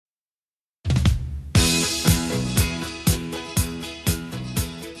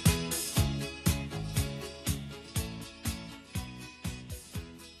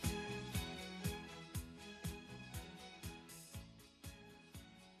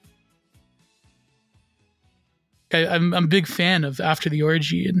I'm a big fan of After the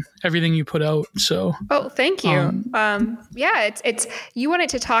Orgy and everything you put out. So, oh, thank you. Yeah, it's you wanted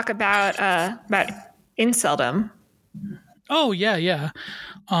to talk about inceldom. oh yeah.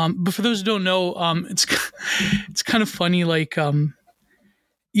 But for those who don't know, it's kind of funny. Like,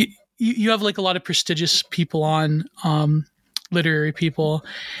 you have like a lot of prestigious people on, literary people,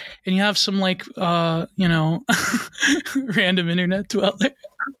 and you have some like random internet dweller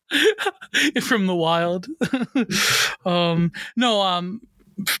from the wild. No,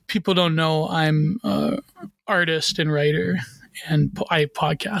 people don't know I'm a artist and writer and I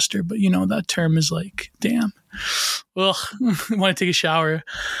podcaster, but that term is like, damn. Ugh, I want to take a shower.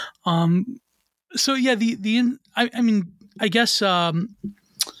 So yeah, I mean, I guess, I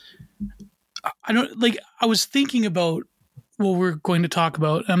don't like, I was thinking about what we're going to talk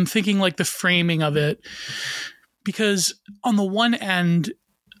about. I'm thinking like the framing of it, because on the one end,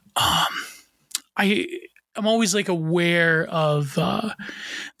 I'm always like aware of the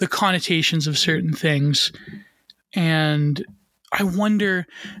connotations of certain things, and I wonder,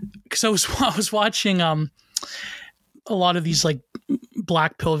 because I was watching a lot of these like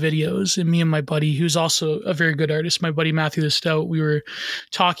black pill videos, and me and my buddy, who's also a very good artist, my buddy Matthew the Stout, we were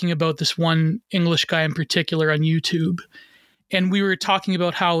talking about this one English guy in particular on YouTube, and we were talking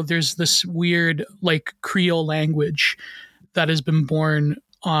about how there's this weird like Creole language that has been born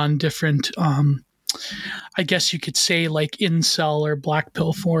on different I guess you could say like incel or black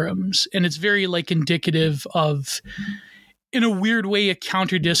pill forums, and it's very like indicative of, in a weird way, a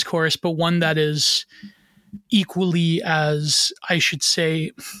counter discourse, but one that is equally as, I should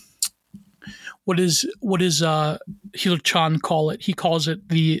say, what is Hil Chan call it? He calls it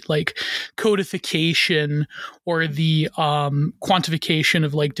the like codification or the quantification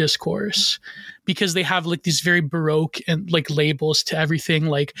of like discourse, because they have like these very Baroque and like labels to everything,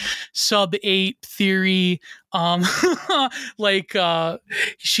 like sub 8 theory, like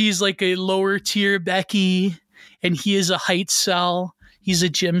she's like a lower tier Becky and he is a height cell. He's a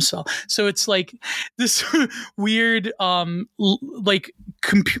gym cell. So it's like this weird, like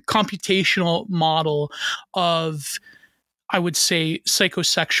computational model of, I would say,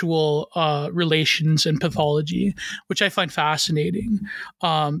 psychosexual relations and pathology, which I find fascinating.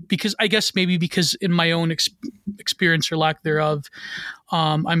 Because I guess maybe because in my own experience or lack thereof,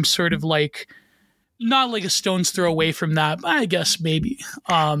 I'm sort of like, not like a stone's throw away from that, but I guess maybe.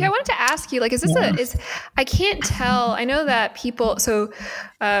 Yeah, I wanted to ask you, like, is this I can't tell. I know that people, so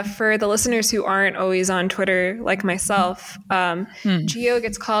for the listeners who aren't always on Twitter, like myself, Geo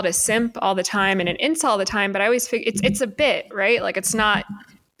gets called a simp all the time and an incel all the time, but I always figure it's a bit, right? Like that's not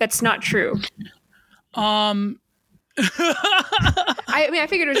true. I mean, I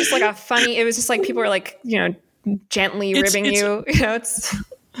figured it was just like it was just like people were like, gently ribbing you, it's...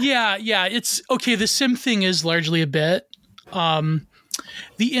 Yeah. It's okay. The sim thing is largely a bit. The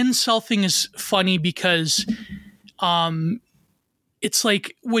incel thing is funny because it's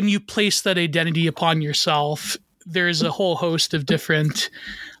like when you place that identity upon yourself, there's a whole host of different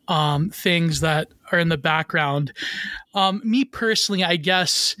things that are in the background. Me personally, I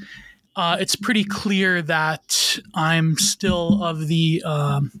guess it's pretty clear that I'm still of the,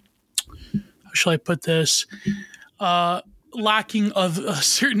 how shall I put this? Lacking of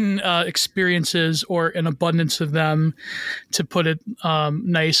certain experiences or an abundance of them, to put it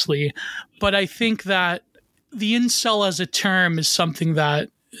nicely. But I think that the incel as a term is something that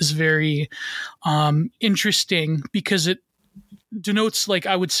is very interesting, because it denotes, like,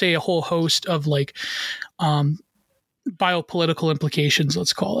 I would say, a whole host of like biopolitical implications,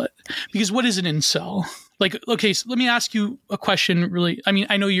 let's call it. Because what is an incel? Like, okay, so let me ask you a question. Really, I mean,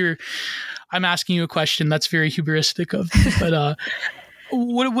 I know I'm asking you a question that's very hubristic of, but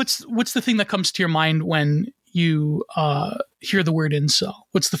what's the thing that comes to your mind when you hear the word incel?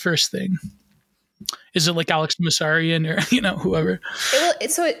 What's the first thing? Is it like Alex Massarian or whoever?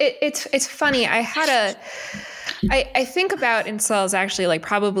 It's funny. I think about incels actually like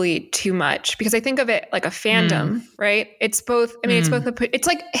probably too much, because I think of it like a fandom, right? It's both. I mean, it's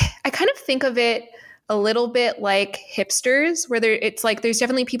like, I kind of think of it a little bit like hipsters, where it's like there's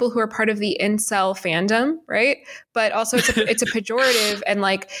definitely people who are part of the incel fandom, right? But also it's a pejorative, and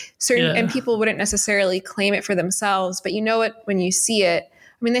like certain and people wouldn't necessarily claim it for themselves, but you know it when you see it. I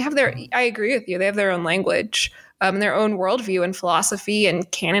mean, they have I agree with you. They have their own language, their own worldview and philosophy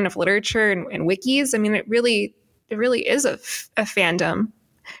and canon of literature and wikis. I mean, it really is a fandom,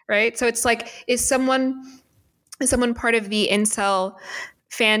 right? So it's like, is someone part of the incel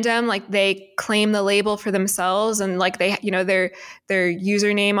fandom, like they claim the label for themselves, and like they, their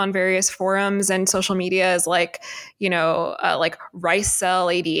username on various forums and social media is like, like Rice Cell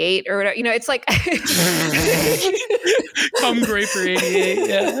 88 or whatever. It's like Come Graper 88.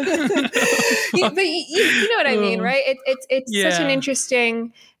 Yeah. But you know what I mean, right? It's such an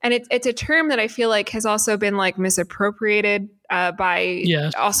interesting, and it's a term that I feel like has also been like misappropriated by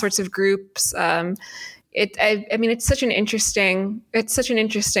all sorts of groups. I mean, it's such an interesting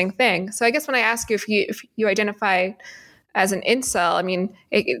thing. So I guess when I ask you if you identify as an incel, I mean,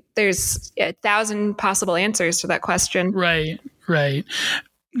 there's 1,000 possible answers to that question. Right.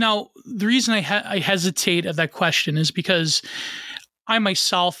 Now, the reason I hesitate at that question is because I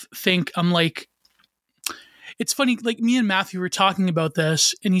myself think I'm like, it's funny, like me and Matthew were talking about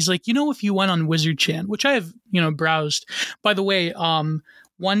this, and he's like, if you went on Wizard Chan, which I have, browsed. By the way,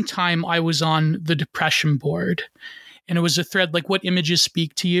 one time I was on the depression board, and it was a thread like, what images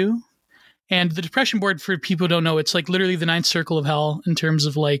speak to you? And the depression board, for people who don't know, it's like literally the ninth circle of hell in terms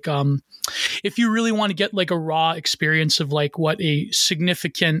of like, if you really want to get like a raw experience of like what a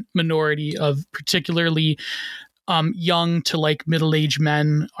significant minority of particularly young to like middle-aged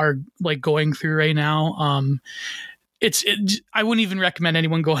men are like going through right now. I wouldn't even recommend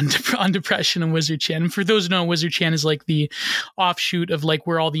anyone go on depression and Wizard Chan. For those who don't know, Wizard Chan is like the offshoot of like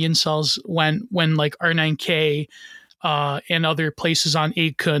where all the incels went when like R9K and other places on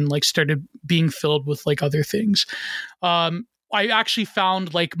Aikun like started being filled with like other things. I actually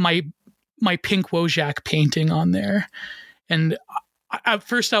found like my pink Wojak painting on there, and at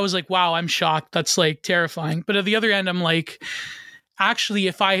first I was like, wow, I'm shocked. That's like terrifying. But at the other end, I'm like, actually,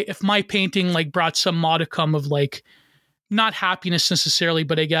 if my painting like brought some modicum of like, not happiness necessarily,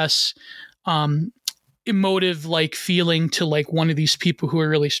 but I guess emotive like feeling to like one of these people who are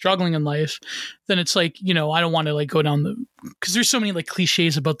really struggling in life, then it's like, I don't want to like go down because there's so many like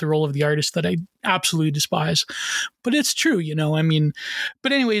cliches about the role of the artist that I absolutely despise. But it's true, I mean,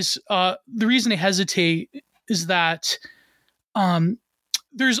 but anyways, the reason I hesitate is that the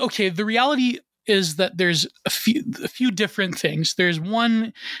reality is that there's a few different things. There's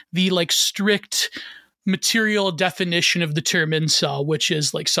one, the like strict material definition of the term incel, which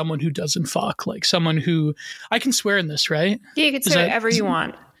is like someone who doesn't fuck, like someone who, I can swear in this, right? Yeah, you can say whatever you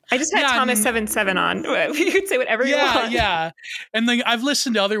want. I just had Thomas 77 on. You could say whatever you want. Yeah. And like I've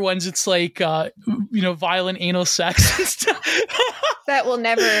listened to other ones. It's like violent anal sex and stuff. that will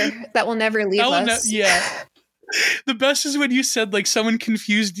never leave us. The best is when you said like someone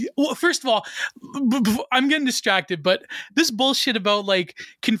confused you. Well, first of all, I'm getting distracted, but this bullshit about like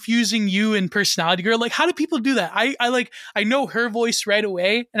confusing you and personality girl, like how do people do that? I know her voice right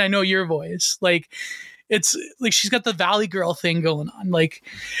away and I know your voice. Like it's like she's got the Valley Girl thing going on. Like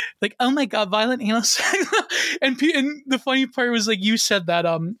oh my god, violent anal sex. and the funny part was like you said that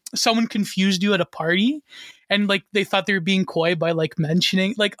someone confused you at a party and like they thought they were being coy by like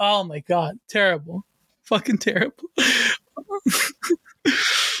mentioning like, oh my god, terrible. Fucking terrible.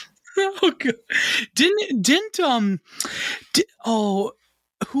 Oh god.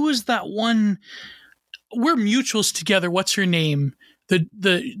 Who was that one? We're mutuals together. What's her name?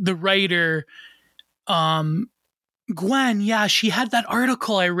 The writer, Gwen. Yeah, she had that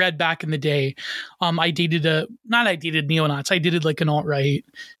article I read back in the day. I dated neonats. I dated like an alt-right.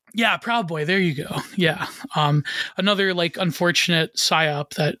 Yeah, Proud Boy. There you go. Yeah. Another like unfortunate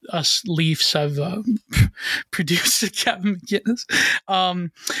psyop that us Leafs have produced at Captain McGinnis.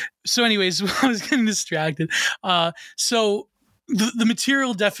 So anyways, I was getting distracted. So the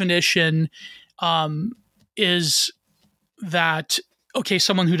material definition is that, okay,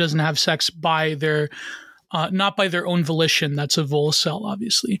 someone who doesn't have sex by their not by their own volition, that's a volcel,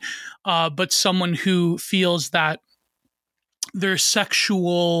 obviously, but someone who feels that their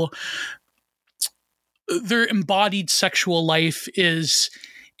embodied sexual life is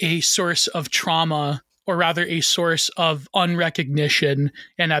a source of trauma, or rather a source of unrecognition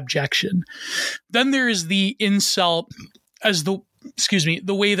and abjection. Then there is the incel as the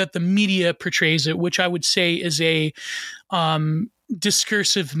way that the media portrays it, which I would say is a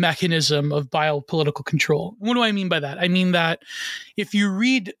discursive mechanism of biopolitical control. What do I mean by that? I mean that if you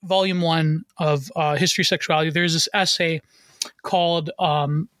read volume 1 of History of Sexuality, there's this essay called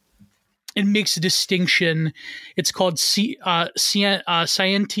it makes a distinction. It's called Scientia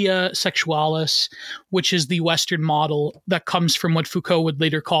Sexualis, which is the Western model that comes from what Foucault would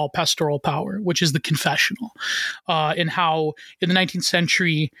later call pastoral power, which is the confessional, and how in the 19th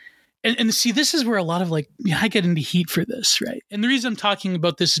century, and see, this is where a lot of I get into heat for this, right? And the reason I'm talking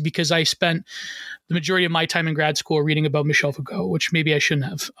about this is because I spent the majority of my time in grad school reading about Michel Foucault, which maybe I shouldn't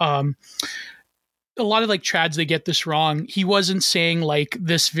have. a lot of like trads, they get this wrong. He wasn't saying like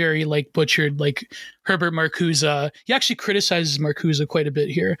this very like butchered, like Herbert Marcuse. He actually criticizes Marcuse quite a bit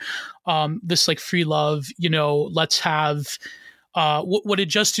here. This like free love, let's have, what did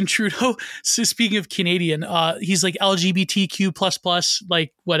Justin Trudeau, so speaking of Canadian, he's like LGBTQ plus,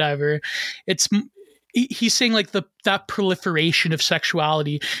 like whatever. He's saying like that proliferation of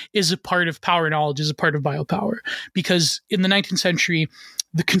sexuality is a part of power knowledge, is a part of biopower, because in the 19th century,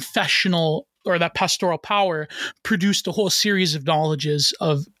 the confessional or that pastoral power produced a whole series of knowledges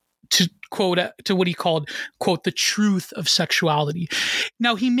of, to quote, to what he called, quote, the truth of sexuality.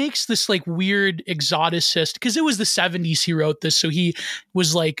 Now he makes this like weird exoticist, because it was the 70s he wrote this. So he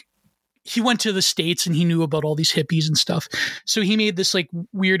was like, he went to the States and he knew about all these hippies and stuff. So he made this like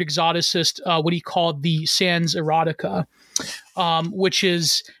weird exoticist, what he called the sans erotica, which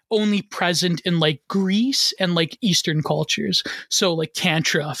is only present in like Greece and like Eastern cultures. So like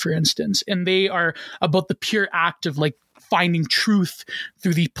Tantra, for instance, and they are about the pure act of like finding truth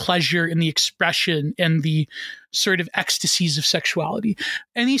through the pleasure and the expression and the sort of ecstasies of sexuality.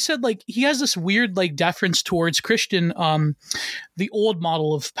 And he said like he has this weird like deference towards Christian, the old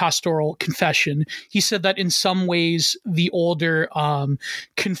model of pastoral confession. He said that in some ways the older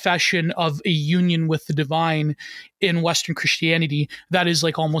confession of a union with the divine in Western Christianity, that is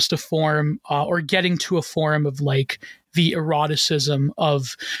like almost a form or getting to a form of like the eroticism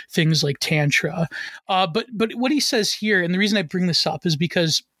of things like Tantra. But what he says here, and the reason I bring this up is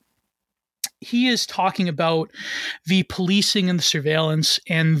because he is talking about the policing and the surveillance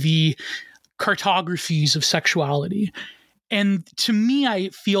and the cartographies of sexuality. And to me, I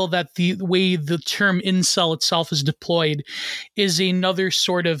feel that the way the term incel itself is deployed is another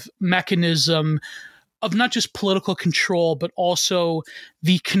sort of mechanism of not just political control, but also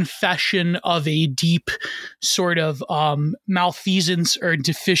the confession of a deep sort of malfeasance or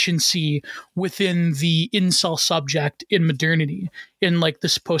deficiency within the incel subject in modernity, in like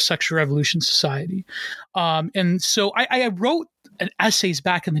this post-sexual revolution society. And so I wrote essays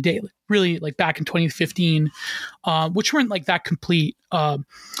back in the day, really like back in 2015, which weren't like that complete.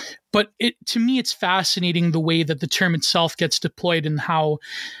 But to me, it's fascinating the way that the term itself gets deployed and how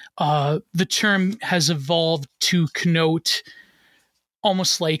the term has evolved to connote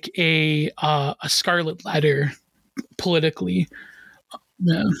almost like a scarlet letter politically.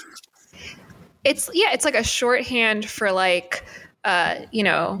 Yeah. It's like a shorthand for like, a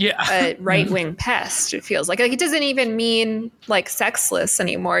right-wing pest. It feels like it doesn't even mean like sexless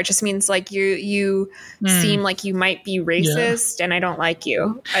anymore. It just means like you seem like you might be racist, and I don't like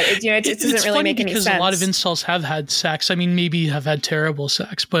you. It doesn't really make any sense. Because a lot of incels have had sex. I mean, maybe have had terrible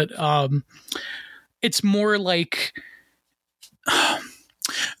sex, but it's more like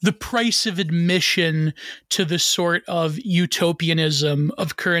the price of admission to the sort of utopianism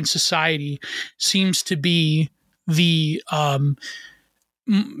of current society seems to be the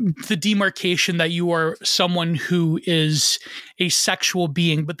demarcation that you are someone who is a sexual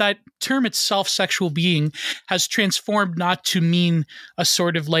being. But that term itself, sexual being, has transformed not to mean a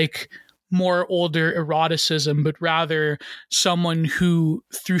sort of like more older eroticism, but rather someone who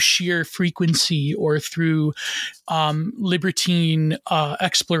through sheer frequency or through libertine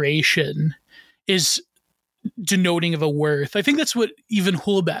exploration is denoting of a worth. I think that's what even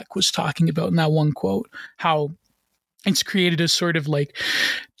Hulbeck was talking about in that one quote, how it's created a sort of like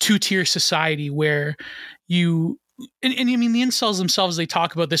two-tier society where you, and I mean, the incels themselves, they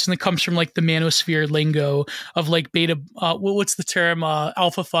talk about this, and it comes from like the manosphere lingo of like beta, what's the term?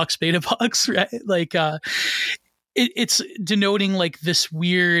 Alpha fucks, beta bucks, right? Like, it's denoting like this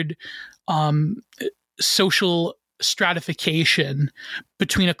weird social stratification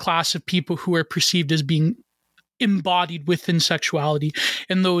between a class of people who are perceived as being embodied within sexuality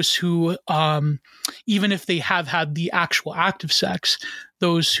and those who, even if they have had the actual act of sex,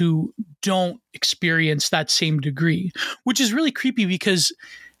 those who don't experience that same degree, which is really creepy because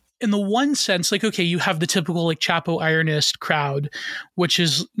in the one sense, like, okay, you have the typical like Chapo ironist crowd, which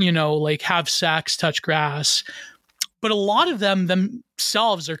is, like have sex, touch grass. But a lot of them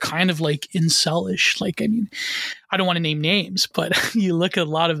themselves are kind of like incelish. Like, I mean, I don't want to name names, but you look at a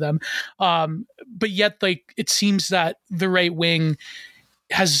lot of them. But yet, like, it seems that the right wing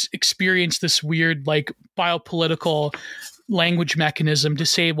has experienced this weird, like, biopolitical language mechanism to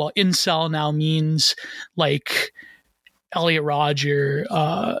say, well, incel now means like Elliot Rodger,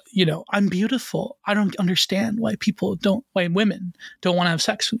 I'm beautiful. I don't understand why women don't want to have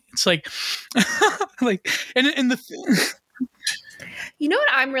sex with me. It's like, like, and the. You know what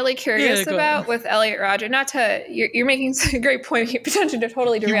I'm really curious about with Elliot Rodger? You're making a great point. He potentially to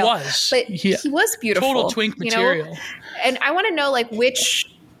totally derail. He was beautiful. Total twink material. And I want to know like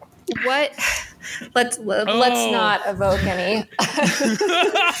what let's not evoke any.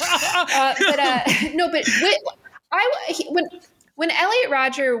 When Elliot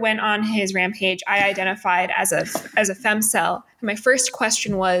Rodger went on his rampage, I identified as a femcel. My first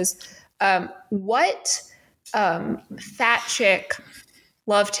question was, what fat chick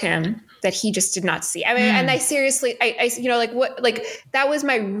loved him that he just did not see? I mean, and I seriously, that was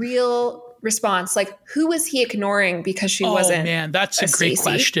my real response. Like, who was he ignoring because she wasn't? Oh man, that's a great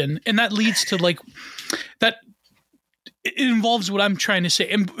question, and that leads to that. It involves what I'm trying to say,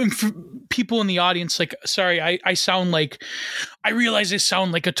 and for people in the audience, sorry, I sound like, I realize I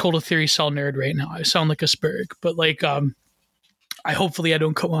sound like a total theory cell nerd right now. I sound like a Spurg, but hopefully I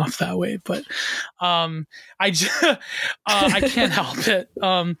don't come off that way, but I can't help it.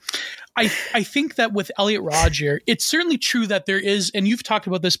 I think that with Elliot Rodger, it's certainly true that there is, and you've talked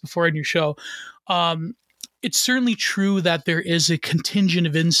about this before in your show, it's certainly true that there is a contingent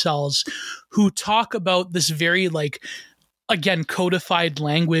of incels who talk about this very, again, codified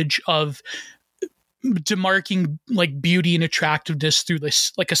language of demarking beauty and attractiveness through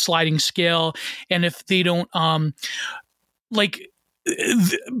this, a sliding scale. And if they don't,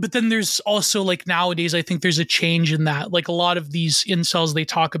 but then there's also nowadays, I think there's a change in that. A lot of these incels, they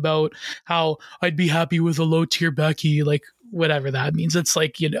talk about how I'd be happy with a low tier Becky, whatever that means. It's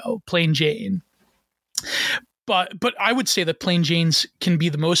plain Jane. But I would say that plain Janes can be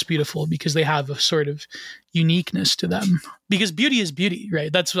the most beautiful because they have a sort of uniqueness to them. Because beauty is beauty,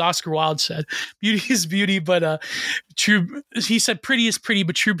 right? That's what Oscar Wilde said. Beauty is beauty, but he said pretty is pretty,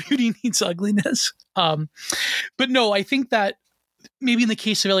 but true beauty needs ugliness. But no, I think that maybe in the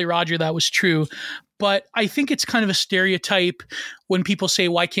case of Elliot Rodger, that was true. But I think it's kind of a stereotype when people say,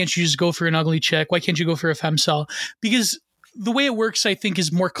 why can't you just go for an ugly chick? Why can't you go for a femcel? Because the way it works, I think,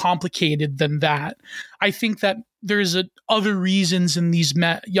 is more complicated than that. I think that there's other reasons in these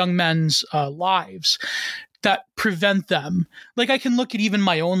young men's lives that prevent them. I can look at even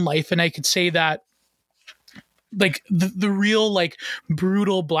my own life and I could say that the real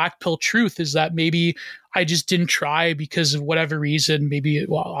brutal black pill truth is that maybe I just didn't try because of whatever reason, maybe,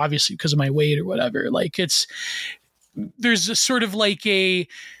 well, obviously because of my weight or whatever. There's a sort of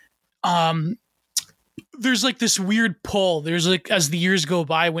there's this weird pull. There's as the years go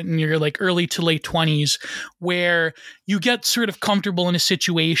by, when you're early to late 20s, where you get sort of comfortable in a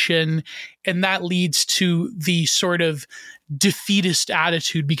situation, and that leads to the sort of defeatist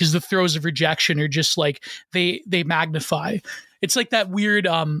attitude because the throes of rejection are just they magnify. It's that weird.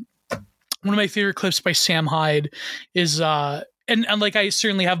 One of my favorite clips by Sam Hyde is and I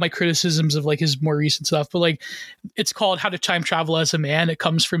certainly have my criticisms of his more recent stuff, but it's called How to Time Travel as a Man. It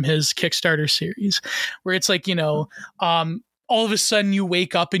comes from his Kickstarter series, where it's all of a sudden you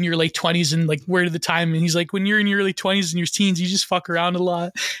wake up in your late 20s and where did the time? And he's when you're in your early 20s and your teens, you just fuck around a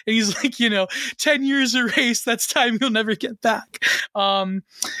lot. And he's 10 years erased, that's time you'll never get back. But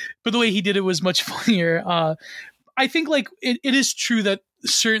the way he did it was much funnier. I think it is true that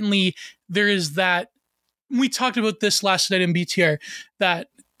certainly there is that. We talked about this last night in BTR, that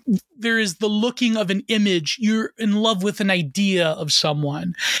there is the looking of an image. You're in love with an idea of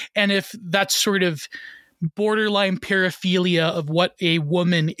someone. And if that sort of borderline paraphilia of what a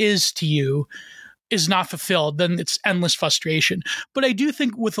woman is to you is not fulfilled, then it's endless frustration. But I do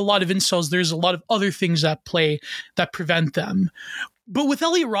think with a lot of incels, there's a lot of other things at play that prevent them. But with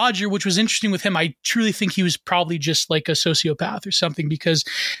Elliot Rodger, which was interesting with him, I truly think he was probably just a sociopath or something, because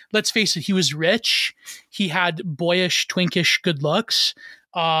let's face it, he was rich. He had boyish, twinkish good looks.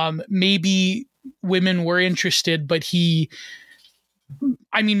 Maybe women were interested, but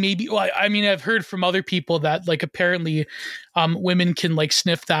I've heard from other people that apparently women can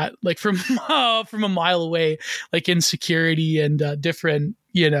sniff that from a mile away, insecurity and different,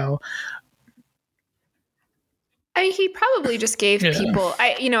 I mean, he probably just gave people,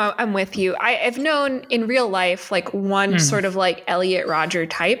 I'm with you. I've known in real life, one sort of Elliot Rodger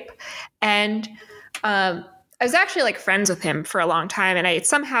type. And I was actually friends with him for a long time. And I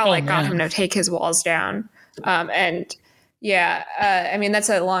somehow got him to take his walls down. That's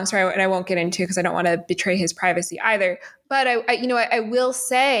a long story and I won't get into because I don't want to betray his privacy either. But I will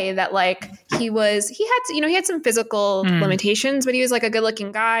say that he had some physical limitations, but he was a good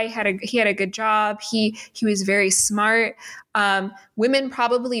looking guy. He had a good job. He was very smart. Women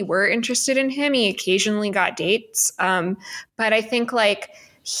probably were interested in him. He occasionally got dates. But I think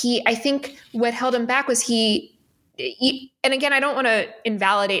I think what held him back was and again, I don't want to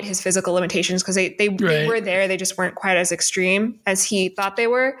invalidate his physical limitations because they were there. They just weren't quite as extreme as he thought they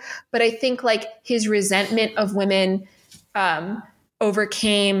were. But I think his resentment of women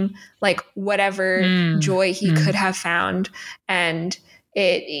overcame whatever joy he could have found. And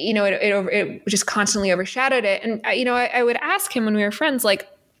it just constantly overshadowed it. And I would ask him when we were friends, like,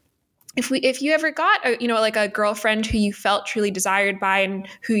 if you ever got a girlfriend who you felt truly desired by and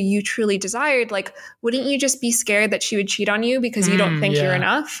who you truly desired, like, wouldn't you just be scared that she would cheat on you because you don't think you're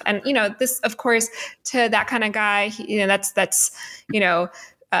enough? And this, of course, to that kind of guy, that's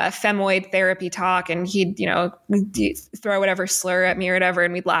femoid therapy talk, and he'd throw whatever slur at me or whatever,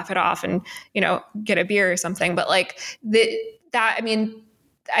 and we'd laugh it off and get a beer or something. But like I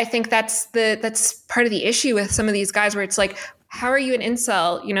think that's part of the issue with some of these guys, where it's like, how are you an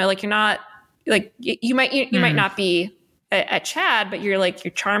incel? Like, you're not, like, you might not be a Chad, but you're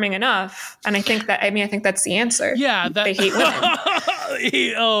charming enough. And I think that's the answer. Yeah, they hate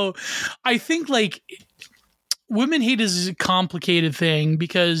women. I think like women hate is a complicated thing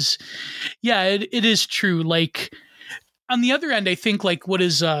because, yeah, it is true. Like, on the other end, I think like what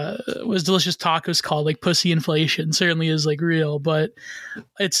Delicious Tacos called like pussy inflation certainly is like real, but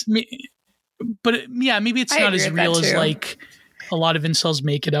maybe it's not as real as like a lot of incels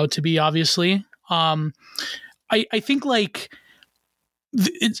make it out to be, obviously. I think like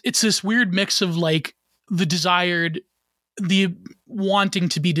it's this weird mix of like the wanting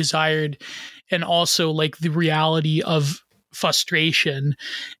to be desired, and also like the reality of frustration.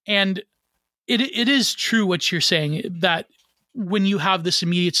 And it is true what you're saying, that when you have this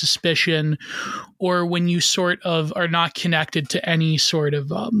immediate suspicion, or when you sort of are not connected to any sort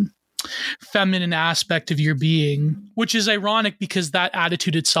of feminine aspect of your being, which is ironic because that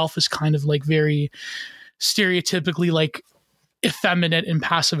attitude itself is kind of like very stereotypically like effeminate and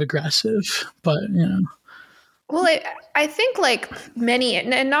passive aggressive. But well, I think like many,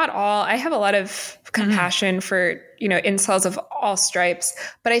 and not all, I have a lot of compassion for incels of all stripes,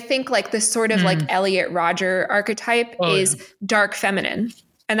 but I think like this sort of like Elliot Rodger archetype is dark feminine.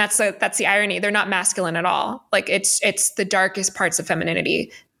 And that's the irony. They're not masculine at all. Like, it's the darkest parts of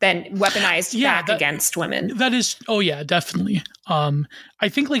femininity then weaponized back against women. That is, definitely. I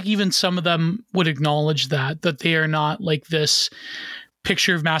think like even some of them would acknowledge that they are not like this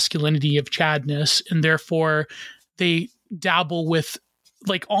picture of masculinity, of Chadness, and therefore they dabble with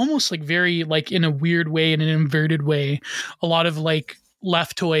like almost like very like in a weird way, in an inverted way, a lot of like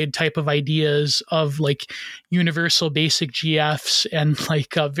leftoid type of ideas of like universal basic GFs and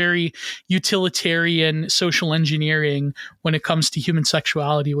like a very utilitarian social engineering when it comes to human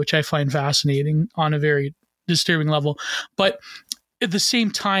sexuality, which I find fascinating on a very disturbing level. But at the same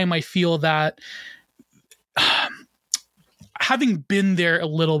time, I feel that having been there a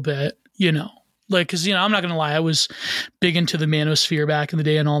little bit, like, cause I'm not going to lie, I was big into the manosphere back in the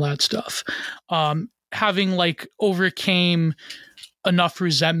day and all that stuff. Having like overcame enough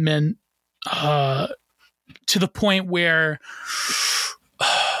resentment to the point where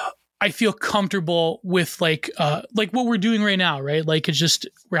I feel comfortable with like what we're doing right now, right? Like, it's just,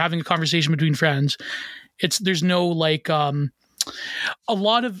 we're having a conversation between friends. There's no like a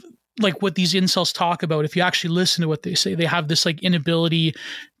lot of like what these incels talk about. If you actually listen to what they say, they have this like inability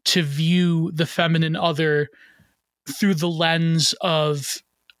to view the feminine other through the lens of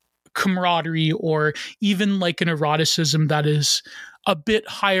camaraderie, or even like an eroticism that is a bit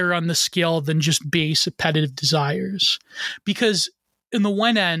higher on the scale than just base appetitive desires. Because in the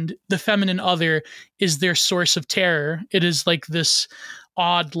one end, the feminine other is their source of terror. It is like this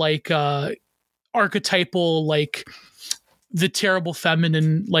odd, like archetypal, like the terrible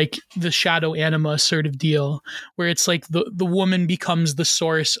feminine, like the shadow anima sort of deal, where it's like the woman becomes the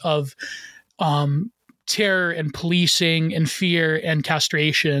source of terror and policing and fear and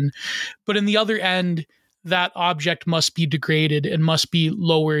castration. But in the other end, that object must be degraded and must be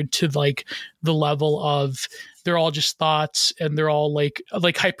lowered to like the level of they're all just thoughts, and they're all like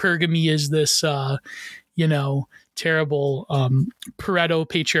hypergamy is this terrible Pareto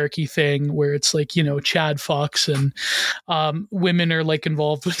patriarchy thing where it's like Chad fucks and women are like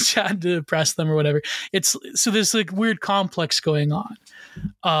involved with Chad to oppress them or whatever. It's so there's like weird complex going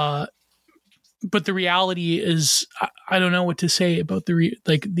on. But the reality is, I don't know what to say about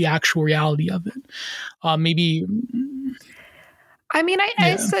the actual reality of it. Maybe. I mean,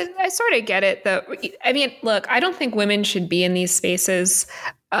 I sort of get it though. I mean, look, I don't think women should be in these spaces.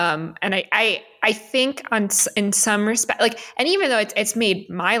 And I think in some respect, like, and even though it's made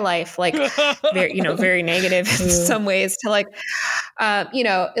my life like very negative in some ways, to like,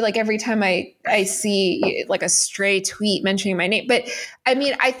 like every time I see like a stray tweet mentioning my name, but I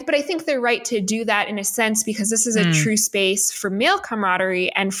mean, I think they're right to do that in a sense, because this is a true space for male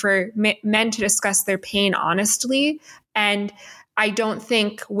camaraderie and for men to discuss their pain honestly. And I don't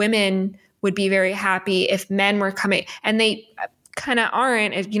think women would be very happy if men were coming, and kind of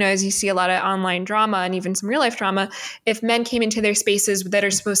aren't, if, as you see a lot of online drama and even some real life drama, if men came into their spaces that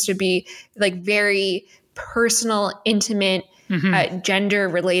are supposed to be like very personal, intimate, gender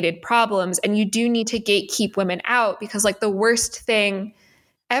related problems. And you do need to gatekeep women out, because like the worst thing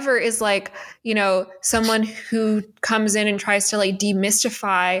ever is like, someone who comes in and tries to like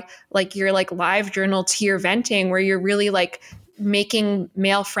demystify like your like live journal to your venting, where you're really like making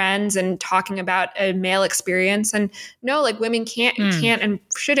male friends and talking about a male experience. And no, like women can't and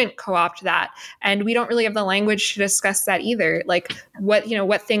shouldn't co-opt that. And we don't really have the language to discuss that either. Like what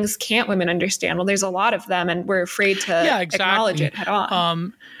things can't women understand? Well, there's a lot of them, and we're afraid to acknowledge it head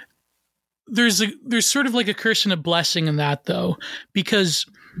on. There's sort of like a curse and a blessing in that, though, because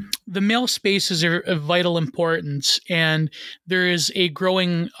the male spaces are of vital importance, and there is a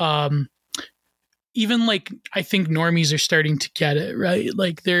growing, even like I think normies are starting to get it, right?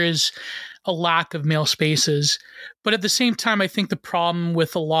 Like there is a lack of male spaces, but at the same time, I think the problem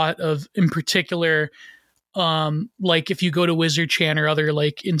with a lot of, in particular, like if you go to Wizard Chan or other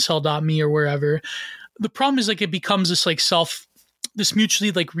like incel.me or wherever, the problem is like it becomes this like this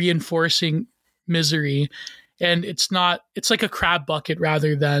mutually like reinforcing misery. And it's like a crab bucket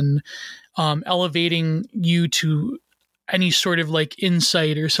rather than elevating you to any sort of like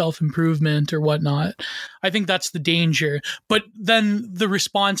insight or self-improvement or whatnot. I think that's the danger. But then the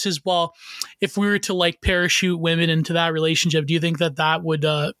response is, well, if we were to like parachute women into that relationship, do you think that would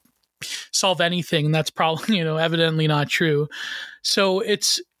solve anything? And that's probably, evidently not true. So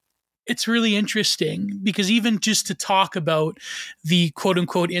it's really interesting, because even just to talk about the quote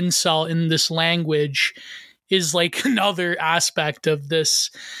unquote incel in this language is like another aspect of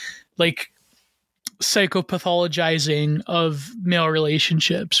this like psychopathologizing of male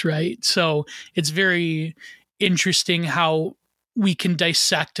relationships, right? So it's very interesting how we can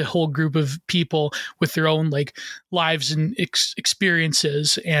dissect a whole group of people with their own like lives and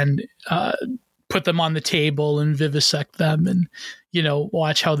experiences and put them on the table and vivisect them and,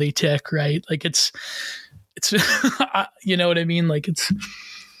 watch how they tick, right? Like it's you know what I mean? Like it's...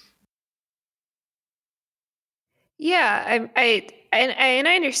 Yeah,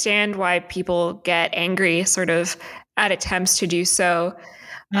 I understand why people get angry sort of at attempts to do so,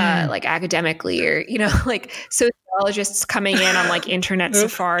 like academically, or, like sociologists coming in on like internet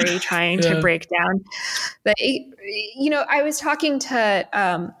safari trying to break down that. I was talking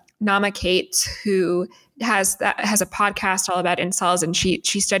to Nama Kate, who has a podcast all about incels, and she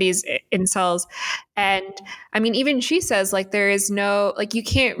studies incels. And I mean, even she says like there is no, like you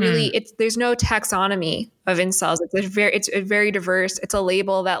can't really, there's no taxonomy of incels. It's very diverse. It's a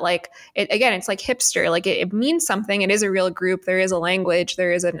label that like it's like hipster, like it means something. It is a real group. There is a language,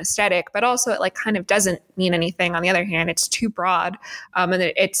 there is an aesthetic, but also it like kind of doesn't mean anything. On the other hand, it's too broad. And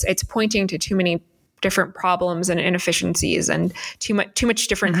it's pointing to too many different problems and inefficiencies and too much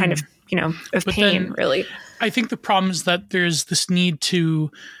different kind of, of but pain, then, really. I think the problem is that there's this need to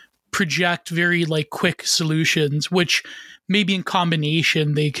project very like quick solutions, which maybe in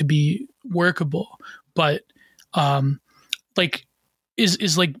combination they could be workable, but like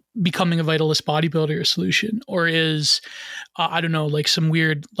is like becoming a vitalist bodybuilder a solution, or is I don't know, like some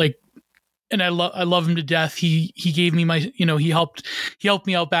weird like... And I love him to death. He gave me my, he helped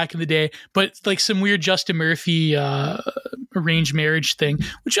me out back in the day, but like some weird Justin Murphy arranged marriage thing,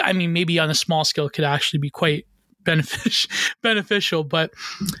 which I mean, maybe on a small scale could actually be quite beneficial, but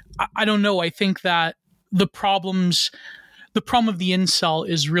I don't know. I think that the problem of the incel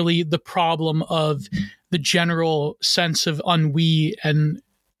is really the problem of the general sense of ennui and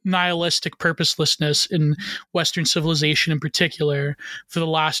nihilistic purposelessness in Western civilization in particular for the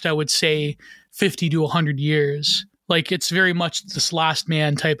last, I would say, 50 to 100 years. Like it's very much this last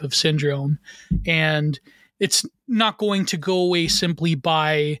man type of syndrome. And it's not going to go away simply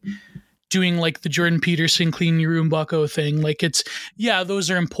by doing like the Jordan Peterson clean your room bucko thing. Like it's, yeah, those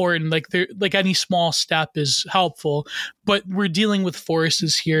are important. Like they're like any small step is helpful, but we're dealing with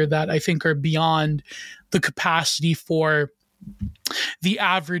forces here that I think are beyond the capacity for the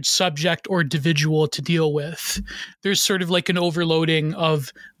average subject or individual to deal with. There's sort of like an overloading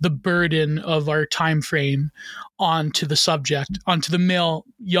of the burden of our time frame onto the subject, onto the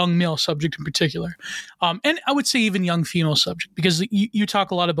young male subject in particular. And I would say even young female subject, because you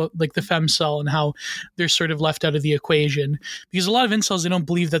talk a lot about like the femcel and how they're sort of left out of the equation, because a lot of incels, they don't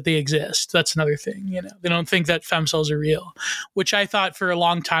believe that they exist. That's another thing, they don't think that femcells are real, which I thought for a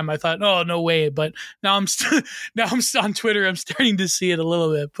long time, I thought, oh, no way. But now I'm on Twitter, I'm starting to see it a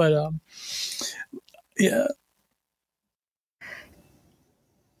little bit, but yeah.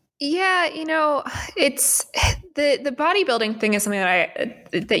 Yeah, it's the bodybuilding thing is something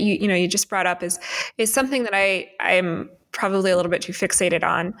that you just brought up is something that I'm probably a little bit too fixated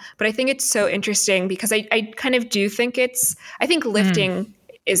on. But I think it's so interesting because I kind of do think I think lifting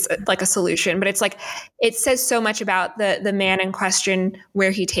is like a solution, but it's like, it says so much about the man in question, where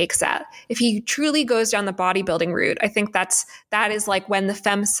he takes that. If he truly goes down the bodybuilding route, I think that is like when the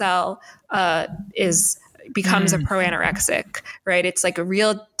femcell becomes a pro-anorexic, right? It's like a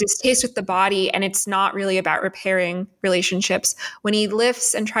real distaste with the body, and it's not really about repairing relationships. When he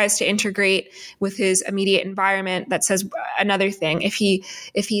lifts and tries to integrate with his immediate environment, that says another thing. If he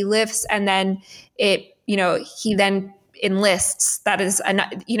lifts and then he then enlists, that is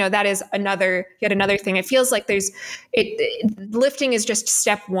yet another thing. It feels like lifting is just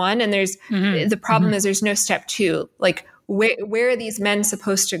step one, and the problem is there's no step two. Like, where are these men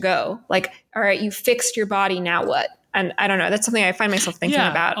supposed to go? Like, all right, you fixed your body, now what? And I don't know. That's something I find myself thinking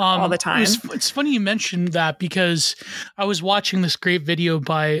about all the time. It's funny you mentioned that, because I was watching this great video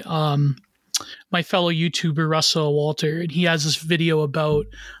by my fellow YouTuber, Russell Walter, and he has this video about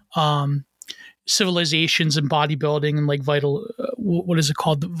civilizations and bodybuilding and like what is it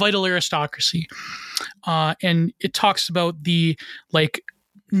called? The vital aristocracy. And it talks about the like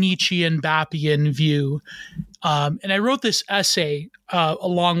Nietzschean Bappian view. And I wrote this essay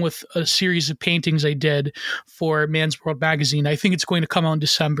along with a series of paintings I did for Man's World magazine. I think it's going to come out in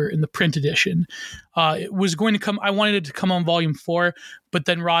December in the print edition. It was going to come, I wanted it to come on volume 4, but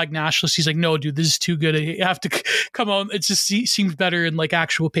then Raw Ignatius, he's like, no, dude, this is too good. I have to come on. It just seems better in like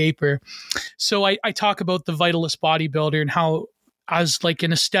actual paper. So I talk about the vitalist bodybuilder and how, as like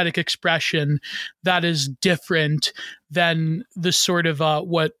an aesthetic expression, that is different than the sort of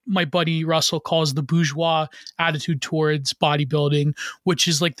what my buddy Russell calls the bourgeois attitude towards bodybuilding, which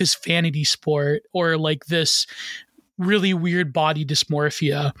is like this vanity sport or like this really weird body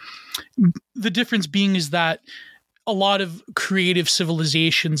dysmorphia. The difference being is that a lot of creative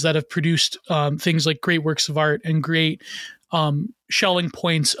civilizations that have produced things like great works of art and great shelling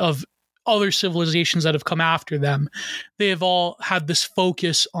points of other civilizations that have come after them, they have all had this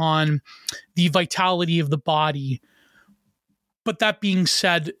focus on the vitality of the body. But that being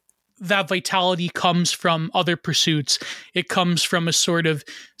said, that vitality comes from other pursuits. It comes from a sort of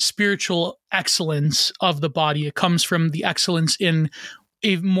spiritual excellence of the body. It comes from the excellence in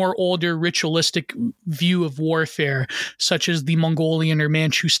a more older ritualistic view of warfare, such as the Mongolian or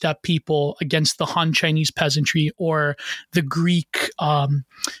Manchu steppe people against the Han Chinese peasantry, or the Greek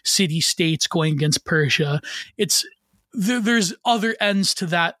city-states going against Persia. There's other ends to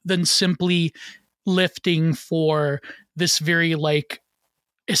that than simply lifting for this very like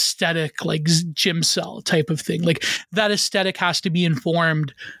aesthetic, like gym cell type of thing. Like that aesthetic has to be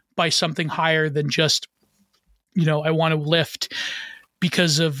informed by something higher than just, I want to lift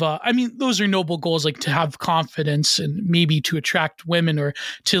because of, those are noble goals, like to have confidence and maybe to attract women or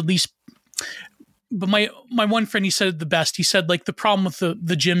to at least. But my one friend, he said it the best. He said, like, the problem with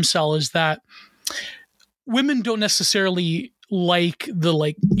the gym cell is that women don't necessarily like the,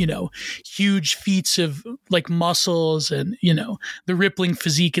 like, huge feats of like muscles and, the rippling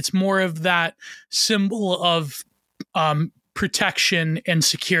physique. It's more of that symbol of protection and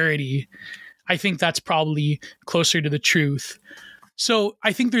security. I think that's probably closer to the truth. So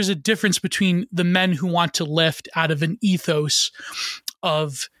I think there's a difference between the men who want to lift out of an ethos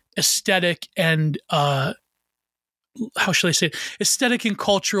of aesthetic and how shall I say it? Aesthetic and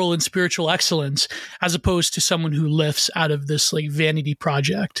cultural and spiritual excellence, as opposed to someone who lifts out of this like vanity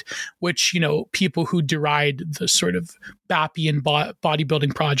project, which, people who deride the sort of Bappian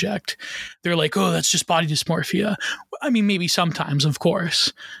bodybuilding project, they're like, oh, that's just body dysmorphia. I mean, maybe sometimes, of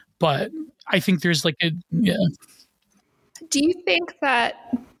course, but I think there's like yeah. Do you think that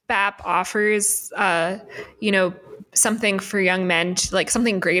BAP offers, something for young men, like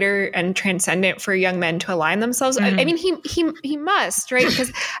something greater and transcendent for young men to align themselves? Mm-hmm. I mean, he must, right?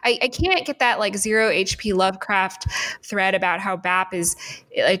 Because I can't get that like zero HP Lovecraft thread about how BAP is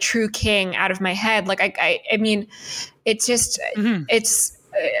a true king out of my head. Like I mean, it's just it's.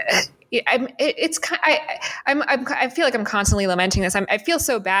 I feel like I'm constantly lamenting this. I feel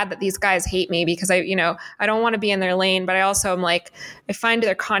so bad that these guys hate me because I don't want to be in their lane, but I also am like, I find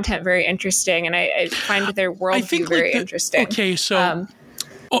their content very interesting and I find their worldview very interesting. Okay, so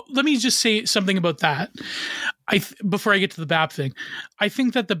let me just say something about that. Before I get to the BAP thing, I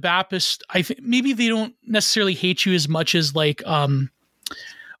think that the Baptist, maybe they don't necessarily hate you as much as like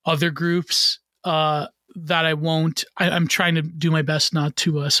other groups. That I won't. I'm trying to do my best not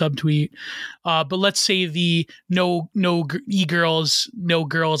to subtweet. But let's say the no e-girls, no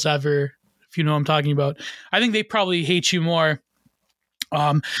girls ever, if you know what I'm talking about. I think they probably hate you more.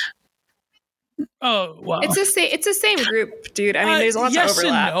 Oh, wow. It's the same group, dude. I mean, there's lots of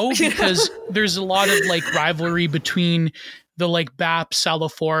overlap. Yes and no, because there's a lot of like rivalry between the like BAP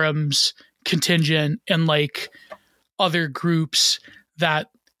Saloforums contingent and like other groups that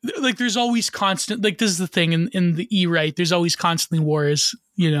like there's always constant, like this is the thing in the E-right, there's always constantly wars,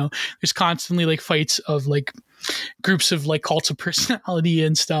 there's constantly like fights of like groups of like cults of personality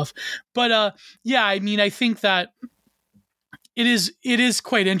and stuff. But yeah, I mean, I think that it is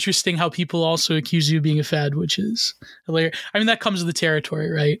quite interesting how people also accuse you of being a fad, which is hilarious. I mean, that comes with the territory,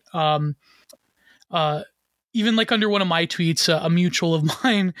 right? Even like under one of my tweets, a mutual of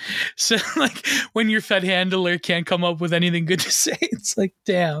mine said like, when your Fed handler can't come up with anything good to say, it's like,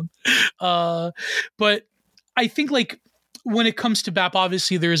 damn. But I think like when it comes to BAP,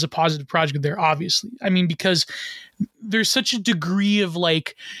 obviously there is a positive project there, obviously. I mean, because there's such a degree of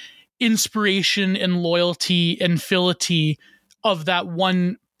like inspiration and loyalty and fidelity of that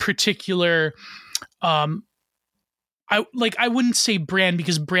one particular, I wouldn't say brand,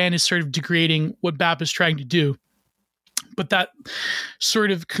 because brand is sort of degrading what BAP is trying to do, but that sort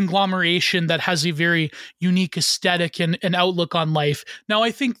of conglomeration that has a very unique aesthetic and outlook on life. Now,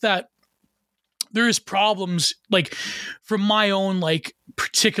 I think that there is problems, like from my own, like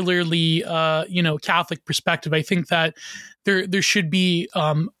particularly, Catholic perspective. I think that there should be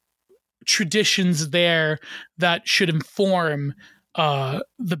traditions there that should inform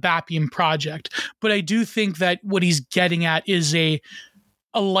the Bappian project. But I do think that what he's getting at is a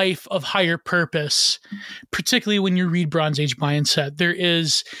life of higher purpose, particularly when you read Bronze Age mindset. There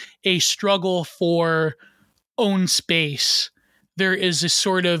is a struggle for own space. There is a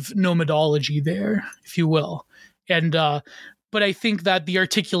sort of nomadology there, if you will. And but I think that the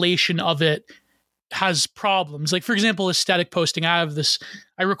articulation of it has problems. Like, for example, aesthetic posting. I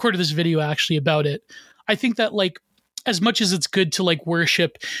recorded this video actually about it. I think that like, as much as it's good to like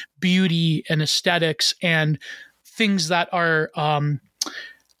worship beauty and aesthetics and things that are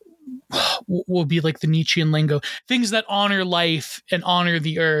will be like the Nietzschean lingo, things that honor life and honor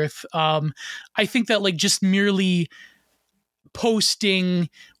the earth. I think that like just merely posting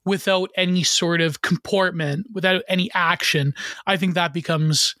without any sort of comportment, without any action, I think that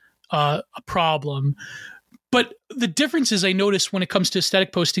becomes a problem. But the difference is, I noticed when it comes to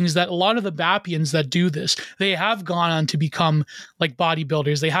aesthetic posting, is that a lot of the Bappians that do this, they have gone on to become like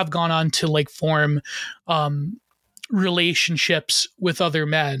bodybuilders. They have gone on to like form relationships with other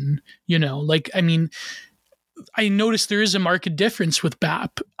men, like, I mean, I noticed there is a marked difference with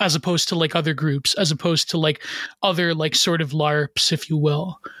BAP as opposed to like other groups, as opposed to like other like sort of LARPs, if you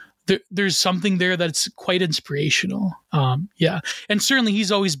will. There's something there that's quite inspirational. Yeah. And certainly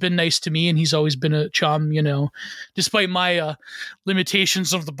he's always been nice to me, and he's always been a chum, despite my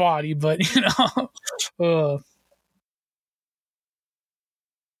limitations of the body, but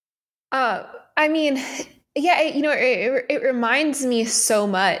I mean, yeah, it reminds me so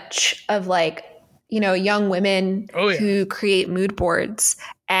much of like, young women who create mood boards,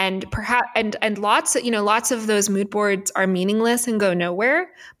 and perhaps and lots of those mood boards are meaningless and go nowhere.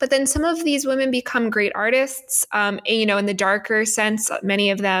 But then some of these women become great artists. In the darker sense, many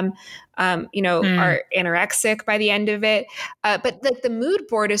of them, are anorexic by the end of it. But like the mood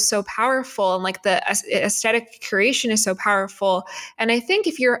board is so powerful, and like the aesthetic curation is so powerful. And I think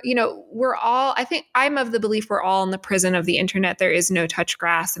if you're, I think I'm of the belief we're all in the prison of the internet. There is no touch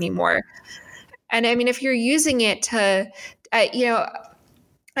grass anymore. And I mean, if you're using it to, I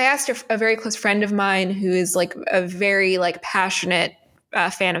asked a very close friend of mine who is like a very like passionate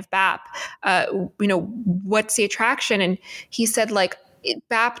fan of BAP, what's the attraction? And he said like,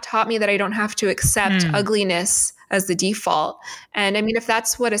 BAP taught me that I don't have to accept ugliness as the default. And I mean, if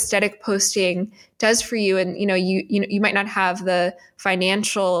that's what aesthetic posting does for you, and you might not have the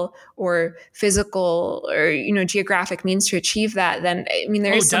financial or physical or geographic means to achieve that, then I mean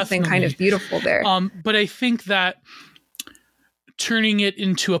there is something kind of beautiful there. But I think that turning it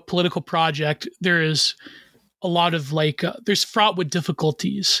into a political project, there is a lot of like there's fraught with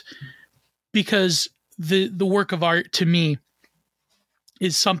difficulties, because the work of art to me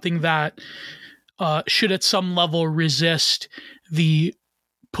is something that should at some level resist the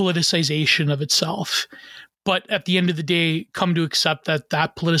politicization of itself, but at the end of the day come to accept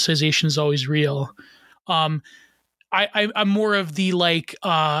that politicization is always real. I'm more of the like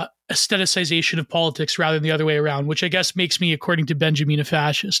aestheticization of politics rather than the other way around, which I guess makes me, according to Benjamin, a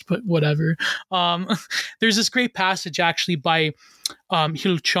fascist, but whatever. There's this great passage actually by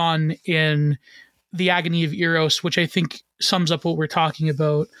Hilchon in The Agony of Eros, which I think sums up what we're talking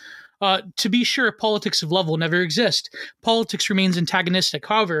about. To be sure, politics of love will never exist. Politics remains antagonistic.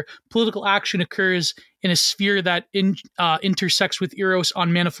 However, political action occurs in a sphere that intersects with Eros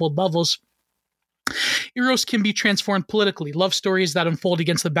on manifold levels. Eros can be transformed politically. Love stories that unfold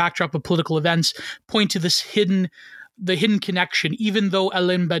against the backdrop of political events point to the hidden connection, even though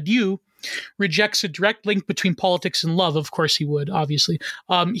Alain Badiou rejects a direct link between politics and love. Of course he would, obviously.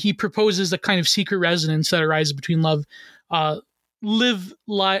 He proposes a kind of secret resonance that arises between love,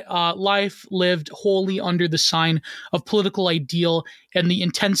 life lived wholly under the sign of political ideal and the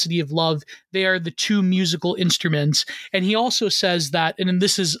intensity of love. They are the two musical instruments. And he also says that, and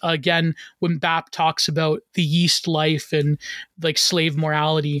this is again when Bap talks about the yeast life and like slave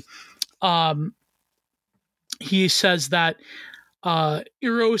morality. He says that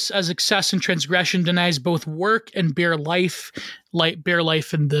Eros as excess and transgression denies both work and bare life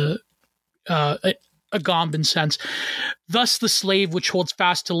in the Agamben sense. Thus, the slave, which holds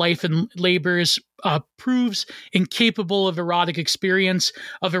fast to life and labors, proves incapable of erotic experience,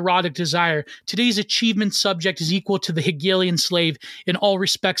 of erotic desire. Today's achievement subject is equal to the Hegelian slave in all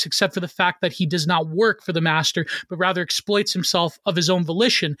respects, except for the fact that he does not work for the master, but rather exploits himself of his own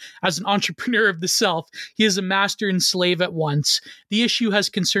volition. As an entrepreneur of the self, he is a master and slave at once. The issue has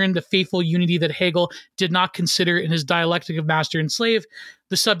concerned the faithful unity that Hegel did not consider in his dialectic of master and slave.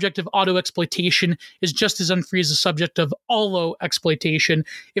 The subject of auto-exploitation is just as unfree as the subject of allo-exploitation.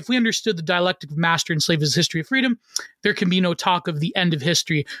 If we understood the dialectic of master and slave as history of freedom, there can be no talk of the end of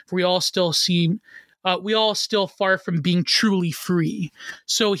history, for we all still far from being truly free.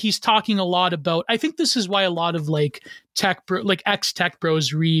 So he's talking a lot about, I think this is why a lot of like ex-tech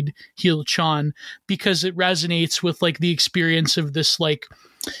bros read Heel Chan, because it resonates with like the experience of this like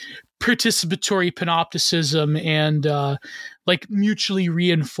participatory panopticism and like mutually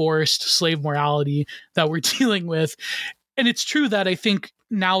reinforced slave morality that we're dealing with. And it's true that I think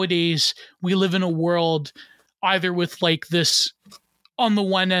nowadays we live in a world either with like this, on the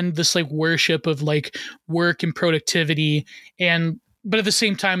one end, this like worship of like work and productivity, but at the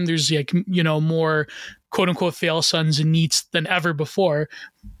same time there's like, you know, more quote unquote fail sons and neats than ever before.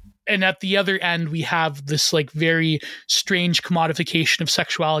 And at the other end, we have this like very strange commodification of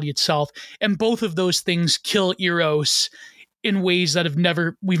sexuality itself. And both of those things kill Eros in ways that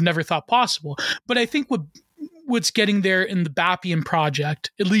we've never thought possible. But I think what's getting there in the Bappian project,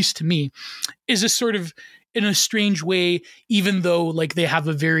 at least to me, is a sort of, in a strange way, even though like they have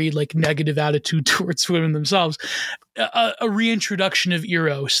a very like negative attitude towards women themselves, a reintroduction of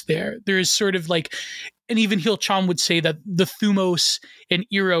Eros there. There is sort of like, and even Heel Chan would say that the thumos and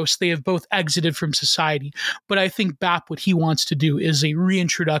Eros, they have both exited from society. But I think Bap, what he wants to do is a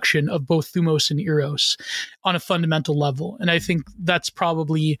reintroduction of both thumos and Eros on a fundamental level. And I think that's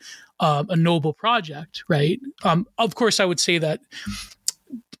probably a noble project, right? Of course, I would say that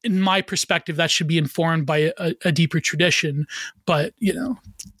in my perspective, that should be informed by a deeper tradition, but, you know,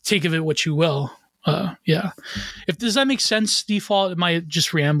 take of it what you will. Yeah. Does that make sense, Default? Am I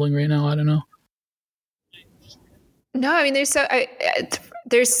just rambling right now? I don't know. No, I mean,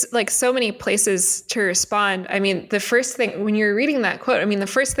 there's like so many places to respond. I mean, the first thing when you're reading that quote, I mean, the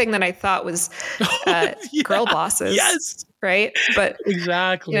first thing that I thought was yeah, girl bosses. Yes. Right. But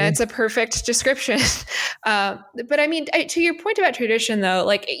exactly. You know, it's a perfect description. But I mean, to your point about tradition, though,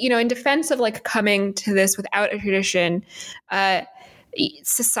 like, you know, in defense of like coming to this without a tradition,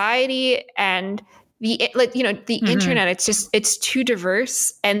 society and the internet, it's too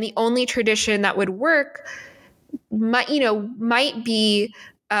diverse. And the only tradition that would work might be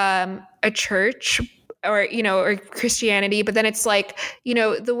a church or Christianity, but then it's like, you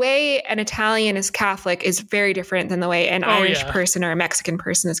know, the way an Italian is Catholic is very different than the way an Irish person or a Mexican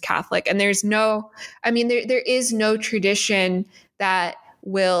person is Catholic. And there is no tradition that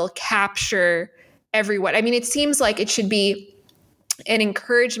will capture everyone. I mean, it seems like it should be an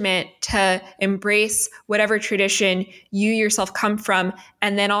encouragement to embrace whatever tradition you yourself come from,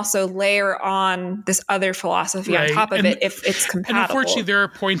 and then also layer on this other philosophy on top of it if it's compatible. And unfortunately, there are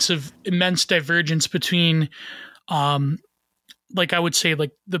points of immense divergence between, like I would say,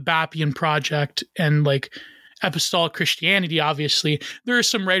 like the Bappian project and like apostolic Christianity. Obviously, there are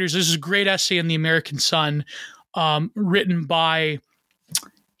some writers. There's a great essay in the American Sun, written by.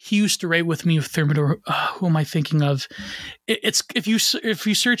 He used to write with me with Thermidor. Who am I thinking of? It's if you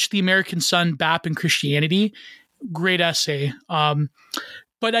search the American Sun, Bap and Christianity, great essay.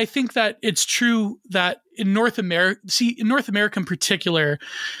 But I think that it's true that in North America in particular,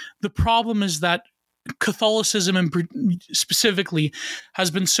 the problem is that Catholicism and specifically has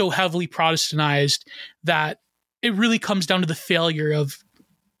been so heavily Protestantized that it really comes down to the failure of,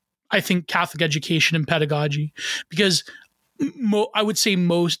 I think, Catholic education and pedagogy, because I would say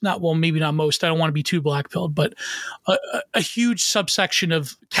maybe not most, I don't want to be too black-pilled, but a huge subsection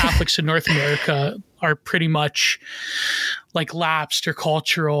of Catholics in North America are pretty much like lapsed or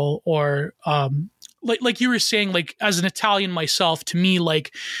cultural or like you were saying, like as an Italian myself, to me,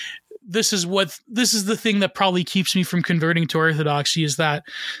 like this is the thing that probably keeps me from converting to Orthodoxy, is that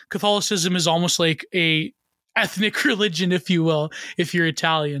Catholicism is almost like a ethnic religion, if you will, if you're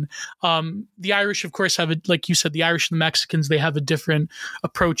Italian. The Irish, of course, like you said, the Irish and the Mexicans, they have a different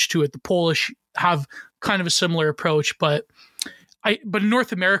approach to it. The Polish have kind of a similar approach, but in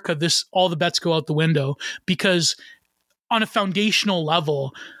North America, all the bets go out the window, because on a foundational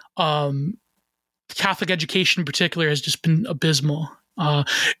level, Catholic education in particular has just been abysmal.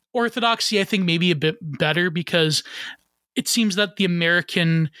 Orthodoxy, I think, maybe a bit better, because it seems that the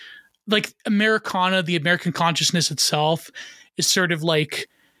American, like Americana, the American consciousness itself is sort of like,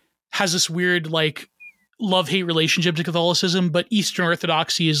 has this weird like love-hate relationship to Catholicism, but Eastern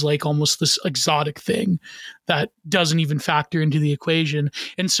Orthodoxy is like almost this exotic thing that doesn't even factor into the equation.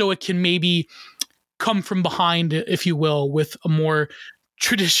 And so it can maybe come from behind, if you will, with a more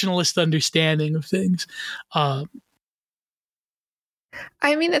traditionalist understanding of things. I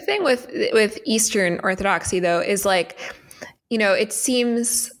mean, the thing with Eastern Orthodoxy, though, is like, it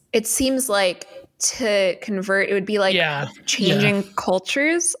seems like to convert, it would be like changing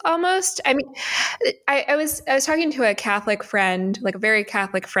cultures almost. I mean, I was talking to a Catholic friend, like a very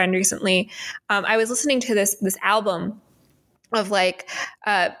Catholic friend recently. I was listening to this album of like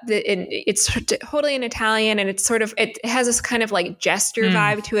it's totally in Italian, and it's sort of, it has this kind of like jester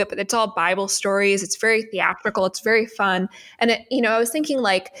vibe to it, but it's all Bible stories. It's very theatrical. It's very fun. And I was thinking,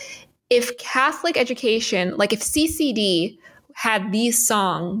 like, if Catholic education, like if CCD had these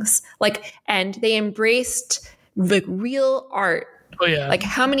songs, like, and they embraced like real art, like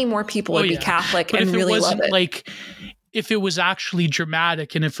how many more people would be Catholic and really love it? Like, if it was actually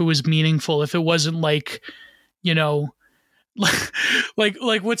dramatic, and if it was meaningful, if it wasn't like,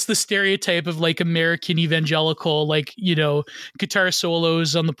 like what's the stereotype of like American evangelical, like, guitar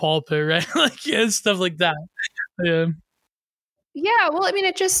solos on the pulpit, right? Like, stuff like that. Yeah, well, I mean,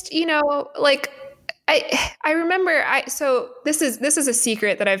 it just, like, I remember, so this is a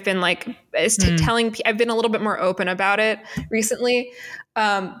secret that I've been like telling. I've been a little bit more open about it recently,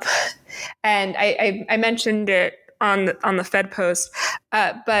 and I mentioned it on the Fed post,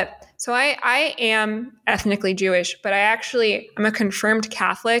 but so I am ethnically Jewish, but I'm a confirmed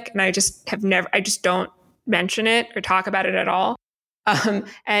Catholic, and I just don't mention it or talk about it at all.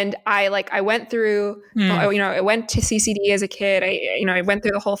 And I went through, I went to CCD as a kid. I went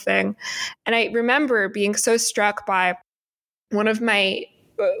through the whole thing, and I remember being so struck by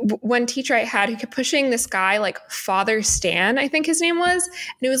one teacher I had who kept pushing this guy, like Father Stan, I think his name was,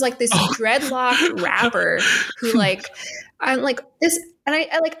 and it was like this dreadlocked rapper who I'm like this, and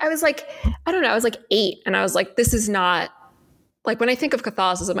I was like, I don't know, I was like 8, and I was like, this is not. Like, when I think of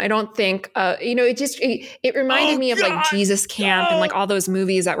Catholicism, I don't think, it reminded me of like Jesus Camp and like all those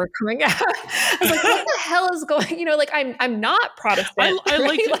movies that were coming out. I was like, what the hell is going, like, I'm not Protestant. I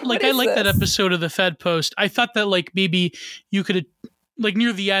like that episode of the Fed post. I thought that like maybe you could, like,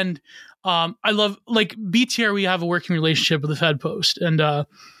 near the end, I love, like, BTR, we have a working relationship with the Fed post, and I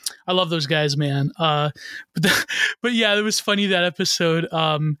love those guys, man. But yeah, it was funny, that episode.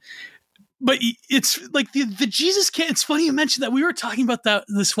 But it's like the Jesus camp. It's funny you mentioned that. We were talking about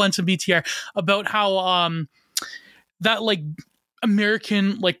this once in BTR about how that like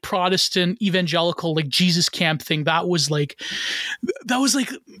American like Protestant evangelical like Jesus camp thing, that was like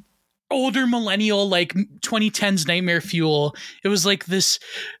older millennial, like 2010s nightmare fuel. It was like this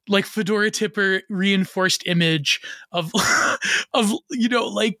like fedora tipper reinforced image of of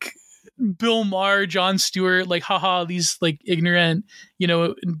like Bill Maher, Jon Stewart, like, haha, these like ignorant,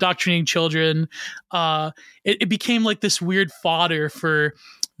 indoctrinating children. It became like this weird fodder for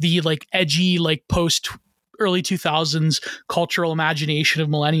the like edgy, like post early 2000s cultural imagination of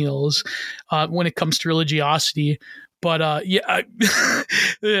millennials when it comes to religiosity. But yeah,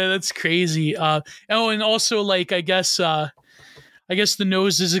 that's crazy. And also, like, I guess the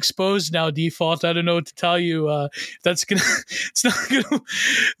nose is exposed now, default. I don't know what to tell you. It's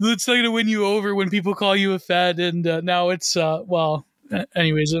not gonna win you over when people call you a Fed, and now it's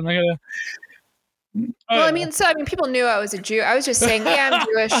anyways, I'm not gonna. Well, I mean, people knew I was a Jew. I was just saying, yeah, I'm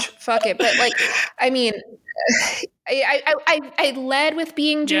Jewish. Fuck it. But like, I mean, I led with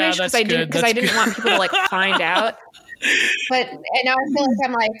being Jewish because I didn't want people to like find out. But and now I feel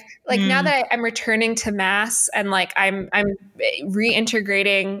like I'm now that I'm returning to Mass, and like I'm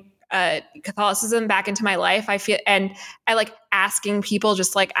reintegrating Catholicism back into my life. I feel, and I like asking people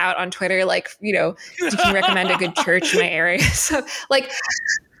just like out on Twitter, like, you can recommend a good church in my area. So like,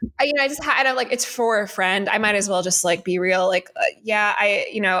 I just had like, it's for a friend. I might as well just like be real. Like, I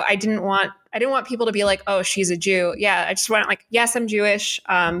didn't want people to be like, oh, she's a Jew. Yeah. I just want, like, yes, I'm Jewish.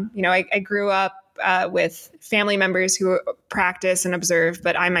 I grew up with family members who practice and observe,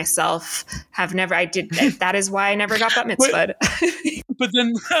 but I myself have never. That is why I never got bat mitzvahed. But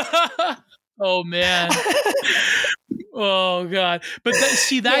then, oh man. Oh God. But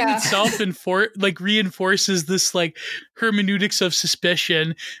that in itself reinforces this like hermeneutics of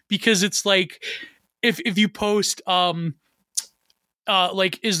suspicion, because it's like if you post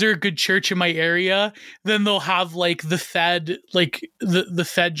like, is there a good church in my area? Then they'll have like the Fed, like the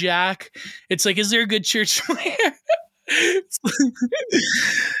Fed Jack. It's like, is there a good church in my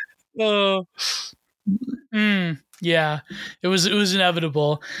area? Yeah, it was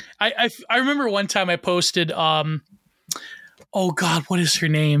inevitable. I remember one time I posted, oh God, what is her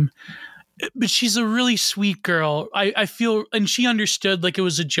name? But she's a really sweet girl. I feel, and she understood like it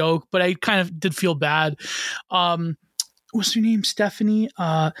was a joke, but I kind of did feel bad. What's her name? Stephanie.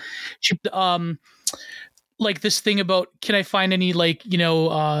 She like this thing about, can I find any like,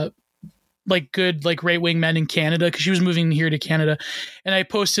 like good like right wing men in Canada, because she was moving here to Canada, and I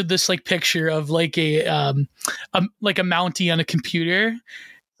posted this like picture of like a Mountie on a computer.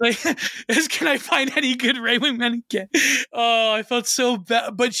 Like, can I find any good right wing men in Canada? Oh, I felt so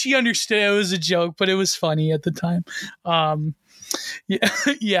bad, but she understood it was a joke, but it was funny at the time.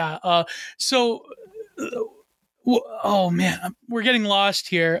 Yeah. So. Oh man, we're getting lost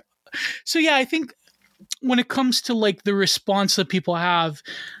here. So yeah, I think when it comes to like the response that people have,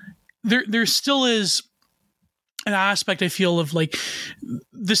 there still is an aspect, I feel, of like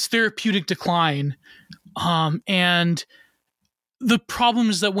this therapeutic decline. And the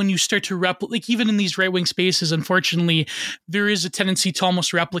problem is that when you start to like even in these right-wing spaces, unfortunately, there is a tendency to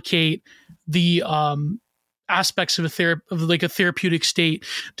almost replicate the aspects of a therapeutic state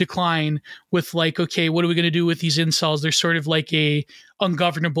decline with like, okay, what are we going to do with these incels? They're sort of like a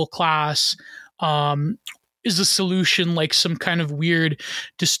ungovernable class. Is the solution like some kind of weird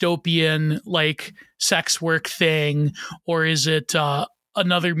dystopian like sex work thing, or is it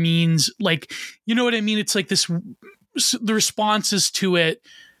another means? Like, you know what I mean? It's like this, the responses to it,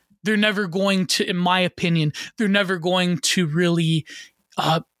 they're never going to, in my opinion, they're never going to really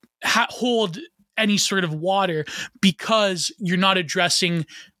hold any sort of water, because you're not addressing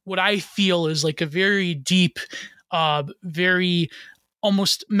what I feel is like a very deep, very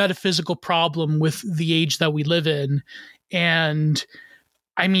almost metaphysical problem with the age that we live in. And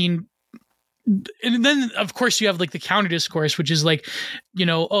I mean, and then of course you have like the counter discourse, which is like,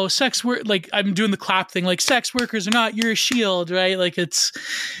 oh, sex work, like I'm doing the clap thing, like sex workers are not your shield, right? Like it's,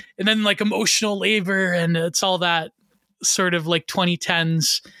 and then like emotional labor, and it's all that sort of like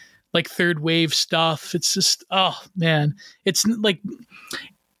 2010s like third wave stuff. It's just, oh man, it's like,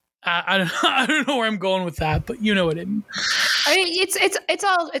 I don't know where I'm going with that, but you know what I mean. I mean,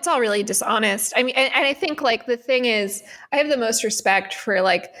 it's all really dishonest. I mean, and I think like the thing is, I have the most respect for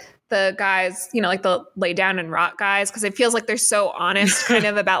like the guys, like the lay down and rot guys, because it feels like they're so honest kind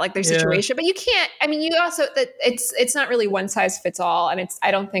of about like their situation. But you can't, I mean, you also, that it's not really one size fits all. And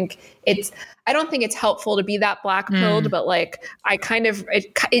I don't think it's helpful to be that black pilled, but like I kind of,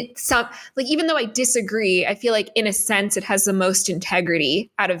 it's like, even though I disagree, I feel like in a sense it has the most integrity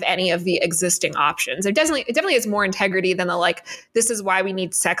out of any of the existing options. It definitely has more integrity than the like, this is why we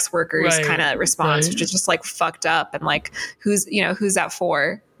need sex workers kind of response, which is just like fucked up. And like, who's that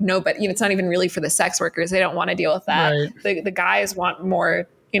for? No, but it's not even really for the sex workers. They don't want to deal with that. Right. The guys want more,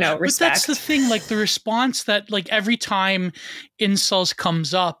 respect. But that's the thing, like the response that like every time incels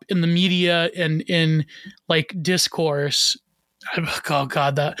comes up in the media and in like discourse, oh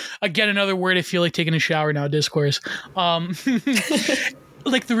God, that again, another word I feel like taking a shower now, discourse.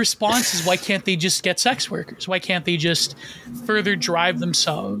 Like the response is, why can't they just get sex workers? Why can't they just further drive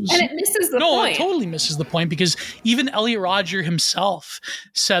themselves? And it misses the point. No, it totally misses the point, because even Elliot Rodger himself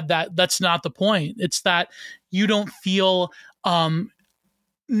said that that's not the point. It's that you don't feel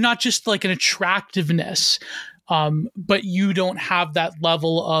not just like an attractiveness, but you don't have that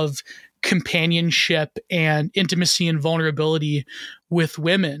level of companionship and intimacy and vulnerability with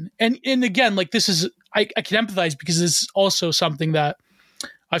women. And again, like this is, I can empathize, because it's also something that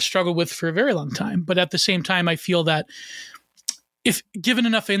I've struggled with for a very long time. But at the same time, I feel that if given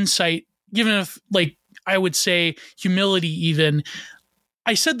enough insight, given enough, like I would say humility even,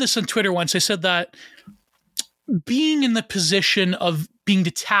 I said this on Twitter once, I said that being in the position of being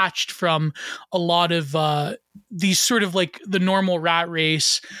detached from a lot of these sort of like the normal rat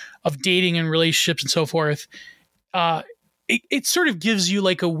race of dating and relationships and so forth, it sort of gives you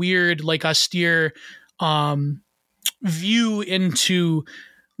like a weird, like austere view into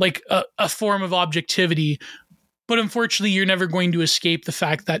like a form of objectivity. But unfortunately, you're never going to escape the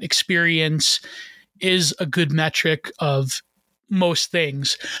fact that experience is a good metric of most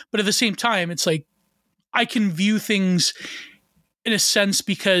things. But at the same time, it's like, I can view things in a sense,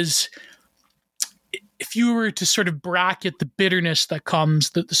 because if you were to sort of bracket the bitterness that comes,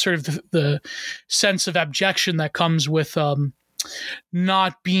 the sort of the sense of abjection that comes with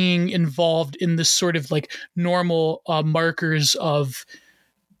not being involved in this sort of like normal markers of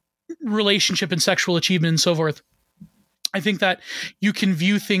relationship and sexual achievement and so forth, I think that you can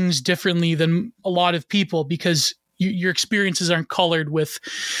view things differently than a lot of people, because your experiences aren't colored with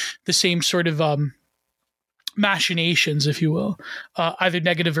the same sort of machinations, if you will, either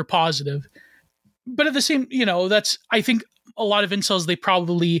negative or positive. But at the same, that's, I think a lot of incels, they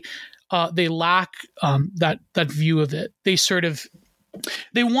probably they lack that view of it.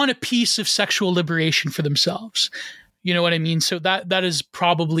 They want a piece of sexual liberation for themselves. You know what I mean? So that is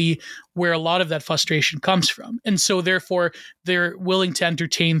probably where a lot of that frustration comes from. And so therefore they're willing to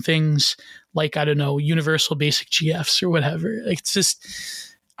entertain things like, I don't know, universal basic GFs or whatever. Like, it's just,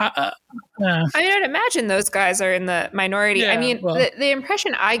 I mean, I'd imagine those guys are in the minority. Yeah, I mean, well, the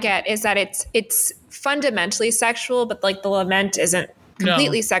impression I get is that it's fundamentally sexual, but like the lament isn't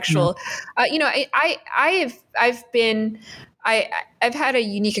completely sexual. I've had a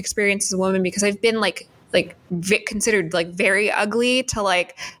unique experience as a woman, because I've been considered like very ugly to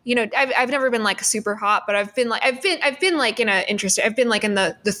like, I've never been like super hot, but I've been like in a interesting, I've been like in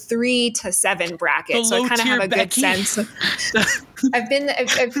the 3 to 7 bracket. So I kind of have a good sense of, but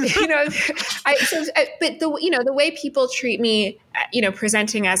the way people treat me,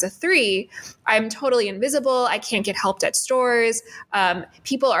 presenting as a 3, I'm totally invisible. I can't get helped at stores.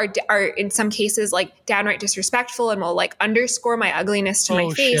 People are in some cases like downright disrespectful and will like underscore my ugliness to my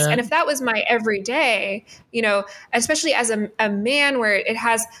face. Shit. And if that was my everyday, especially as a man, where it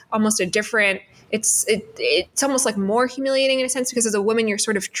has almost a different, it's almost like more humiliating in a sense, because as a woman, you're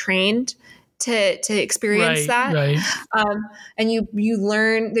sort of trained to experience that. Right. And you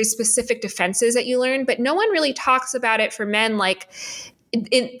learn, there's specific defenses that you learn, but no one really talks about it for men, like in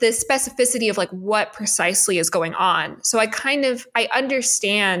the specificity of like what precisely is going on. So I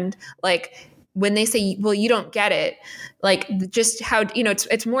understand like when they say, well, you don't get it, like just how,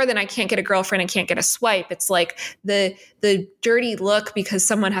 it's more than I can't get a girlfriend and can't get a swipe. It's like the dirty look because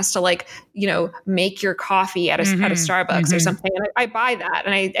someone has to like, make your coffee at a Starbucks or something. And I buy that.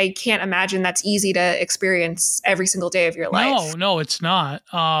 And I can't imagine that's easy to experience every single day of your life. No, it's not.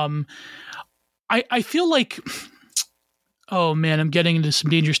 I feel like, oh man, I'm getting into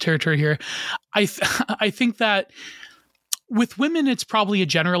some dangerous territory here. I think that with women, it's probably a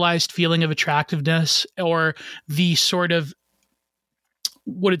generalized feeling of attractiveness, or the sort of,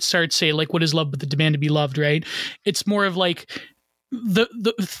 what did Sartre say, like, what is love but the demand to be loved, right? It's more of like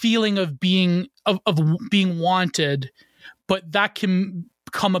the feeling of being wanted, but that can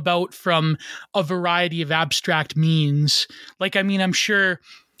come about from a variety of abstract means. Like, I mean, I'm sure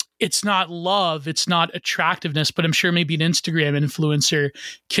it's not love, it's not attractiveness, but I'm sure maybe an Instagram influencer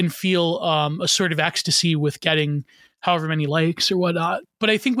can feel a sort of ecstasy with getting however many likes or whatnot. But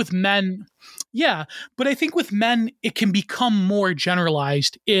I think with men, it can become more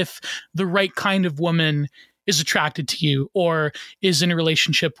generalized if the right kind of woman is attracted to you or is in a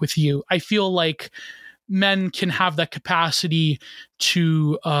relationship with you. I feel like men can have that capacity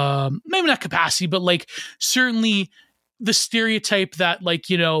to, maybe not capacity, but like certainly the stereotype that like,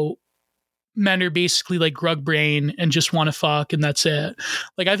 men are basically like grug brain and just want to fuck and that's it.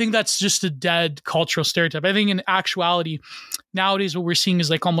 Like, I think that's just a dead cultural stereotype. I think in actuality, nowadays what we're seeing is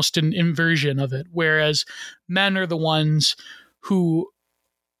like almost an inversion of it, whereas men are the ones who,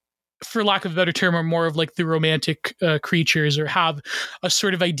 for lack of a better term, are more of like the romantic creatures, or have a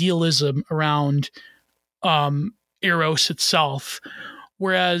sort of idealism around Eros itself.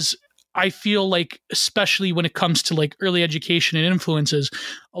 Whereas I feel like, especially when it comes to like early education and influences,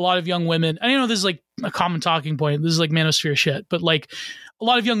 a lot of young women, I know this is like a common talking point, this is like manosphere shit, but like a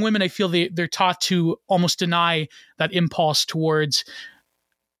lot of young women, I feel they're taught to almost deny that impulse towards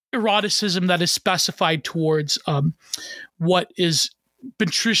eroticism that is specified towards what is been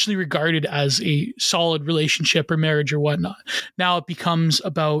traditionally regarded as a solid relationship or marriage or whatnot. Now it becomes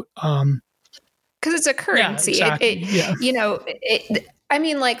about because it's a currency. Yeah, exactly. I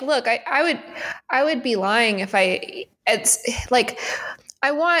mean, like, look, I would be lying if it's like,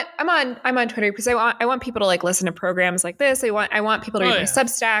 I'm on Twitter because I want people to like listen to programs like this. I want people to read my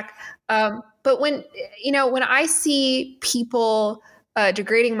Substack. But when I see people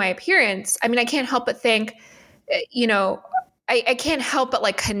degrading my appearance, I mean, I can't help but think, I can't help but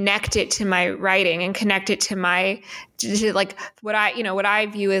like connect it to my writing and connect it to like what I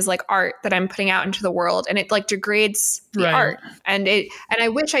view as like art that I'm putting out into the world, and it like degrades the art. And I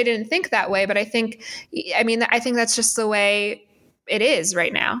wish I didn't think that way, but I think that's just the way it is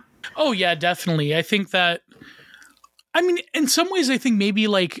right now. Oh yeah, definitely. I think that, I mean, in some ways, I think maybe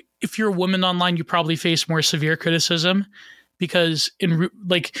like if you're a woman online, you probably face more severe criticism because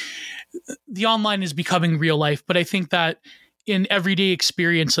like the online is becoming real life. But I think that in everyday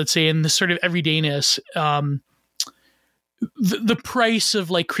experience, let's say in the sort of everydayness, the price of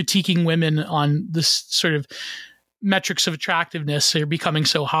like critiquing women on this sort of metrics of attractiveness are becoming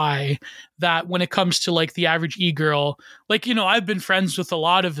so high that when it comes to like the average e-girl, like, you know, I've been friends with a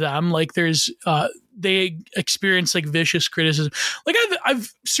lot of them. Like there's, they experience like vicious criticism. Like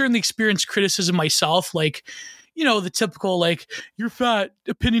I've certainly experienced criticism myself. Like, you know, the typical, like, you're fat,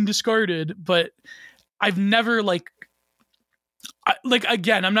 opinion discarded. But I've never like,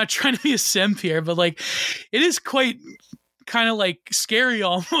 again, I'm not trying to be a simp here, but like, it is quite kind of like scary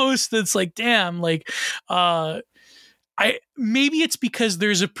almost. It's like, damn, like, maybe it's because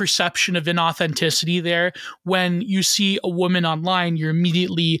there's a perception of inauthenticity there. When you see a woman online, you're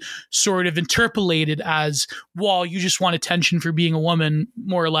immediately sort of interpolated as, well, you just want attention for being a woman,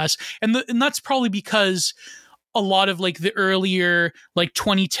 more or less. And that's probably because a lot of like the earlier like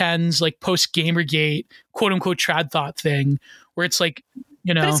 2010s, like post Gamergate, quote unquote trad thought thing, where it's like,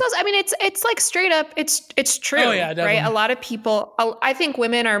 you know, but it's also, I mean, it's like straight up, it's true, oh, yeah, definitely. Right? A lot of people, I think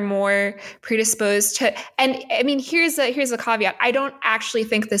women are more predisposed to, and I mean, here's a caveat. I don't actually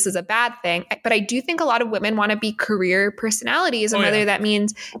think this is a bad thing, but I do think a lot of women want to be career personalities, and whether that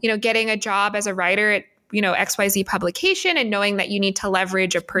means, you know, getting a job as a writer at, you know, XYZ publication and knowing that you need to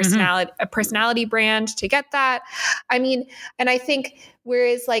leverage a personality brand to get that. I mean, and I think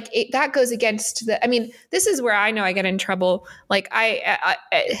whereas like that goes against I mean, this is where I know I get in trouble. Like I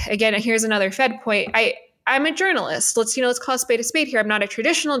again, here's another Fed point. I'm a journalist. Let's call a spade here. I'm not a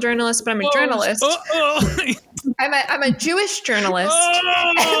traditional journalist, but I'm a journalist. I'm a Jewish journalist.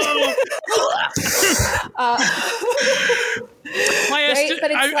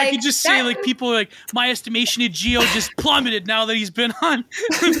 I could just say like people are like, my estimation of Geo just plummeted now that he's been on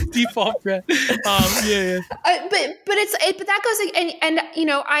default brand. But that goes and you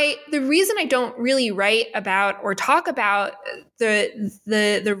know, the reason I don't really write about or talk about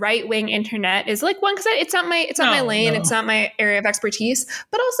the right wing internet is like, one, because it's not my lane, it's not my area of expertise,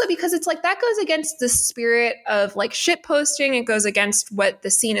 but also because it's like that goes against the spirit of like shit posting. It goes against what the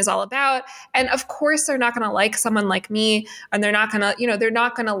scene is all about, and of course they're not going to like someone like me, and they're not going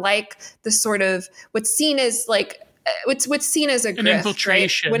to like the sort of what's seen as like what's seen as an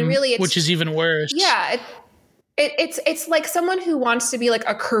infiltration, right? When really which is even worse. Yeah. It's like someone who wants to be like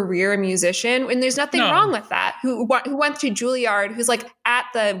a career musician, and there's nothing wrong with that. Who went to Juilliard, who's like at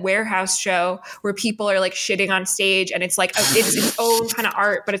the warehouse show where people are like shitting on stage, and it's like it's its own kind of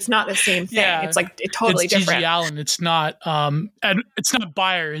art, but it's not the same thing. Yeah, it's like totally different. Gigi Allen. It's not and it's not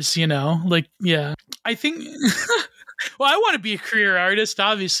Byers. You know, like yeah. I think. Well, I want to be a career artist.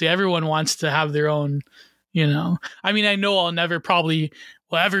 Obviously, everyone wants to have their own. You know, I mean, I know I'll never probably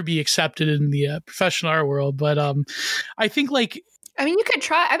will ever be accepted in the professional art world, but I think like, I mean, you could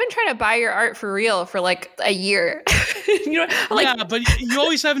try. I've been trying to buy your art for real for like a year. You know, like, yeah, but you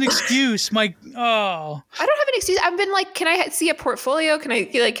always have an excuse. I don't have an excuse. I've been like, can I see a portfolio? Can I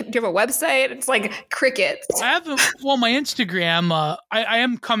like, do you have a website? It's like crickets. I have my Instagram.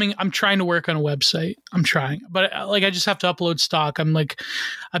 I'm trying to work on a website. I'm trying, but like I just have to upload stock.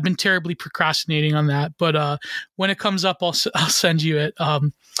 I've been terribly procrastinating on that. But when it comes up, I'll send you it.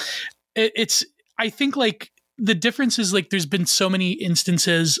 It's I think like. The difference is like there's been so many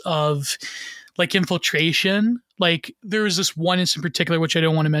instances of like infiltration. Like there was this one instance in particular, which I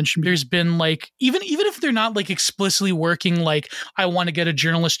don't want to mention. There's been like, even if they're not like explicitly working, like I want to get a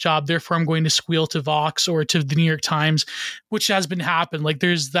journalist job, therefore I'm going to squeal to Vox or to the New York Times, which has been happened. Like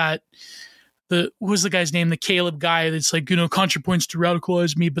there's that, what was the guy's name? The Caleb guy that's like, you know, ContraPoints to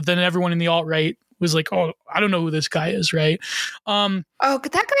radicalize me. But then everyone in the alt-right was like, oh, I don't know who this guy is, right?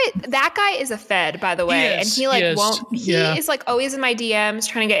 That guy is a Fed, by the way. And he is like always in my DMs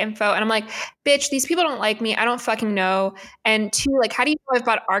trying to get info. And I'm like, bitch, these people don't like me. I don't fucking know. And two, like, how do you know I've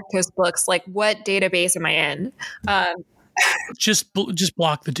bought Arctos books? Like, what database am I in? Just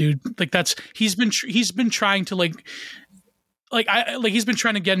block the dude. Like he's been trying to like he's been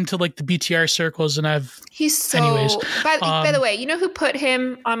trying to get into like the BTR circles, and anyways. By the way, you know who put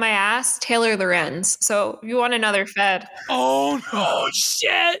him on my ass? Taylor Lorenz. So you want another Fed? Oh no,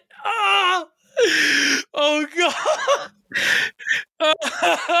 shit! Oh god!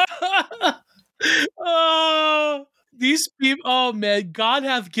 These people. Oh man, God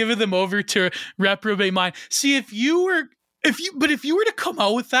hath given them over to reprobate mind. See, if you were if you were to come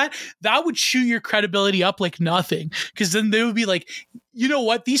out with that, that would shoot your credibility up like nothing. Because then they would be like, you know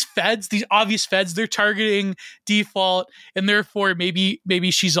what, these obvious feds, they're targeting default, and therefore maybe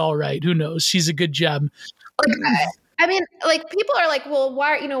she's all right. Who knows? She's a good gem. Like, I mean, like, people are like, well,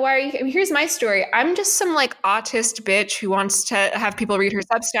 why are you? I mean, here's my story. I'm just some like autist bitch who wants to have people read her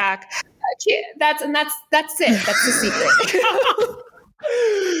Substack. That's it. That's the secret.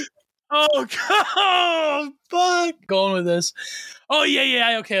 Oh, God. Fuck. Going with this. Oh,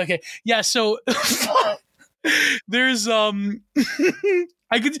 yeah. Okay. Yeah, so there's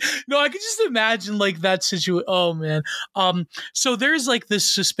I could just imagine like that situation. Oh man. So there's like this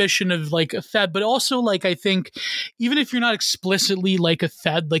suspicion of like a Fed, but also like I think even if you're not explicitly like a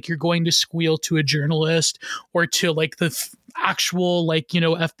Fed, like you're going to squeal to a journalist or to like the actual like,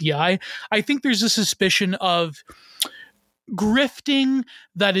 FBI, I think there's a suspicion of grifting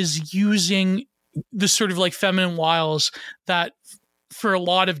that is using the sort of like feminine wiles that for a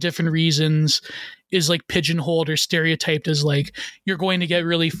lot of different reasons is like pigeonholed or stereotyped as like you're going to get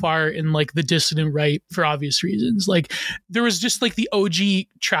really far in like the dissident right for obvious reasons. Like there was just like the OG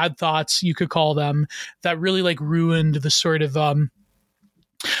trad thoughts, you could call them, that really like ruined the sort of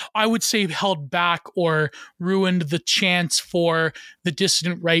I would say held back or ruined the chance for the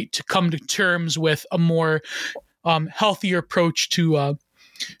dissident right to come to terms with a more healthier approach to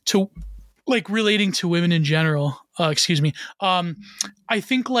like relating to women in general. Excuse me. I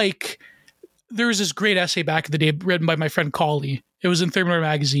think like there was this great essay back in the day written by my friend Collie. It was in Thermidor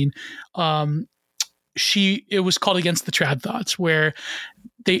magazine. It was called Against the Trad Thoughts, where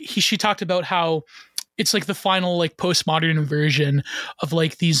she talked about how it's like the final like postmodern version of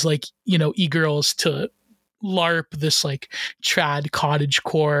like these like, e-girls to LARP this like trad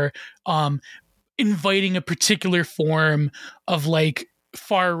cottagecore, inviting a particular form of like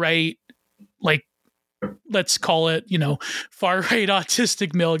far right, like let's call it, far right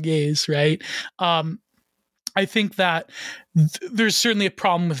autistic male gaze, right? I think that there's certainly a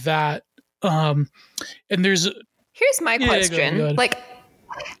problem with that. And here's my question. Go ahead. Like,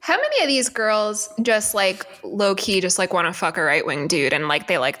 how many of these girls just like low key just like want to fuck a right wing dude and like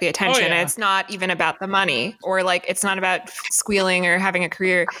they like the attention? And it's not even about the money or like it's not about squealing or having a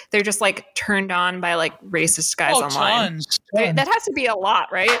career. They're just like turned on by like racist guys online. Tons. That has to be a lot,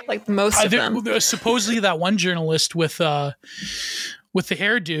 right? Like most of them. Supposedly that one journalist with the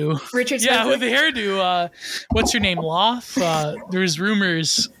hairdo, Richard. Yeah, with the hairdo. What's her name? Loth. There's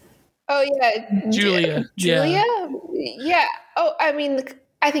rumors. Oh yeah, Julia. Yeah. Oh, I mean,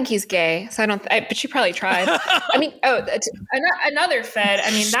 I think he's gay, so but she probably tried. I mean, another Fed.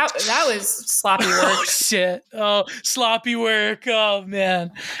 I mean, that was sloppy work. Oh shit! Oh, sloppy work. Oh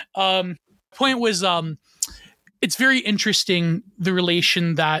man. Point was, it's very interesting the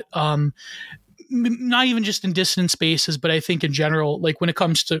relation that not even just in dissident spaces, but I think in general, like when it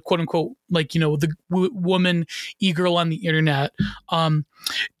comes to quote unquote, like, the woman e-girl on the internet.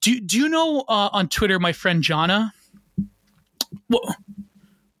 Do you know on Twitter, my friend Jana? Well,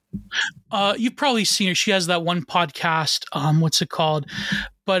 you've probably seen her. She has that one podcast. What's it called?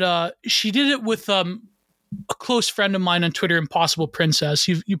 But she did it with a close friend of mine on Twitter, Impossible Princess.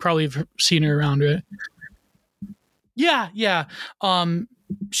 You probably have seen her around, right? Yeah.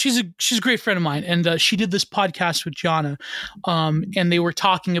 She's a great friend of mine, and she did this podcast with Jana, and they were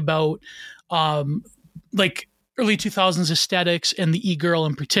talking about like early 2000s aesthetics and the e-girl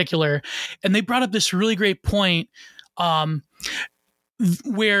in particular, and they brought up this really great point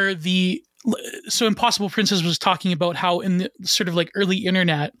where so Impossible Princess was talking about how in the sort of like early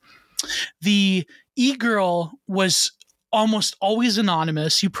internet, the e-girl was almost always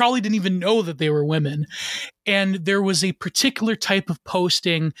anonymous. You probably didn't even know that they were women. And there was a particular type of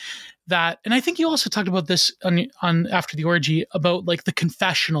posting that, and I think you also talked about this on After the Orgy, about like the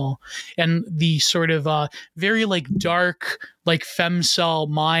confessional and the sort of very like dark, like femcel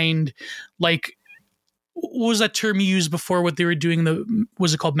mind, like, what was that term you used before? What they were doing,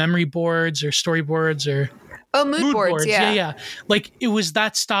 was it called memory boards or storyboards or? Oh, mood boards. Yeah. Like it was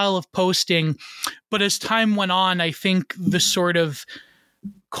that style of posting. But as time went on, I think the sort of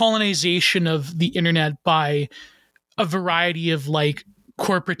colonization of the internet by a variety of like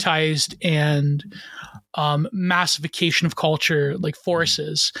corporatized and massification of culture, like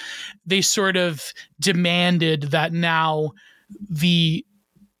forces, they sort of demanded that now the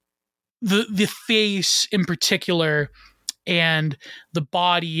face in particular and the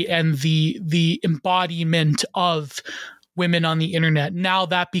body and the embodiment of women on the internet, now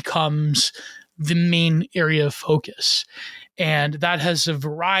that becomes the main area of focus. And that has a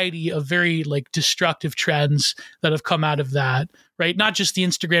variety of very like destructive trends that have come out of that, right? Not just the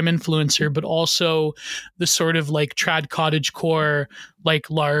Instagram influencer, but also the sort of like trad cottagecore, like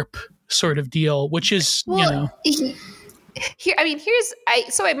LARP sort of deal, which is, Well, I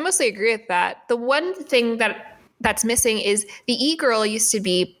mostly agree with that. The one thing that's missing is the e-girl used to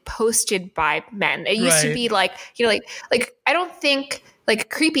be posted by men. It used to be like, I don't think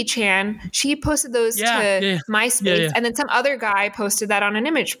like Creepy Chan, she posted those to MySpace, and then some other guy posted that on an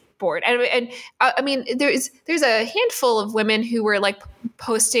image board. And I mean, there's a handful of women who were like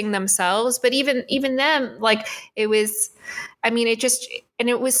posting themselves, but even them, like it was, I mean,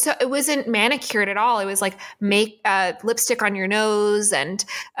 it wasn't manicured at all. It was like make lipstick on your nose and,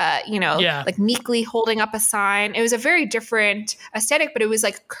 like meekly holding up a sign. It was a very different aesthetic, but it was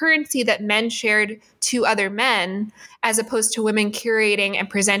like currency that men shared to other men, as opposed to women curating and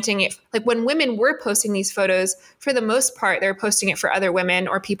presenting it. Like when women were posting these photos, for the most part, they were posting it for other women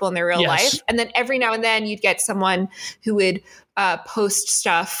or people in their real life. And then every now and then you'd get someone who would post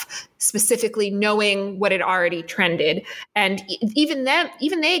stuff specifically knowing what had already trended. And even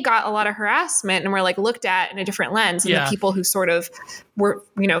they got a lot of harassment and were like looked at in a different lens than the people who sort of were,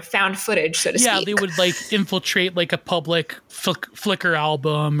 found footage, so to speak. Yeah, they would like infiltrate like a public Flickr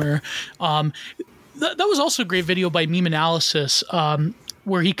album or that was also a great video by Meme Analysis,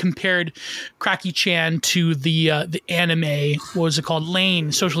 where he compared Cracky Chan to the anime, what was it called?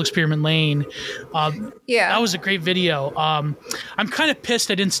 Lane, Social Experiment Lane. That was a great video. I'm kind of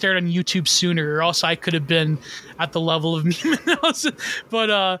pissed I didn't start on YouTube sooner, or else I could have been at the level of Meme Analysis.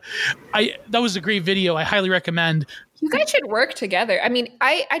 But that was a great video. I highly recommend. You guys should work together. I mean,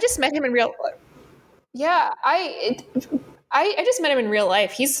 I just met him in real. Yeah, I just met him in real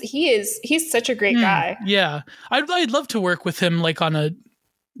life. He's such a great guy. Yeah, I'd love to work with him like on a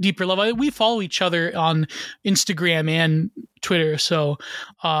deeper level. We follow each other on Instagram and Twitter, so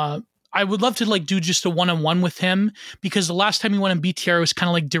I would love to like do just a one-on-one with him, because the last time he went on BTR was kind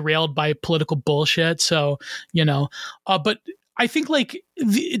of like derailed by political bullshit. So but I think like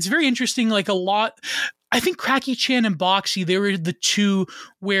it's very interesting. Like a lot. I think Cracky Chan and Boxy, they were the two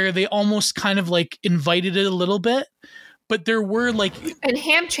where they almost kind of like invited it a little bit. But there were like... And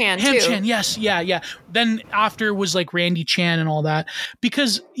Ham Chan, yes. Yeah. Then after was like Randy Chan and all that.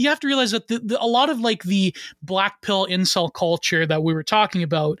 Because you have to realize that a lot of like the black pill incel culture that we were talking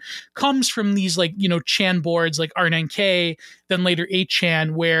about comes from these like, Chan boards like R9K, then later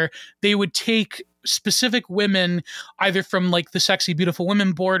 8chan, where they would take specific women either from like the Sexy Beautiful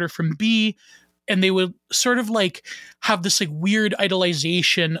Women board or from B, and they would sort of like have this like weird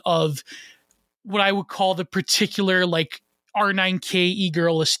idolization of what I would call the particular like R9K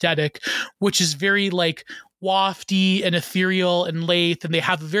e-girl aesthetic, which is very like wafty and ethereal and lathe, and they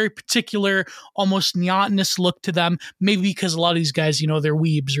have a very particular, almost neotinous look to them, maybe because a lot of these guys, they're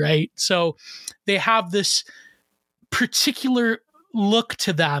weebs, right? So they have this particular look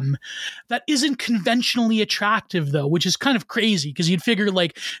to them that isn't conventionally attractive, though, which is kind of crazy, because you'd figure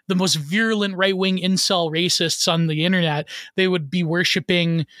like the most virulent right-wing incel racists on the internet, they would be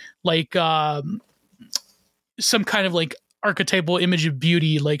worshiping like some kind of like archetypal image of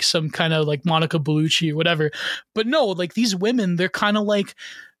beauty, like some kind of like Monica Bellucci or whatever. But no, like these women, they're kind of like,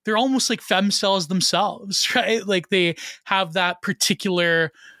 they're almost like femcells themselves, right? Like they have that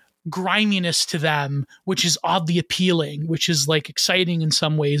particular griminess to them, which is oddly appealing, which is like exciting in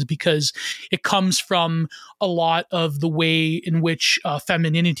some ways, because it comes from a lot of the way in which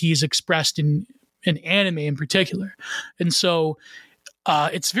femininity is expressed in anime in particular. And so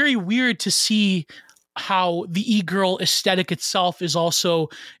it's very weird to see how the e-girl aesthetic itself is also,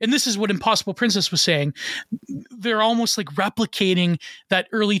 and this is what Impossible Princess was saying, they're almost like replicating that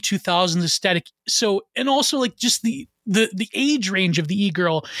early 2000s aesthetic. So, and also like just the age range of the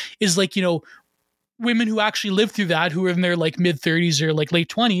e-girl is like, women who actually lived through that, who are in their like mid 30s or like late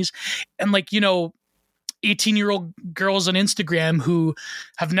 20s, and like, 18-year-old girls on Instagram who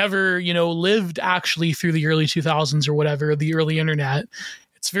have never, lived actually through the early 2000s or whatever, the early internet.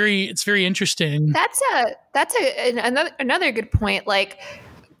 It's very interesting. That's another good point. Like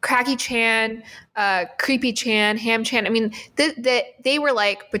Cracky Chan, Creepy Chan, Ham Chan. I mean, they were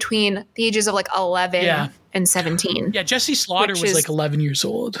like between the ages of like 11 and 17. Yeah, Jesse Slaughter was like 11 years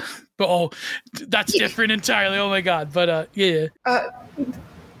old. But that's different entirely. Oh my god. But yeah.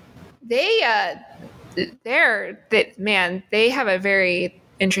 They have a very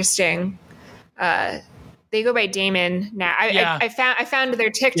interesting. They go by Damon now. I found their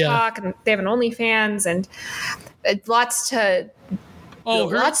TikTok, and they have an OnlyFans, and lots to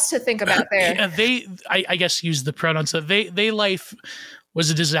think about there. I guess use the pronouns. They life was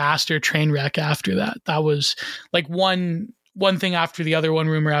a disaster train wreck after that. That was like one one thing after the other, one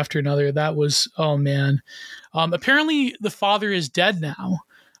rumor after another. That was, oh man. Apparently the father is dead now.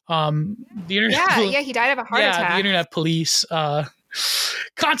 The internet, Yeah, he died of a heart yeah, the attack. internet police,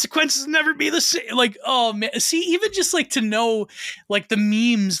 consequences never be the same. Like, oh man, see, even just like to know, like the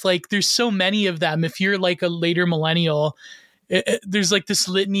memes, like there's so many of them. If you're like a later millennial, there's like this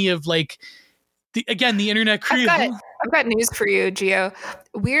litany of like, the internet Creole. I've got news for you, Gio.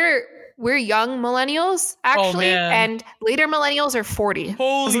 We're young millennials Oh actually, man, and later millennials are 40.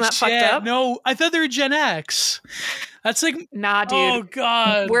 holy Isn't that fucked shit! up? No, I thought they were Gen X. That's like, Nah, dude. oh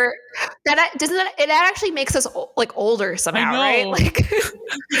god, It actually makes us like older somehow, I know. right? Like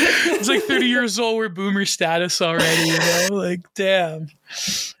It's like 30 years old. We're boomer status already. You know, like damn.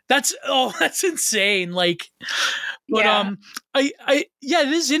 That's insane. Like, but yeah, it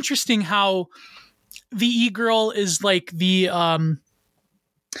is interesting how the e-girl is like the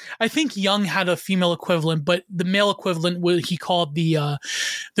I think Jung had a female equivalent, but the male equivalent he called the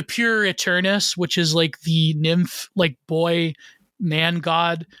pure eternus, which is like the nymph, like boy man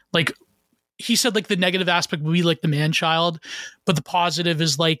god. Like he said, like the negative aspect would be like the man child, but the positive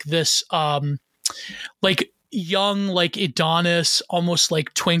is like this like young, like Adonis, almost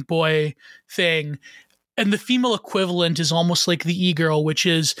like twink boy thing. And the female equivalent is almost like the e-girl, which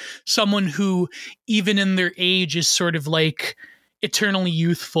is someone who, even in their age, is sort of like eternally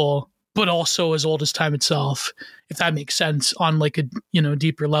youthful, but also as old as time itself, if that makes sense on like a,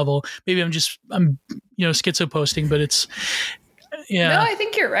 deeper level. Maybe I'm schizo posting, but it's, yeah. No, I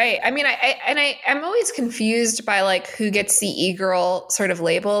think you're right. I mean, I'm always confused by like who gets the e-girl sort of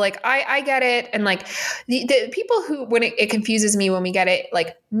label. Like I get it. And like the people who, when it confuses me when we get it,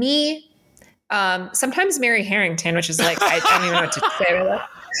 like me, sometimes Mary Harrington, which is like, I don't even know what to say about that.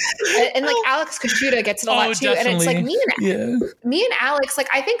 And like Alex Kashuda gets it a lot too. Definitely. And it's like me and Alex, like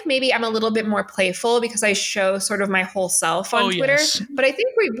I think maybe I'm a little bit more playful because I show sort of my whole self on Twitter. Yes. But I think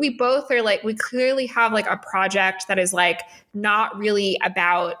we both are like, we clearly have like a project that is like not really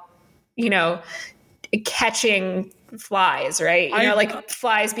about, catching flies, right? Like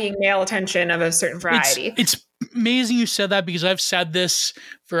flies being male attention of a certain variety. It's amazing you said that, because I've said this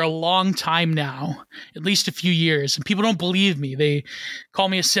for a long time now, at least a few years, and people don't believe me. They call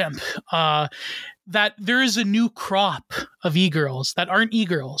me a simp. That there is a new crop of e-girls that aren't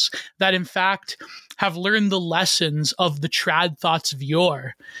e-girls, that in fact have learned the lessons of the trad thoughts of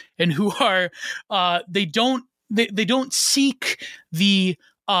yore, and who are they don't seek the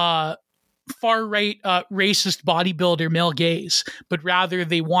far right racist bodybuilder male gaze, but rather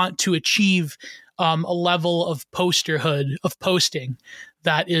they want to achieve a level of posterhood, of posting,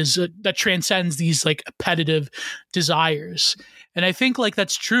 that is that transcends these like appetitive desires. And I think like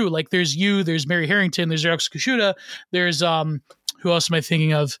that's true. Like there's Mary Harrington, there's Alex Kashuda, there's who else am I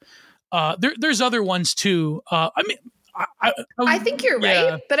thinking of? There's other ones too. I think you're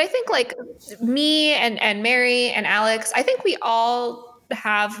right, but I think like me and Mary and Alex, I think we all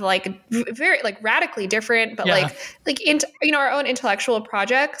have like very like radically different, but like into our own intellectual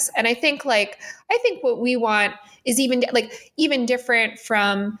projects. And I think what we want is even different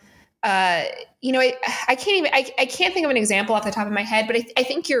from I can't think of an example off the top of my head, but I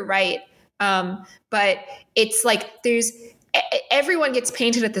think you're right. But it's like everyone gets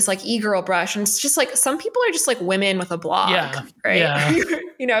painted at this like e-girl brush, and it's just like some people are just like women with a blog, right? Yeah.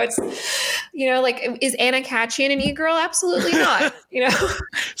 It's like, is Anna Katchian an e-girl? Absolutely not.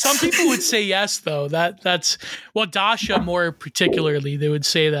 Some people would say yes, though. That's Dasha more particularly, they would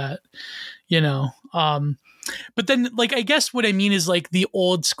say that, but then like I guess what I mean is like the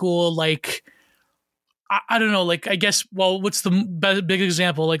old school, like I don't know, like I guess, what's the big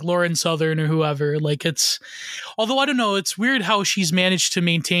example, like Lauren Southern or whoever, like although I don't know, it's weird how she's managed to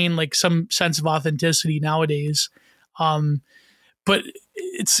maintain like some sense of authenticity nowadays. But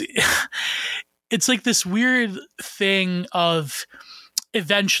it's like this weird thing of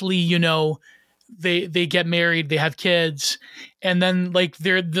eventually, they get married, they have kids, and then like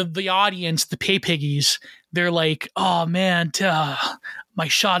they're the audience, the pay piggies, they're like, oh man, my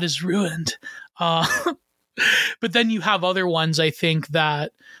shot is ruined. But then you have other ones, I think,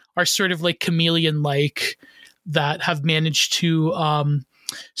 that are sort of like chameleon-like, that have managed to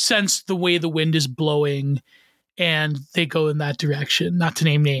sense the way the wind is blowing, and they go in that direction. Not to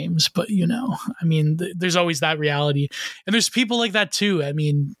name names, but I mean, there's always that reality, and there's people like that too. I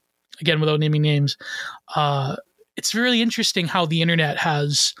mean, again, without naming names, it's really interesting how the internet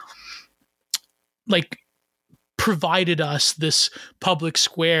has like provided us this public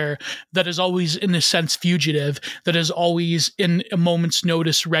square that is always in a sense fugitive, that is always in a moment's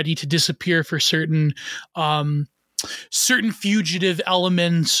notice ready to disappear for certain fugitive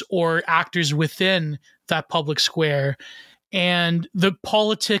elements or actors within that public square. and the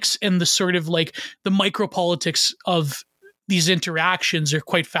politics and the sort of like the micro politics of these interactions are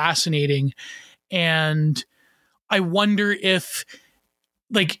quite fascinating. And I wonder if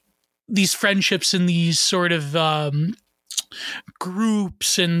like these friendships and these sort of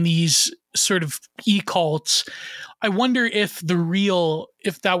groups and these sort of e-cults, I wonder if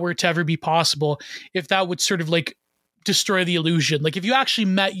that were to ever be possible, if that would sort of like destroy the illusion. Like if you actually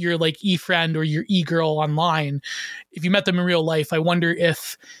met your like e-friend or your e-girl online, if you met them in real life, I wonder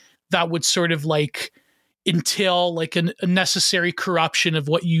if that would sort of like entail like a necessary corruption of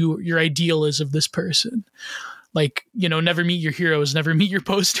what your ideal is of this person. Like, never meet your heroes, never meet your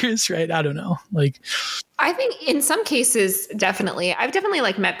posters, right? I don't know. Like, I think in some cases, definitely. I've definitely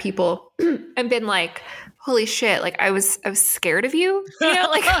like met people and been like, holy shit, like I was scared of you,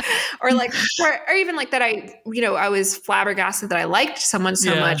 like, or even like that I was flabbergasted that I liked someone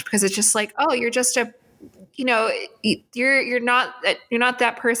so much, because it's just like, oh, you're just you're not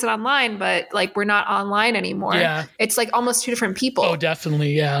that person online, but like we're not online anymore. Yeah. It's like almost two different people. Oh,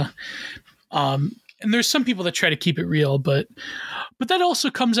 definitely. Yeah. And there's some people that try to keep it real, but that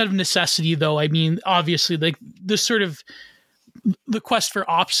also comes out of necessity, though. I mean, obviously, like this sort of the quest for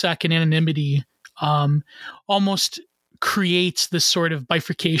OPSEC and anonymity almost creates this sort of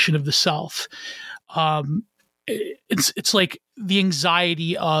bifurcation of the self. It's like the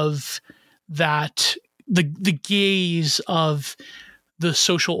anxiety of that, the gaze of the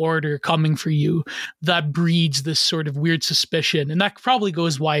social order coming for you, that breeds this sort of weird suspicion. And that probably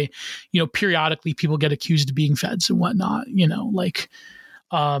goes why, periodically people get accused of being feds and whatnot, like,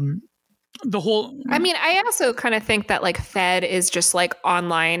 the whole, I mean, I also kind of think that like Fed is just like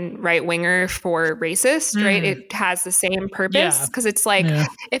online right winger for racist, right? It has the same purpose, because it's like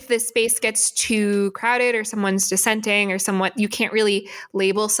if the space gets too crowded or someone's dissenting or someone, you can't really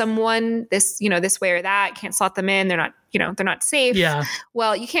label someone this way or that. Can't slot them in. They're not safe. Yeah.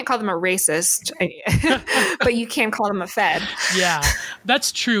 Well, you can't call them a racist, but you can call them a Fed. Yeah,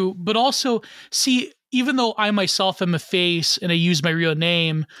 that's true. But also, see, even though I myself am a face and I use my real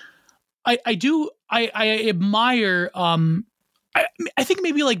name, I admire, I think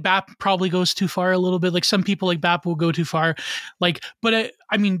maybe like BAP probably goes too far a little bit. Like some people like BAP will go too far. Like, but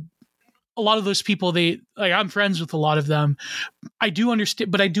I mean, a lot of those people, I'm friends with a lot of them. I do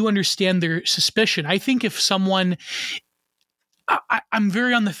understand their suspicion. I think if someone, I'm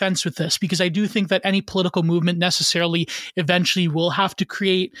very on the fence with this, because I do think that any political movement necessarily eventually will have to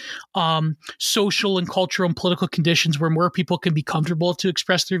create social and cultural and political conditions where more people can be comfortable to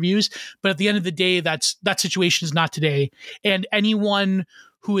express their views. But at the end of the day, that situation is not today. And anyone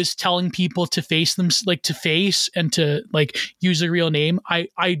who is telling people to face and to like use a real name,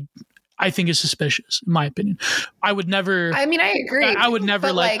 I think is suspicious, in my opinion. I would never. I mean, I agree. I would never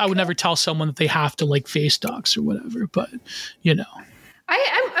I would never tell someone that they have to like face docs or whatever. But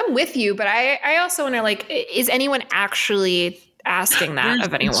I'm with you, but I also wonder, like, is anyone actually asking that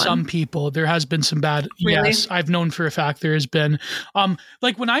of anyone? Some people. There has been some bad. Really? Yes, I've known for a fact there has been.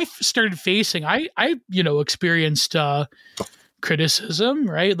 Like when I started facing, I experienced criticism,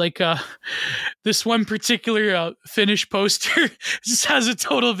 right? Like this one particular Finnish poster just has a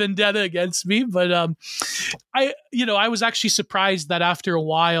total vendetta against me, but I was actually surprised that after a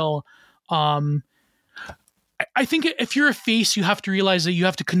while, I think if you're a face, you have to realize that you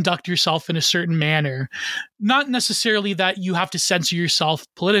have to conduct yourself in a certain manner. Not necessarily that you have to censor yourself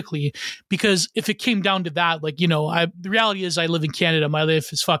politically, because if it came down to that, like, the reality is I live in Canada. My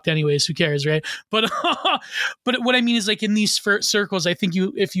life is fucked anyways. Who cares, right? But but what I mean is, like, in these circles, I think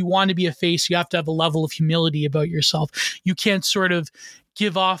if you want to be a face, you have to have a level of humility about yourself. You can't sort of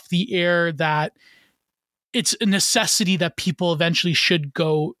give off the air that it's a necessity that people eventually should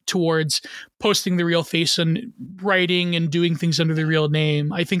go towards posting the real face and writing and doing things under the real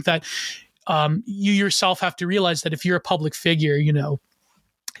name. I think that you yourself have to realize that if you're a public figure,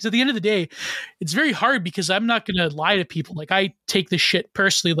 because at the end of the day, it's very hard, because I'm not going to lie to people. Like, I take this shit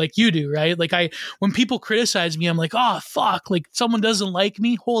personally like you do, right? Like when people criticize me, I'm like, oh, fuck, like someone doesn't like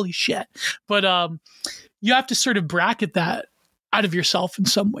me. Holy shit. But you have to sort of bracket that out of yourself in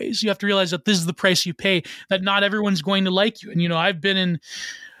some ways. You have to realize that this is the price you pay, that not everyone's going to like you. And, I've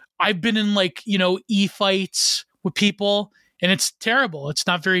been in like, e-fights with people, and it's terrible. It's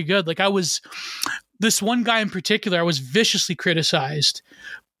not very good. Like this one guy in particular, I was viciously criticized,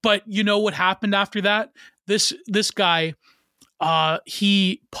 but what happened after that? This guy,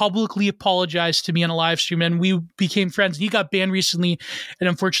 he publicly apologized to me on a live stream, and we became friends. He got banned recently, and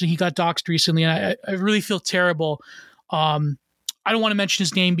unfortunately he got doxxed recently. And I really feel terrible. I don't want to mention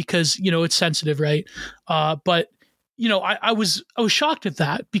his name because, it's sensitive, right? But, I was shocked at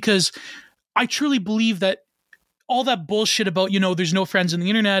that, because I truly believe that all that bullshit about, there's no friends on the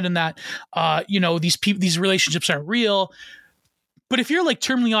internet and that, these relationships aren't real. But if you're like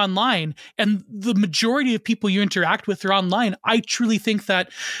terminally online and the majority of people you interact with are online, I truly think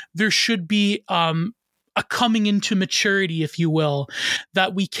that there should be a coming into maturity, if you will,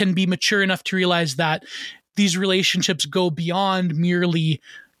 that we can be mature enough to realize that these relationships go beyond merely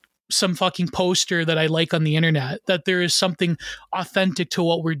some fucking poster that I like on the internet, that there is something authentic to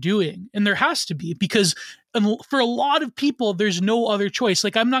what we're doing. And there has to be, because for a lot of people, there's no other choice.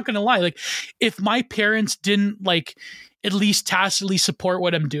 Like, I'm not going to lie. Like, if my parents didn't like at least tacitly support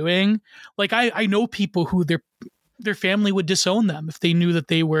what I'm doing, like I know people who their family would disown them if they knew that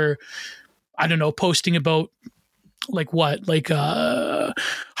they were, I don't know, posting about like what, like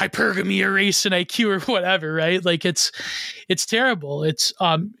hypergamy or race and IQ or whatever, right? Like it's terrible.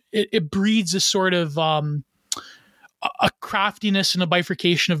 It breeds a sort of a craftiness and a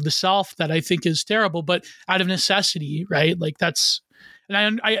bifurcation of the self that I think is terrible, but out of necessity, right? Like that's,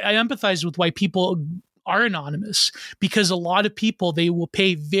 and I empathize with why people are anonymous, because a lot of people, they will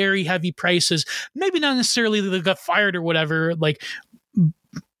pay very heavy prices. Maybe not necessarily they got fired or whatever. Like,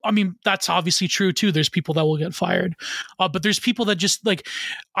 I mean, that's obviously true too. There's people that will get fired. But there's people that just like,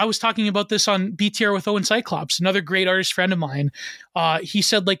 I was talking about this on BTR with Owen Cyclops, another great artist friend of mine. He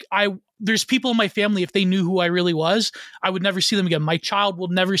said like, there's people in my family, if they knew who I really was, I would never see them again. My child will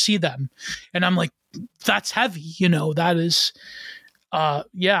never see them. And I'm like, that's heavy, that is,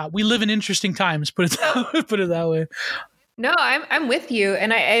 we live in interesting times, put it that way. No, I'm with you.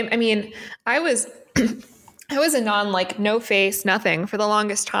 And I mean, I was a like no face, nothing for the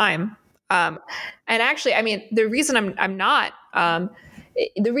longest time. And actually, I mean, the reason I'm not,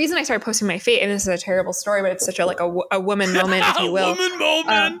 the reason I started posting my face, and this is a terrible story, but it's such a woman moment, if you will. Woman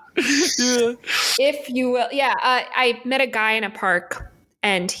moment. Yeah. If you will. Yeah. I met a guy in a park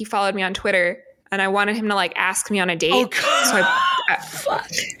and he followed me on Twitter, and I wanted him to like ask me on a date. Oh, God.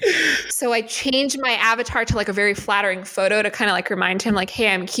 So I changed my avatar to like a very flattering photo to kind of like remind him like, hey,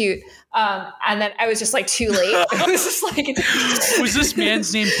 I'm cute. And then I was just like too late. It was just like, was this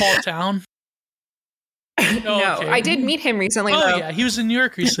man's name Paul Town? No, okay. I did meet him recently. Oh, yeah. He was in New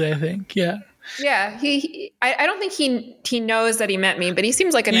York recently, I think. Yeah. Yeah. I don't think he knows that he met me, but he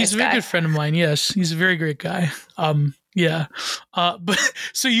seems like a nice guy. He's a very good friend of mine. Yes. He's a very great guy. Yeah. But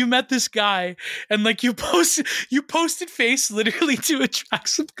so you met this guy and like you posted face literally to attract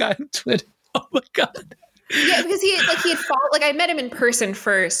some guy on Twitter. Oh my God. Yeah, because he had followed, like I met him in person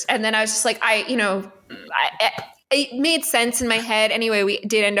first, and then I was just like, it made sense in my head. Anyway, we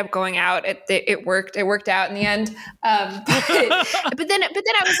did end up going out. It worked. It worked out in the end. But then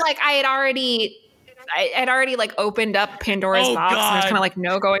I was like, I had already like opened up Pandora's box, and there's kind of like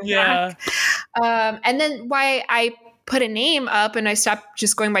no going back. And then why I put a name up and I stopped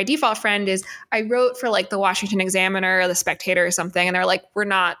just going by default friend is I wrote for like the Washington Examiner or the Spectator or something, and they're like, we're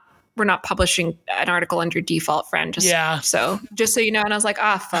not publishing an article under default friend. Just so you know. And I was like,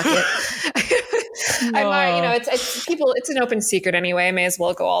 fuck it. No. It's people, it's an open secret anyway. I may as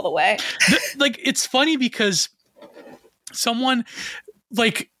well go all the way. Like, it's funny because someone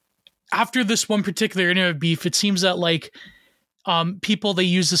like after this one particular internet beef, it seems that like, people, they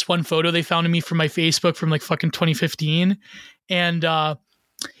use this one photo they found of me from my Facebook from like fucking 2015. And,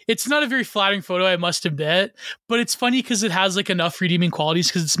 it's not a very flattering photo, I must admit, but it's funny because it has like enough redeeming qualities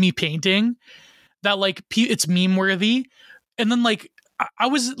because it's me painting that like it's meme worthy. And then like I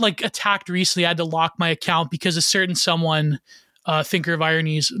was like attacked recently. I had to lock my account because a certain someone, thinker of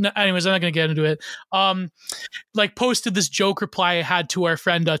ironies. Anyways, I'm not going to get into it. Like posted this joke reply I had to our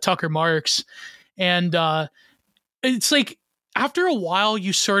friend Tucker Marks, and it's like after a while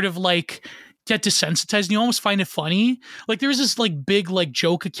you sort of like get desensitized and you almost find it funny. Like there was this like big like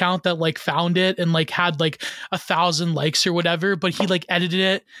joke account that like found it and like had like 1,000 likes or whatever, but he like edited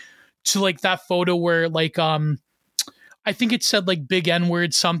it to like that photo where like I think it said like big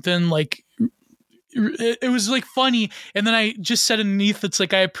N-word something, like it was like funny, and then I just said underneath it's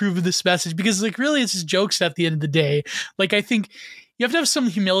like I approve of this message, because like really it's just jokes at the end of the day. Like I think you have to have some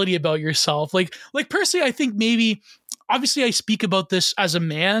humility about yourself. Like personally I think maybe obviously I speak about this as a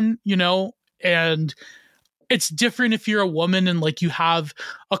man, and it's different if you're a woman and like you have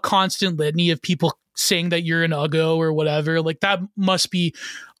a constant litany of people saying that you're an uggo or whatever. Like that must be,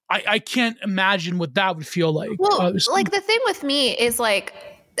 I can't imagine what that would feel like. Well, like the thing with me is like,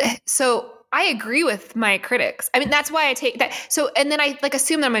 so I agree with my critics. I mean, that's why I take that. So, and then I like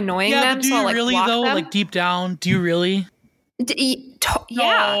assume that I'm annoying them. But do so you I'll, like, really block though? them. Like deep down, do you really?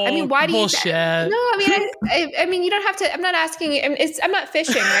 Yeah, I mean, why do you? Bullshit. No, I mean, I mean, you don't have to. I'm not asking you. I'm not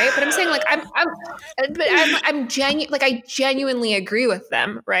fishing, right? But I'm saying, like, I'm genuine. Like, I genuinely agree with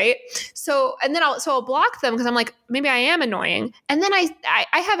them, right? So, and then I'll block them because I'm like, maybe I am annoying, and then I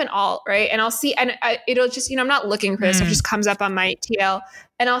have an alt, right? And I'll see, and it'll just, I'm not looking for this. So it just comes up on my TL,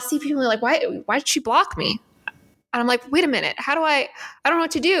 and I'll see people like, why did she block me? And I'm like, wait a minute, I don't know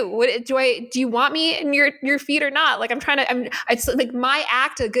what to do. Do you want me in your feed or not? Like, it's like my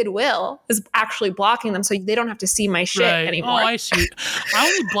act of goodwill is actually blocking them so they don't have to see my shit anymore. Oh, I see. I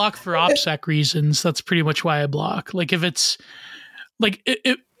only block for OPSEC reasons. That's pretty much why I block. Like, if it's like,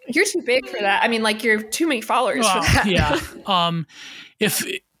 you're too big for that. I mean, like, you're too many followers for that. Yeah.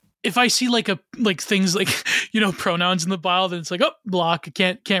 If I see like things like, pronouns in the bio, then it's like, oh, block.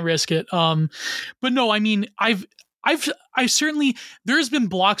 I can't risk it. But no, I mean, I've certainly, there's been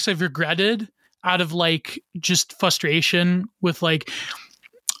blocks I've regretted out of like just frustration with like,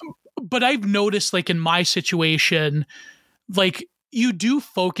 but I've noticed like in my situation, like you do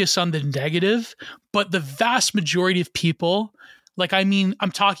focus on the negative, but the vast majority of people, like, I mean,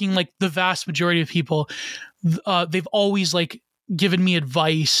 I'm talking like the vast majority of people, they've always like given me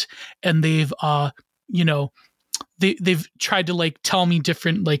advice, and they've they've tried to like tell me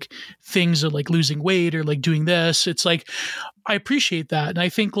different like things, or like losing weight, or like doing this. It's like, I appreciate that. And I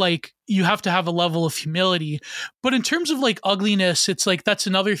think like you have to have a level of humility. But in terms of like ugliness, it's like, that's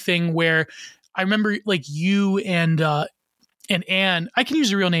another thing where I remember like you and Anne, I can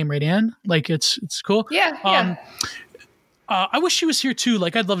use a real name, right, Anne? Like it's cool. Yeah. I wish she was here too.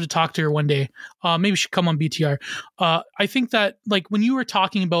 Like, I'd love to talk to her one day. Maybe she should come on BTR. I think that like when you were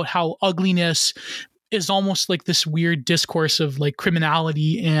talking about how ugliness is almost like this weird discourse of like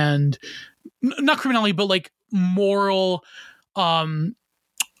criminality and not criminality, but like moral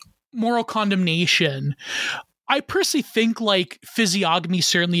condemnation. I personally think like physiognomy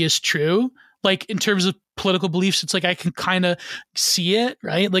certainly is true. Like in terms of political beliefs, it's like I can kind of see it,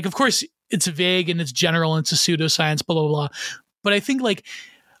 right? Like, of course, it's vague and it's general and it's a pseudoscience, blah, blah, blah. But I think like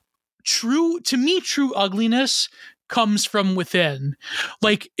true ugliness comes from within.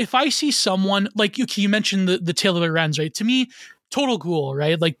 Like if I see someone like you mentioned the Taylor Lorenz, right? To me, total ghoul,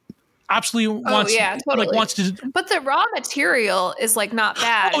 right? Like absolutely wants, totally. like wants to. But the raw material is like not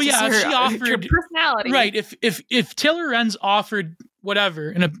bad. Oh yeah, if she offered personality, right? If Taylor Lorenz offered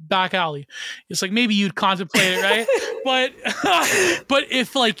whatever in a back alley, it's like maybe you'd contemplate it, right? but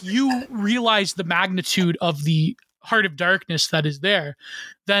if like you realize the magnitude of the heart of darkness that is there,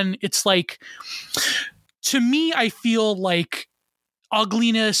 then it's like, to me, I feel like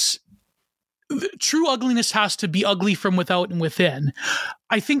true ugliness has to be ugly from without and within.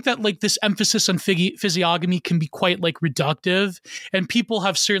 I think that like this emphasis on physiognomy can be quite like reductive, and people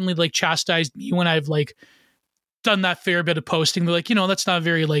have certainly like chastised me when I've like done that fair bit of posting. They're like, that's not a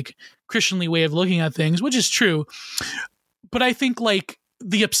very like Christianly way of looking at things, which is true. But I think like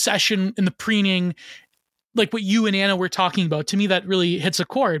the obsession and the preening, like what you and Anna were talking about, to me, that really hits a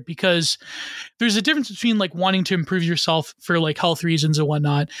chord, because there's a difference between like wanting to improve yourself for like health reasons and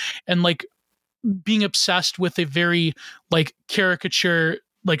whatnot, and like being obsessed with a very like caricature,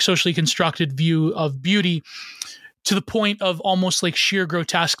 like socially constructed view of beauty, to the point of almost like sheer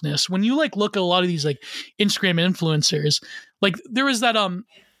grotesqueness. When you like look at a lot of these like Instagram influencers, like there was that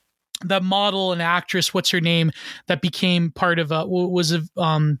model and actress, what's her name, that became part of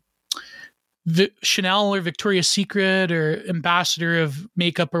Chanel or Victoria's Secret or ambassador of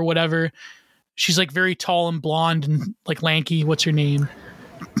makeup or whatever. She's like very tall and blonde and like lanky. What's her name?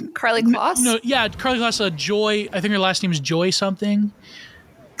 Carly Kloss? No, yeah, Carly Kloss. Joy. I think her last name is Joy something.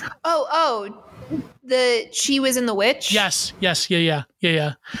 She was in The Witch? Yes. Yeah.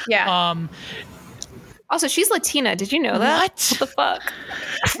 Also, she's Latina. Did you know that? What the fuck?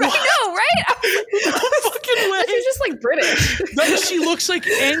 I know, right? Fucking way. She's just like British. She looks like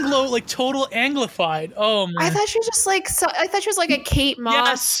Anglo, like total Anglified. Oh man. I thought she was just like a Kate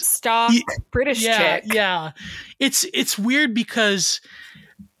Moss stock British chick. Yeah. It's weird because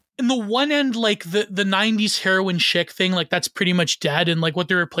in the one end, like the 90s heroin chic thing, like that's pretty much dead, and like what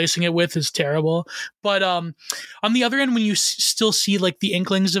they're replacing it with is terrible. But on the other end, when you still see like the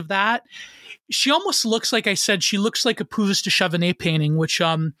inklings of that, she almost looks like, I said, she looks like a Puvis de Chavannes painting, which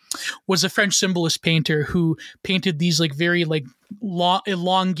was a French symbolist painter who painted these like very like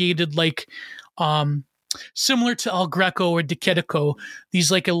elongated, like similar to El Greco or De Chirico,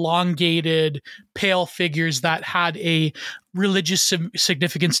 these like elongated pale figures that had a religious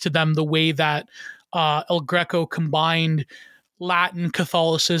significance to them, the way that El Greco combined Latin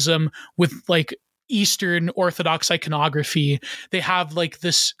Catholicism with like Eastern Orthodox iconography. They have like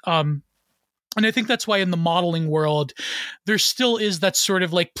this And I think that's why in the modeling world, there still is that sort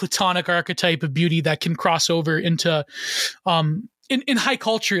of like platonic archetype of beauty that can cross over into, in high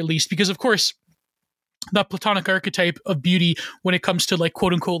culture at least, because of course, that platonic archetype of beauty when it comes to like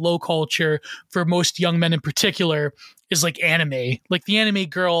quote unquote low culture for most young men in particular is like anime. Like the anime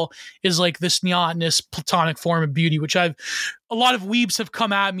girl is like this neotenous platonic form of beauty, which a lot of weebs have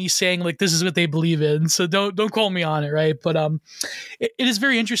come at me saying like this is what they believe in. So don't quote me on it, right? But it is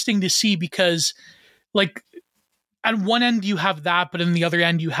very interesting to see because like at one end you have that, but in the other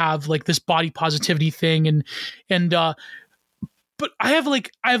end you have like this body positivity thing and but I have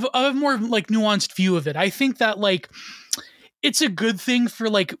a more like nuanced view of it. I think that like it's a good thing for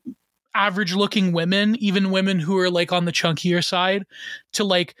like average looking women, even women who are like on the chunkier side, to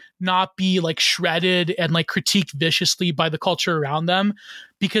like not be like shredded and like critiqued viciously by the culture around them.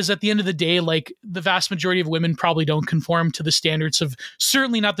 Because at the end of the day, like the vast majority of women probably don't conform to the standards of,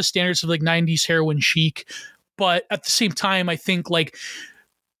 certainly not the standards of like 90s heroin chic. But at the same time, I think like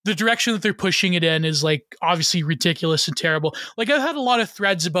the direction that they're pushing it in is like obviously ridiculous and terrible. Like I've had a lot of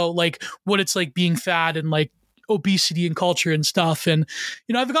threads about like what it's like being fat and like obesity and culture and stuff. And,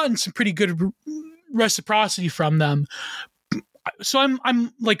 you know, I've gotten some pretty good reciprocity from them. So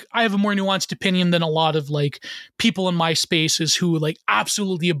I'm like, I have a more nuanced opinion than a lot of like people in my spaces who like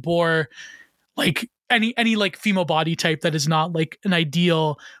absolutely abhor like any like female body type that is not like an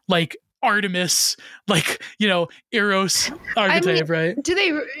ideal, like Artemis, like, you know, Eros archetype, right? Do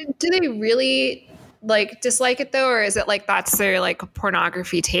they really like dislike it though, or is it like that's their like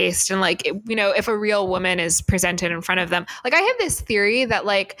pornography taste? And like, you know, if a real woman is presented in front of them, like I have this theory that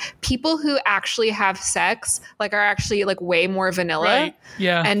like people who actually have sex like are actually like way more vanilla, right?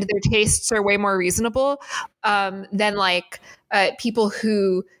 Yeah, and their tastes are way more reasonable than like people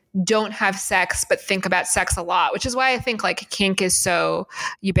who don't have sex but think about sex a lot, which is why I think like kink is so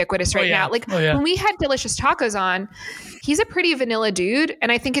ubiquitous right now. Like when we had Delicious Tacos on, he's a pretty vanilla dude,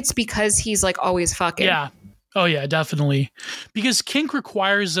 and I think it's because he's like always fucking. Yeah. Oh yeah, definitely. Because kink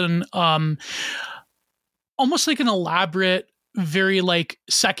requires an almost like an elaborate, very like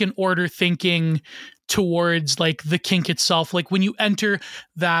second order thinking towards like the kink itself. Like when you enter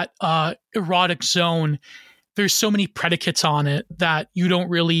that erotic zone, there's so many predicates on it that you don't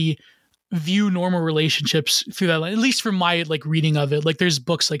really view normal relationships through that line, at least from my like reading of it. Like there's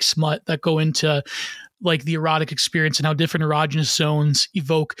books like Smut that go into like the erotic experience and how different erogenous zones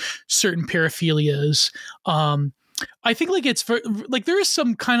evoke certain paraphilias. I think like it's for like there is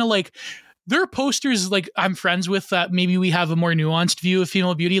some kind of like there are posters like I'm friends with that maybe we have a more nuanced view of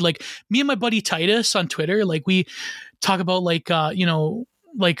female beauty. Like me and my buddy Titus on Twitter, like we talk about like you know,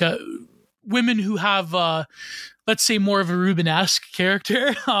 like women who have let's say more of a Rubenesque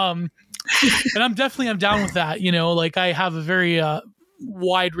character. And I'm down with that, you know, like I have a very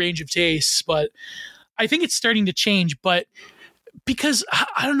wide range of tastes, but I think it's starting to change. But because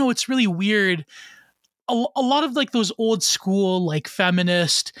I don't know, it's really weird. A lot of like those old school like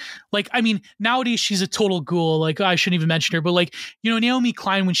feminist, like I mean nowadays she's a total ghoul, like I shouldn't even mention her, but like, you know, Naomi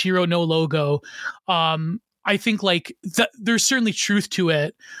Klein when she wrote No Logo, I think like there's certainly truth to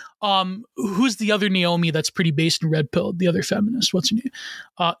it. Who's the other Naomi that's pretty based in Red Pill? The other feminist, what's her name?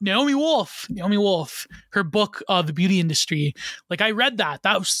 Naomi Wolf. Her book, The Beauty Industry. Like I read that.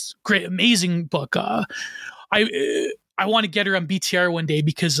 That was great, amazing book. I want to get her on BTR one day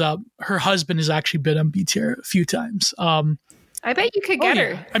because her husband has actually been on BTR a few times. I bet you could get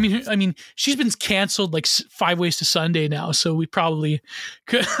her. I mean, she's been canceled like 5 Ways to Sunday now, so we probably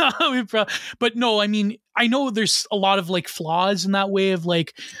could. But no, I mean, I know there's a lot of like flaws in that way of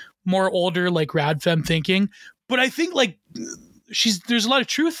like more older like rad femme thinking, but I think like there's a lot of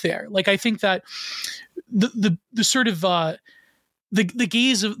truth there. Like I think that the sort of the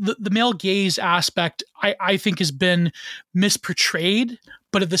gaze of the male gaze aspect, I think has been misportrayed,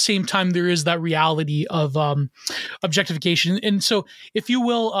 but at the same time, there is that reality of objectification. And so, if you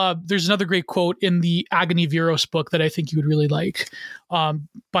will, there's another great quote in the Agony of Eros book that I think you would really like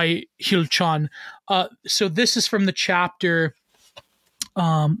by Hil Chan. So this is from the chapter,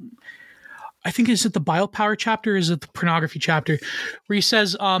 I think, is it the biopower chapter? Or is it the pornography chapter? Where he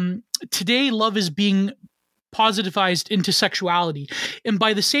says, today love is being positivized into sexuality, and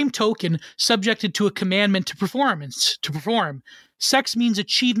by the same token, subjected to a commandment to perform. Sex means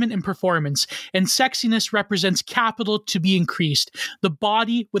achievement and performance, and sexiness represents capital to be increased. The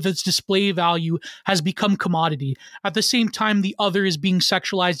body, with its display value, has become commodity. At the same time, the other is being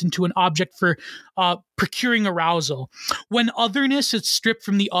sexualized into an object for procuring arousal. When otherness is stripped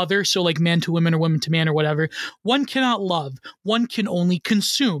from the other, so like man to woman or woman to man or whatever, one cannot love. One can only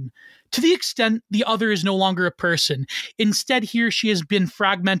consume. to the extent the other is no longer a person. Instead, he or she has been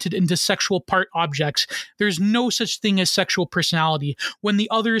fragmented into sexual part objects. There's no such thing as sexual personality. When the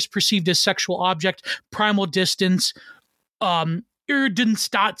other is perceived as sexual object, primal distance,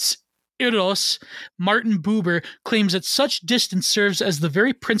 Irrdienstats Eros, Martin Buber claims that such distance serves as the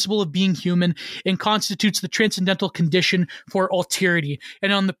very principle of being human and constitutes the transcendental condition for alterity.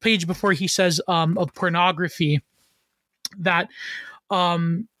 And on the page before, he says of pornography that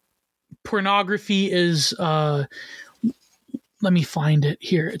pornography is, let me find it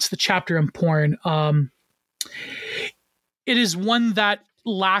here. It's the chapter on porn. It is one that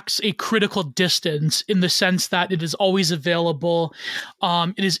lacks a critical distance in the sense that it is always available.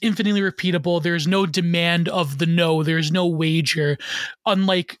 It is infinitely repeatable. There is no demand of the no. There is no wager.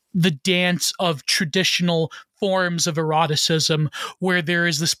 Unlike the dance of traditional forms of eroticism, where there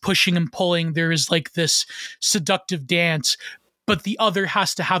is this pushing and pulling, there is like this seductive dance, but the other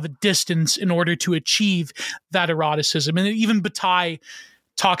has to have a distance in order to achieve that eroticism. And even Bataille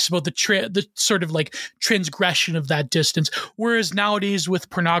talks about the sort of like transgression of that distance. Whereas nowadays with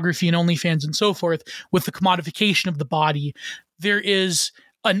pornography and OnlyFans and so forth, with the commodification of the body, there is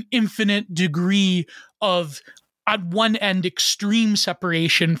an infinite degree of, at one end, extreme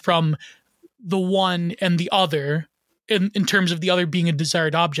separation from the one and the other in terms of the other being a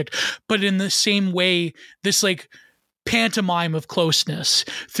desired object. But in the same way, this like pantomime of closeness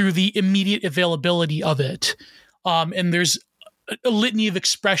through the immediate availability of it. And there's a litany of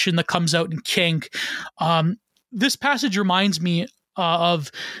expression that comes out in kink. This passage reminds me of,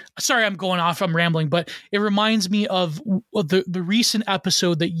 sorry, I'm going off, I'm rambling, but it reminds me of the recent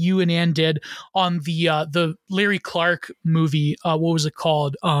episode that you and Ann did on the Larry Clark movie. What was it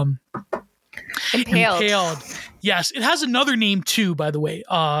called? Impaled. Yes, it has another name too, by the way.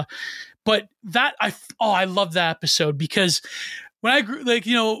 But that I love that episode because when I grew, like,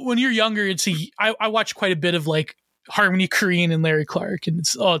 you know, when you're younger, I watched quite a bit of like Harmony Korine and Larry Clark, and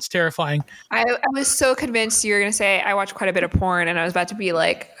it's terrifying. I was so convinced you were going to say I watch quite a bit of porn, and I was about to be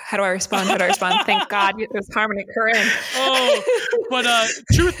like, how do I respond? Thank God it was Harmony Korine. But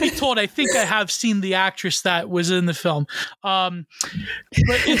truth be told, I think I have seen the actress that was in the film. But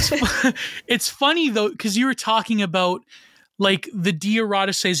it's funny though, because you were talking about like the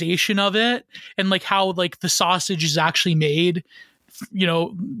de-eroticization of it and like how like the sausage is actually made, you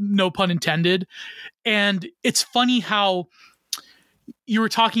know, no pun intended. And it's funny how you were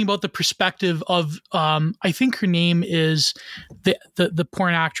talking about the perspective of, I think her name is the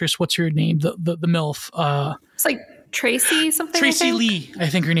porn actress. What's her name? The MILF. It's like Tracy something. Tracy Lee. I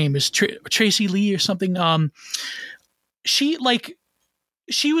think her name is Tracy Lee or something.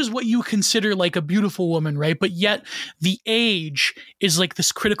 She was what you consider like a beautiful woman, right? But yet the age is like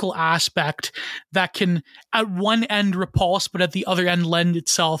this critical aspect that can at one end repulse, but at the other end lend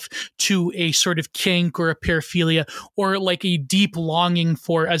itself to a sort of kink or a paraphilia or like a deep longing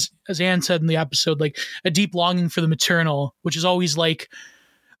for, as Anne said in the episode, like a deep longing for the maternal, which is always like,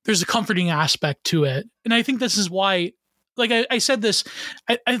 there's a comforting aspect to it. And I think this is why, like I said this,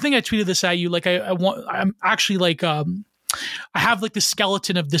 I think I tweeted this at you. Like I'm actually like, I have like the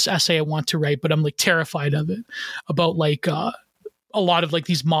skeleton of this essay I want to write, but I'm like terrified of it, about like a lot of like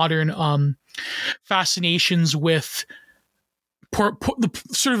these modern fascinations with the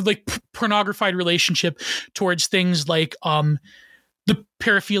sort of like pornographied relationship towards things like the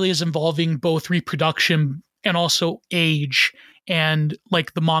paraphilias involving both reproduction and also age and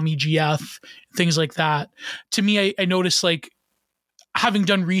like the mommy GF, things like that. To me, I noticed, like, having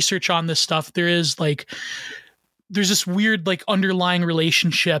done research on this stuff, there's this weird like underlying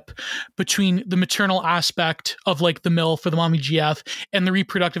relationship between the maternal aspect of like the MILF or the mommy GF and the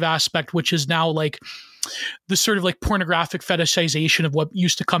reproductive aspect, which is now like the sort of like pornographic fetishization of what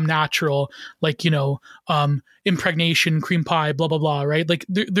used to come natural, like, you know, impregnation, cream pie, blah, blah, blah. Right. Like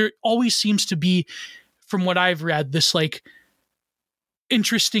there always seems to be, from what I've read, this like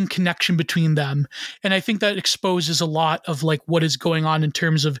interesting connection between them. And I think that exposes a lot of like what is going on in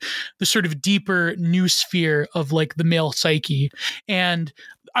terms of the sort of deeper new sphere of like the male psyche. And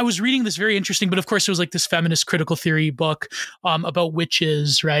I was reading this very interesting, but of course it was like this feminist critical theory book about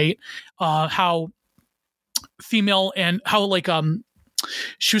witches, right? How female and how like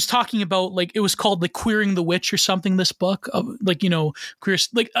she was talking about, like, it was called like Queering the Witch or something, this book of like, you know, queer,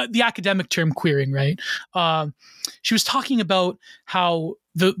 like the academic term queering, right? She was talking about how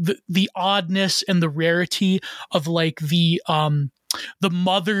the oddness and the rarity of like the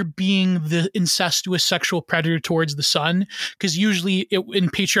mother being the incestuous sexual predator towards the son, because usually in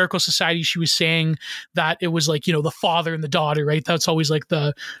patriarchal society, she was saying that it was like, you know, the father and the daughter, right? That's always like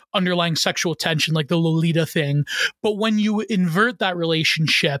the underlying sexual tension, like the Lolita thing. But when you invert that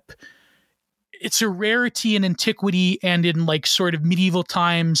relationship, it's a rarity in antiquity and in like sort of medieval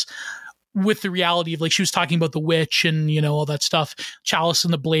times, with the reality of like she was talking about the witch and, you know, all that stuff, Chalice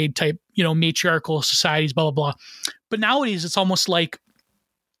and the Blade type, you know, matriarchal societies, blah, blah, blah. But nowadays it's almost like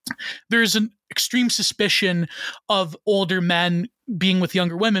there's an extreme suspicion of older men being with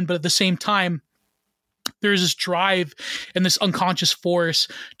younger women, but at the same time, there's this drive and this unconscious force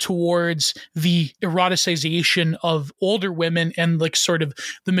towards the eroticization of older women and like sort of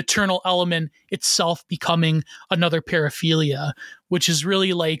the maternal element itself becoming another paraphilia, which is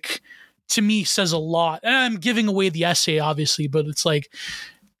really like, to me, says a lot. And I'm giving away the essay, obviously, but it's like,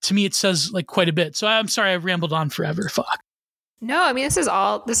 to me, it says like quite a bit. So I'm sorry, I've rambled on forever. Fuck. No, I mean, this is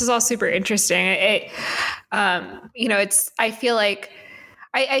all super interesting. You know, I feel like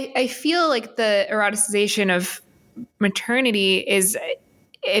the eroticization of maternity is,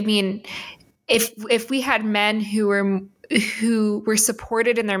 I mean, if we had men who were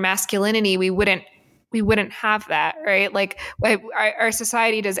supported in their masculinity, we wouldn't have that, right? Like our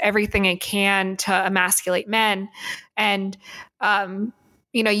society does everything it can to emasculate men, and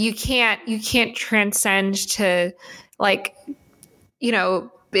you know, you can't transcend to like, you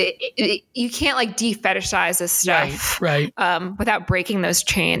know, you can't like defetishize this stuff, right. Without breaking those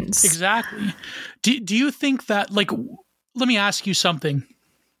chains. Exactly. Do you think that, like, let me ask you something.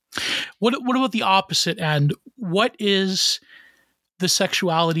 What about the opposite end? What is the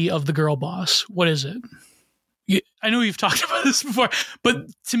sexuality of the girl boss? What is it? I know you've talked about this before, but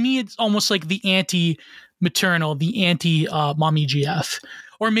to me, it's almost like the anti-maternal, the anti-mommy GF.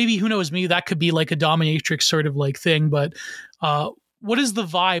 Or maybe, who knows, maybe that could be like a dominatrix sort of like thing, but what is the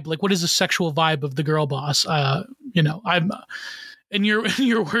vibe? Like, what is the sexual vibe of the girl boss? You know, I'm in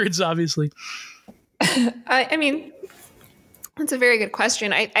your words, obviously. I mean, that's a very good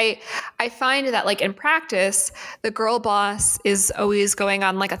question. I find that like in practice, the girl boss is always going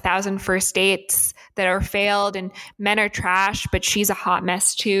on like 1,000 first dates that are failed, and men are trash, but she's a hot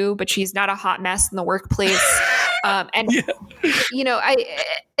mess too, but she's not a hot mess in the workplace. And yeah. You know,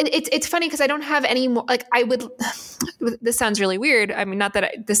 it's funny because I don't have any more, like I would, this sounds really weird. I mean, not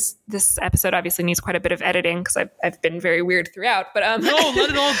that this episode obviously needs quite a bit of editing because I've been very weird throughout, but no, let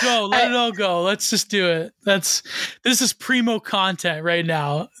it all go. Let it all go. Let's just do it. This is primo content right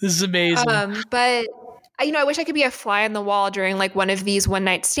now. This is amazing. But you know, I wish I could be a fly on the wall during like one of these one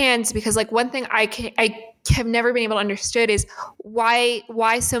night stands, because like one thing I have never been able to understood is why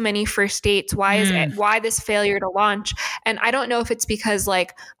so many first dates? Why this failure to launch? And I don't know if it's because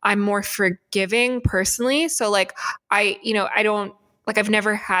like I'm more forgiving personally. So like I don't like, I've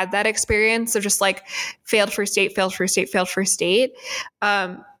never had that experience of just like failed first date.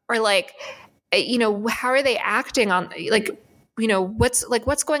 Or like, you know, how are they acting on like, you know, what's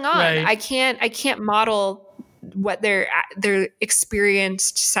going on? Right. I can't model what their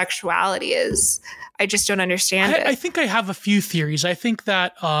experienced sexuality is. I just don't understand it. I think I have a few theories. I think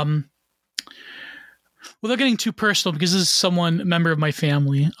that, without getting too personal, because this is a member of my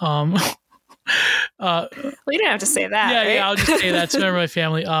family. Well, you don't have to say that. Yeah, right? Yeah, I'll just say that. It's a member of my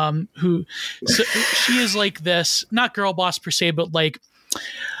family. She is like this, not girl boss per se, but like,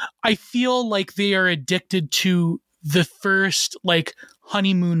 I feel like they are addicted to the first like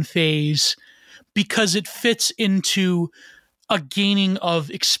honeymoon phase because it fits into a gaining of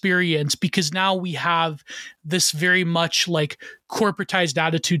experience, because now we have this very much like corporatized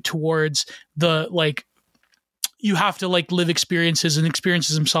attitude towards the like, you have to like live experiences, and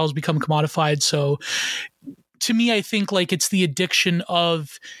experiences themselves become commodified. So to me, I think like it's the addiction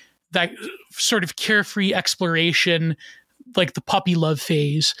of that sort of carefree exploration, like the puppy love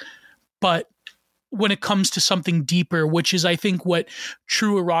phase. But when it comes to something deeper, which is I think what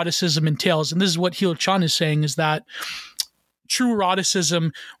true eroticism entails, and this is what Hilo Chan is saying, is that true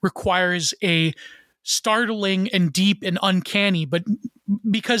eroticism requires a startling and deep and uncanny, but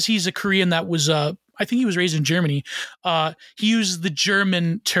because he's a Korean that was, I think he was raised in Germany, he used the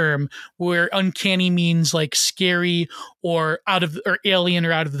German term where uncanny means like scary or alien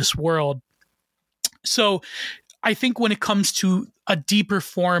or out of this world. So I think when it comes to a deeper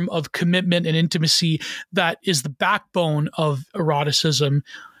form of commitment and intimacy that is the backbone of eroticism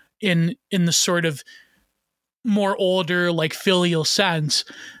in the sort of more older, like filial sense,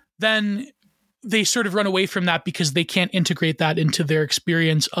 then they sort of run away from that because they can't integrate that into their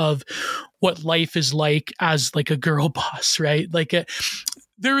experience of what life is like as like a girl boss, right? Like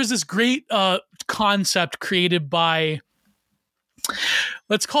there was this great concept created by,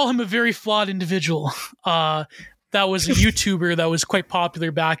 let's call him a very flawed individual, that was a YouTuber that was quite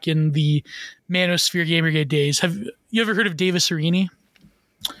popular back in the Manosphere Gamergate days. Have you ever heard of Davis Arini?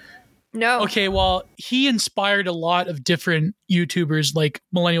 No. Okay, well, he inspired a lot of different YouTubers like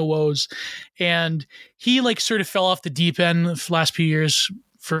Millennial Woes, and he like sort of fell off the deep end the last few years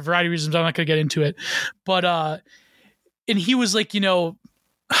for a variety of reasons. I'm not going to get into it, but and he was like,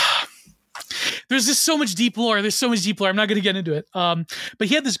 there's just so much deep lore. There's so much deep lore. I'm not going to get into it. But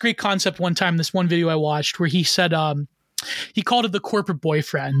he had this great concept one time. This one video I watched where he said he called it the corporate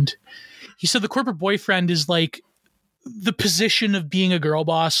boyfriend. He said the corporate boyfriend is like the position of being a girl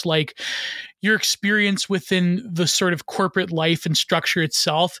boss, like your experience within the sort of corporate life and structure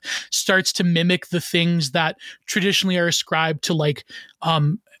itself starts to mimic the things that traditionally are ascribed to like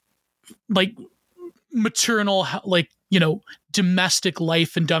maternal, like, domestic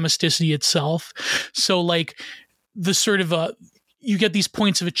life and domesticity itself. So like the sort of you get these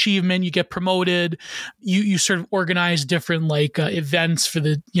points of achievement, you get promoted, you sort of organize different like events for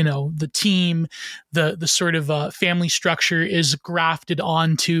the the team, the sort of family structure is grafted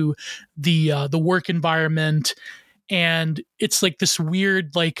onto the work environment, and it's like this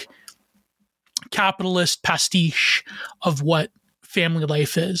weird like capitalist pastiche of what family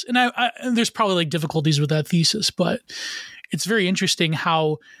life is. And I there's probably like difficulties with that thesis, but it's very interesting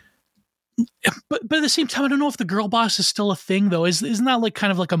how. But at the same time, I don't know if the girl boss is still a thing, though. Isn't that like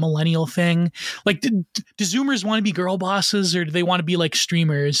kind of like a millennial thing? Like, do Zoomers want to be girl bosses, or do they want to be like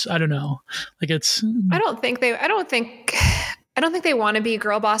streamers? I don't know. Like, it's. I don't think they want to be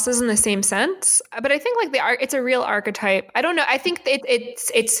girl bosses in the same sense. But I think like it's a real archetype. I don't know. I think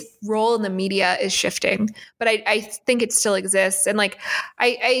its role in the media is shifting, but I think it still exists. And like,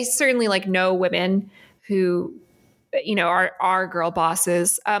 I certainly like know women who are girl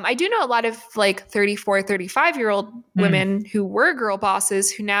bosses. I do know a lot of like 34, 35-year-old women who were girl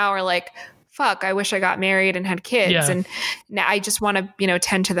bosses who now are like, fuck, I wish I got married and had kids. Yeah. And now I just want to,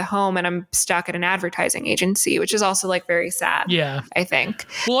 tend to the home, and I'm stuck at an advertising agency, which is also like very sad. Yeah. I think.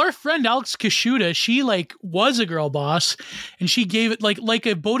 Well, our friend Alex Kashuda, she like was a girl boss, and she gave it like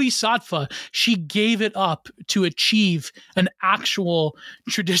a bodhisattva. She gave it up to achieve an actual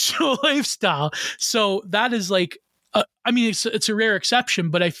traditional lifestyle. So that is like, it's a rare exception,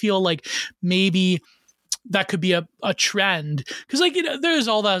 but I feel like maybe that could be a trend, because like there's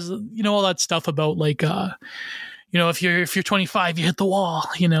all that all that stuff about like if you're 25 you hit the wall.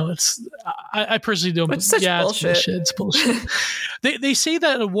 It's I personally don't. It's such bullshit. It's bullshit. They say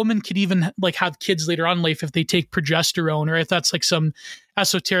that a woman could even like have kids later on in life if they take progesterone, or if that's like some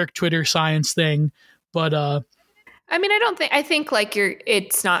esoteric Twitter science thing. But I think like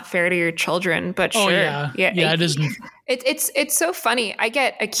it's not fair to your children, but sure. Yeah, it isn't. It's so funny. I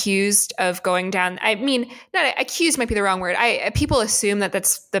get accused of going down. I mean, not accused might be the wrong word. People assume that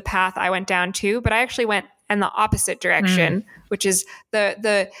that's the path I went down too, but I actually went in the opposite direction, which is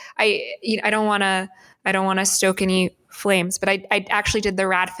I don't want to stoke any flames, but I actually did the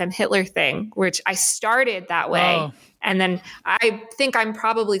Rad Femme Hitler thing, which I started that way. Oh. And then I think I'm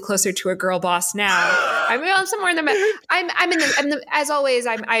probably closer to a girl boss now. I'm somewhere in the middle. I'm in the as always.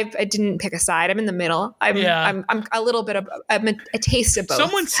 I didn't pick a side. I'm in the middle. I'm a little bit of a taste of both.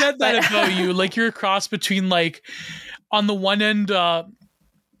 Someone said that about you, like you're a cross between like on the one end.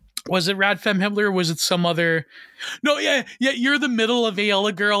 Was it Rad Femme Hitler, or was it some other? No, yeah. You're the middle of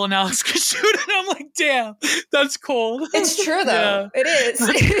Ayala Girl and Alex Kashuda, and I'm like, damn, that's cold. It's true though. Yeah. It is.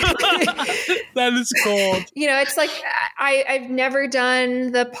 That is cold. It's like I've never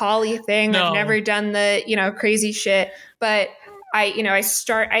done the poly thing. No. I've never done the crazy shit. But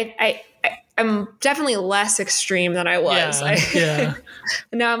I'm definitely less extreme than I was. Yeah.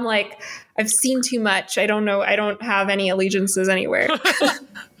 Now I'm like, I've seen too much. I don't know. I don't have any allegiances anywhere.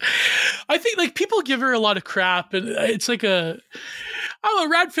 I think like people give her a lot of crap, and it's like Rad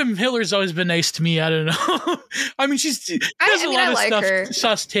Femme Hitler's always been nice to me. I don't know. I mean, she has a lot of stuff, her.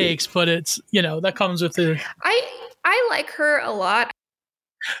 Sus takes, but it's that comes with it. I like her a lot.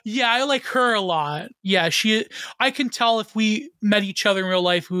 Yeah, I like her a lot. Yeah, I can tell if we met each other in real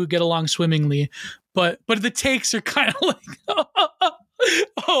life, we would get along swimmingly. But the takes are kind of like,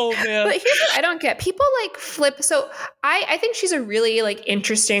 oh man. But here's what I don't get. People like flip. So I think she's a really like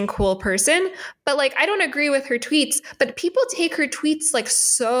interesting, cool person, but like I don't agree with her tweets, but people take her tweets like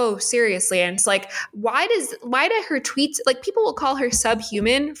so seriously. And it's like, why do her tweets, like people will call her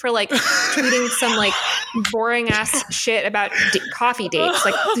subhuman for like tweeting some like boring ass shit about coffee dates.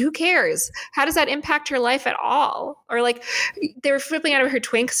 Like who cares? How does that impact her life at all? Or like they were flipping out of her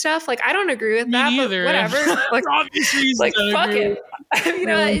twink stuff. Like I don't agree with that, but whatever. Like, like fuck it.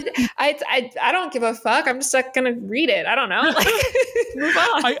 I don't give a fuck. I'm just like gonna read it. I don't know. Like, move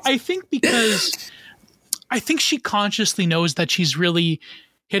on. I think because I think she consciously knows that she's really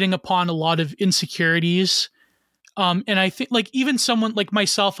hitting upon a lot of insecurities And I think like even someone like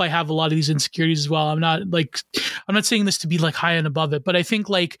myself, I have a lot of these insecurities as well. I'm not saying this to be like high and above it, but I think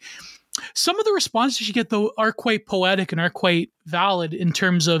like some of the responses you get though are quite poetic and are quite valid in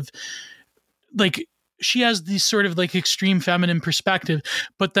terms of like she has these sort of like extreme feminine perspective,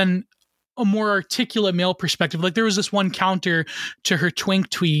 but then a more articulate male perspective. Like there was this one counter to her twink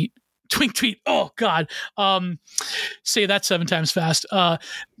tweet. Oh God. Say that 7 times fast.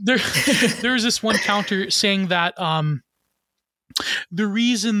 There's this one counter saying that the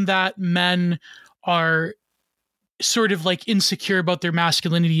reason that men are sort of like insecure about their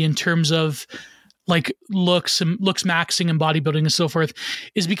masculinity in terms of like looks maxing and bodybuilding and so forth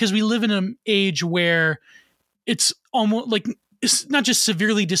is because we live in an age where it's almost like it's not just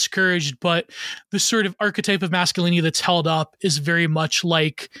severely discouraged, but the sort of archetype of masculinity that's held up is very much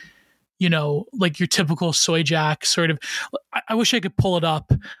like, you know, like your typical soy jack sort of. I wish I could pull it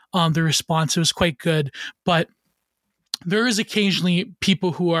up. The response, it was quite good, but there is occasionally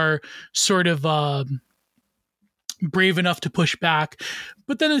people who are sort of brave enough to push back,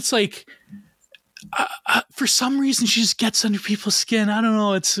 but then it's like for some reason she just gets under people's skin. I don't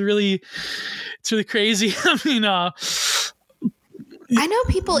know. It's really crazy. I mean, I know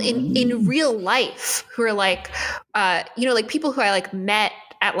people in real life who are like, you know, like people who I like met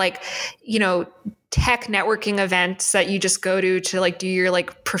at like, you know, tech networking events that you just go to like do your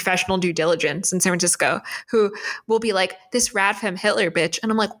like professional due diligence in San Francisco, who will be like, this Radfem Hitler bitch.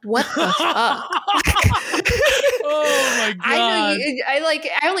 And I'm like, what the fuck? Oh my God.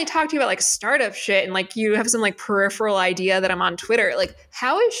 I only talk to you about like startup shit and like you have some like peripheral idea that I'm on Twitter. Like,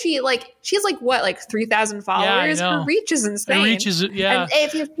 how is she like, she has like what, like 3,000 followers? Yeah, her reach is insane. Her reach is, yeah.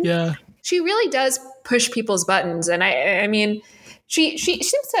 And she really does push people's buttons. And I mean, she seems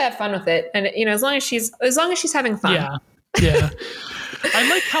to have fun with it. And you know, as long as she's having fun. Yeah.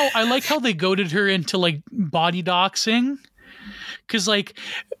 I like how they goaded her into like body doxing. Cause like,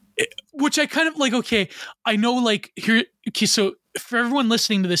 which I kind of like, okay, I know like here, okay, so for everyone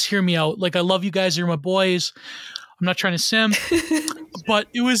listening to this, hear me out. Like, I love you guys, you're my boys. I'm not trying to sim, but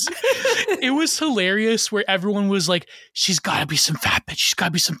it was hilarious where everyone was like, she's gotta be some fat bitch. She's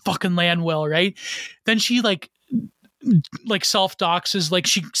gotta be some fucking land whale, right? Then she like self-doxes, like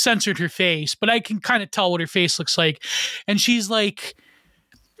she censored her face, but I can kind of tell what her face looks like. And she's like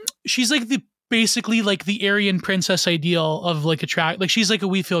basically like the Aryan princess ideal of like like she's like a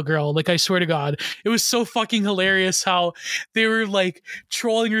we feel girl. Like I swear to God, it was so fucking hilarious how they were like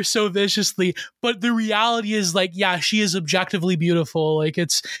trolling her so viciously. But the reality is like, yeah, she is objectively beautiful. Like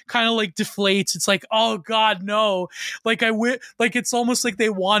it's kind of like deflates. It's like, oh God, no. Like like it's almost like they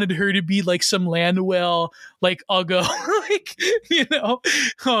wanted her to be like some land whale, like uggo. Like, you know,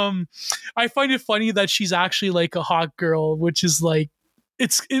 I find it funny that she's actually like a hot girl, which is like,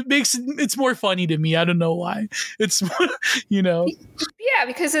 it's more funny to me. I don't know why. It's more, you know. Yeah,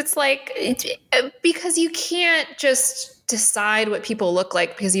 because it's like because you can't just decide what people look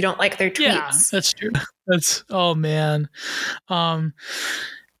like because you don't like their tweets. Yeah, that's true. That's oh man. But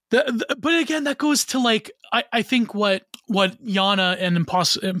again, that goes to like I think what Yana and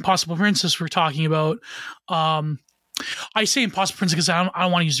Impossible Princess were talking about. I say Impossible Princess because I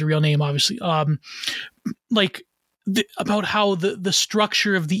don't want to use the real name, obviously. Like. About how the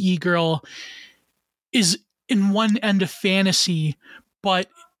structure of the e-girl is in one end a fantasy, but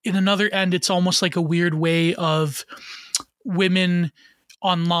in another end it's almost like a weird way of women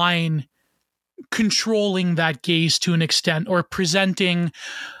online controlling that gaze to an extent, or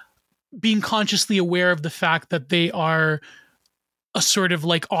being consciously aware of the fact that they are a sort of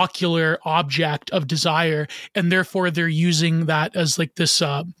like ocular object of desire, and therefore they're using that as like this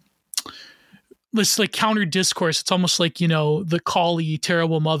like counter discourse. It's almost like, you know, the collie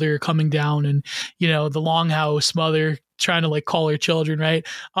terrible mother coming down and, you know, the longhouse mother trying to like call her children, right?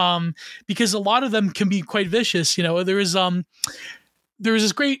 Because a lot of them can be quite vicious. You know, there was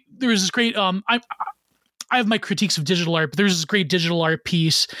this great I have my critiques of digital art, but there's this great digital art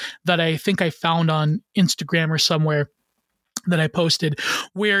piece that I think I found on Instagram or somewhere that I posted,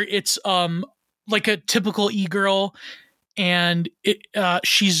 where it's like a typical e-girl, and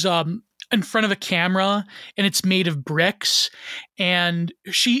she's in front of a camera, and it's made of bricks, and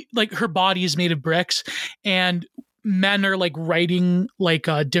she like her body is made of bricks, and men are like writing like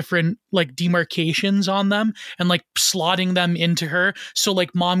different like demarcations on them and like slotting them into her. So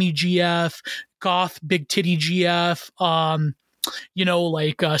like mommy GF, goth big titty GF, you know,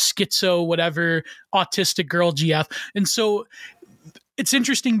 like schizo whatever, autistic girl GF. And so it's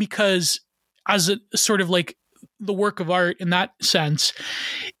interesting because as a sort of like the work of art in that sense,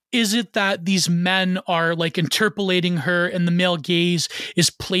 is it that these men are like interpolating her and the male gaze is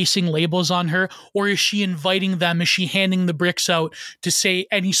placing labels on her? Or is she inviting them? Is she handing the bricks out to say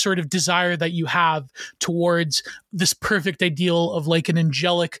any sort of desire that you have towards this perfect ideal of like an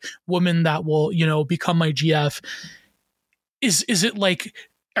angelic woman that will, become my GF? Is it like,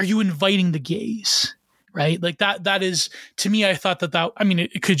 are you inviting the gaze? Right? Like that is, to me, I thought that, I mean,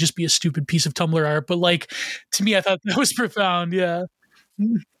 it could just be a stupid piece of Tumblr art, but like, to me, I thought that was profound. Yeah.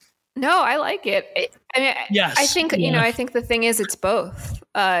 No, I like it. I mean, Yes. I think Yeah. I think the thing is, it's both.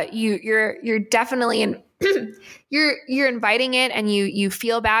 You're definitely in. you're inviting it, and you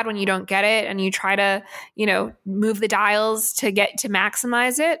feel bad when you don't get it, and you try to move the dials to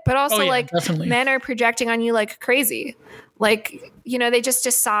maximize it. But also, definitely. Men are projecting on you like crazy. Like, they just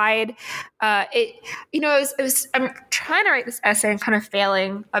decide. I'm trying to write this essay and kind of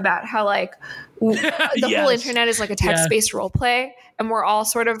failing about how the whole internet is like a text-based role play, and we're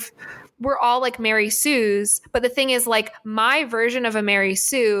all like Mary Sue's. But the thing is, like, my version of a Mary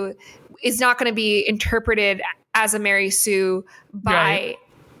Sue is not going to be interpreted as a Mary Sue by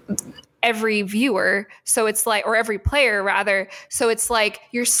every viewer. So it's like, or every player rather. So it's like,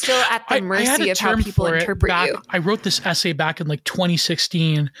 you're still at the mercy of how people interpret you. I wrote this essay back in like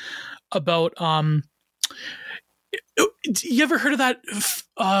 2016 about, you ever heard of that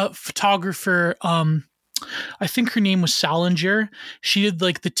photographer? I think her name was Salinger. She did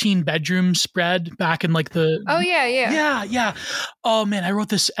like the teen bedroom spread back in like the... Oh yeah. Oh man, I wrote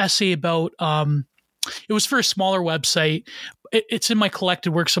this essay about, it was for a smaller website. It's in my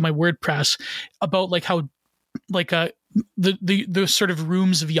collected works on my WordPress, about like how like the sort of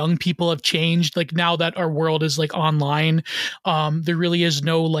rooms of young people have changed. Like now that our world is like online, there really is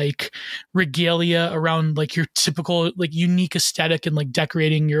no like regalia around like your typical like unique aesthetic and like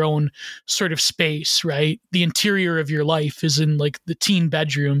decorating your own sort of space, right? The interior of your life is in like the teen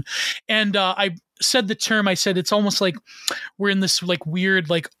bedroom. And I said it's almost like we're in this like weird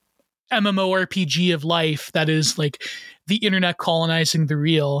like MMORPG of life that is like the internet colonizing the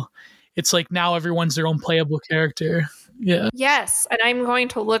real. It's like now everyone's their own playable character. Yeah. Yes. And I'm going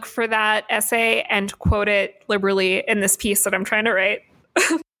to look for that essay and quote it liberally in this piece that I'm trying to write.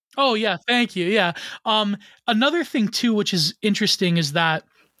 Oh yeah. Thank you. Yeah. Another thing too, which is interesting, is that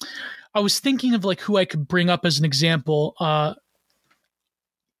I was thinking of like who I could bring up as an example.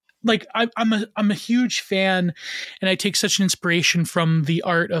 Like I'm a huge fan, and I take such an inspiration from the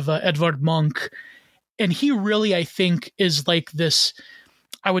art of Edvard Munch. And he really, I think, is like this,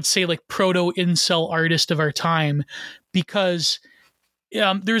 I would say, like proto incel artist of our time, because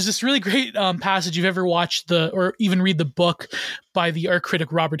there's this really great passage. You've ever watched or even read the book by the art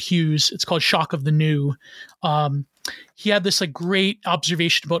critic Robert Hughes? It's called Shock of the New. He had this like great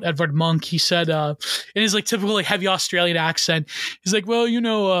observation about Edvard Munch. He said, in his like typical like heavy Australian accent, he's like, well,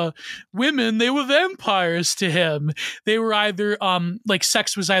 women, they were vampires to him. They were either like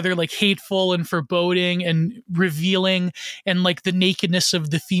sex was either like hateful and foreboding and revealing, and like the nakedness of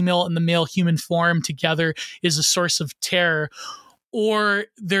the female and the male human form together is a source of terror. Or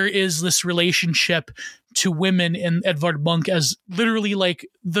there is this relationship to women in Edvard Munch as literally like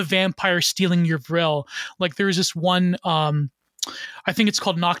the vampire stealing your vril. Like there was this one, I think it's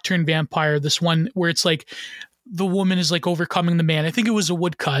called Nocturne Vampire. This one where it's like the woman is like overcoming the man. I think it was a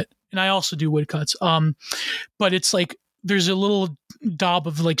woodcut, and I also do woodcuts. But it's like there's a little daub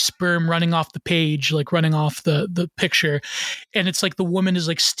of like sperm running off the page, like running off the picture. And it's like the woman is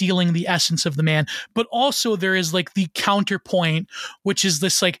like stealing the essence of the man. But also there is like the counterpoint, which is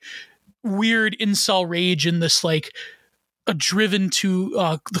this like weird incel rage and this like a driven to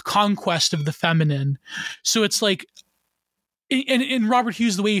the conquest of the feminine. So it's like, in Robert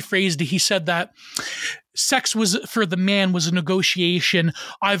Hughes, the way he phrased it, he said that sex was for the man was a negotiation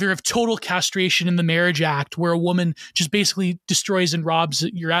either of total castration in the marriage act, where a woman just basically destroys and robs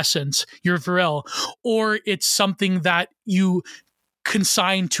your essence, your viril, or it's something that you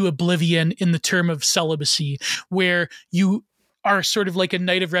consign to oblivion in the term of celibacy, where you are sort of like a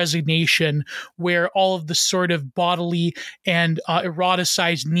night of resignation, where all of the sort of bodily and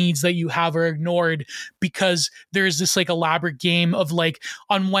eroticized needs that you have are ignored, because there's this like elaborate game of like,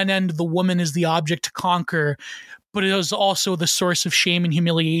 on one end, the woman is the object to conquer, but it is also the source of shame and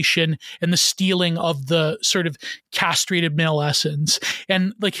humiliation and the stealing of the sort of castrated male essence.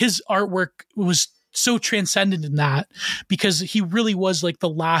 And like his artwork was so transcendent in that, because he really was like the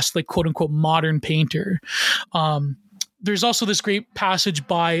last like quote unquote modern painter. There's also this great passage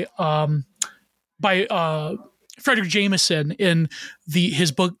by Frederick Jameson in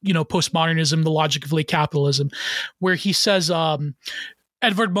his book, Postmodernism, The Logic of Late Capitalism, where he says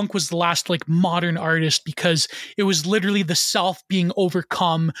Edvard Munch was the last like modern artist because it was literally the self being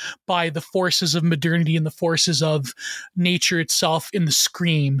overcome by the forces of modernity and the forces of nature itself in the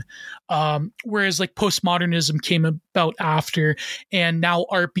scream. Whereas like postmodernism came about after, and now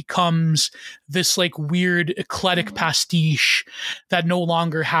art becomes this like weird eclectic pastiche that no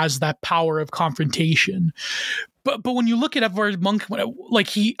longer has that power of confrontation. But when you look at Edvard Munch, like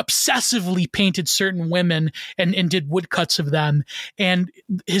he obsessively painted certain women and did woodcuts of them, and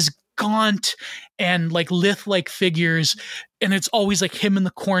his gaunt and like lithe-like figures, and it's always like him in the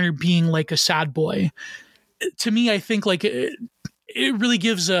corner being like a sad boy. To me, I think like it really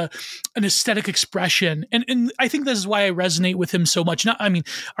gives an aesthetic expression, and I think this is why I resonate with him so much. I mean,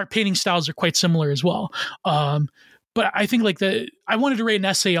 our painting styles are quite similar as well. But I think like I wanted to write an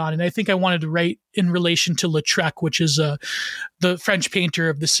essay on it. And I think I wanted to write in relation to Lautrec, which is the French painter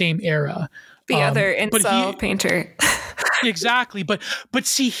of the same era. The other incel painter. Exactly. But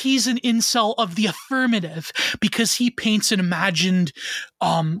see, he's an incel of the affirmative because he paints an imagined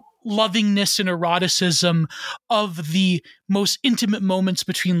lovingness and eroticism of the most intimate moments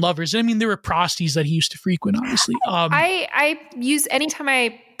between lovers. I mean, there were prosties that he used to frequent, obviously. I use, anytime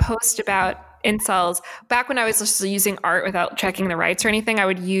I post about incels, back when I was just using art without checking the rights or anything, I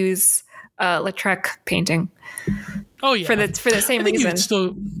would use Lautrec painting. Oh yeah, for the same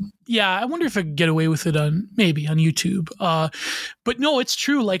reason. I wonder if I could get away with it maybe on YouTube. But no, it's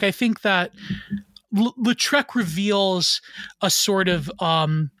true. Like I think that Lautrec reveals a sort of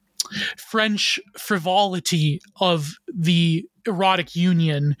French frivolity of the erotic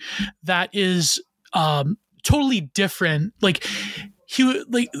union that is totally different. Like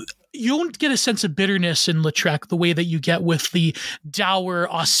you don't get a sense of bitterness in Lautrec the way that you get with the dour,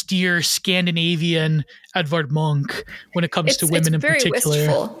 austere Scandinavian Edvard Munch when it comes to women in particular. It's very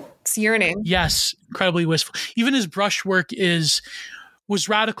wistful. It's yearning. Yes, incredibly wistful. Even his brushwork was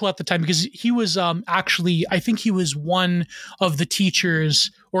radical at the time because he was actually, I think he was one of the teachers,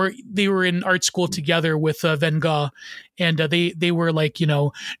 or they were in art school together with Van Gogh, and they were like,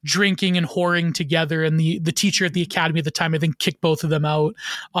 drinking and whoring together, and the teacher at the academy at the time, I think, kicked both of them out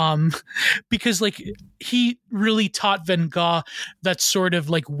because like he really taught Van Gogh that sort of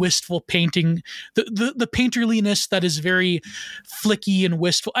like wistful painting, the painterliness that is very flicky and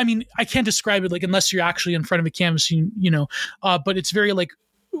wistful. I mean, I can't describe it like unless you're actually in front of a canvas, but it's very like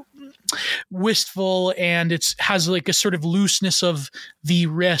wistful, and it has like a sort of looseness of the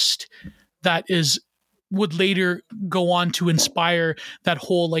wrist that would later go on to inspire that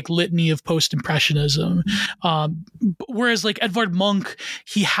whole like litany of post-impressionism. Whereas like Edvard Munch,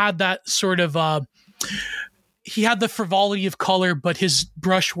 he had that sort of he had the frivolity of color, but his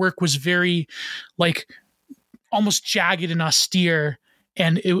brushwork was very like almost jagged and austere,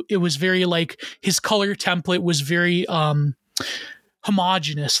 and it was very like his color template was very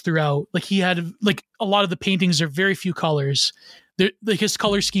homogenous throughout. Like he had like a lot of the paintings are very few colors. Like his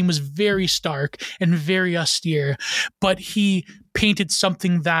color scheme was very stark and very austere, but he painted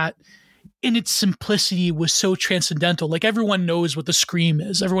something that in its simplicity was so transcendental. Like everyone knows what the Scream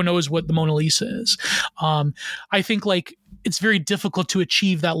is. Everyone knows what the Mona Lisa is. I think like it's very difficult to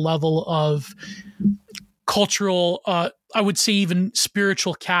achieve that level of cultural, I would say even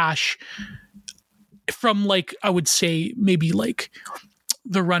spiritual cash from like, I would say maybe like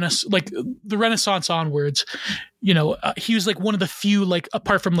the Renaissance onwards. He was like one of the few, like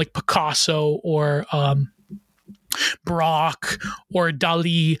apart from like Picasso or Baroque or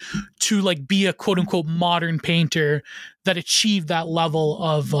Dali, to like be a quote unquote modern painter that achieved that level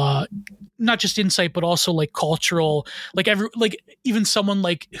of not just insight but also like cultural, like even someone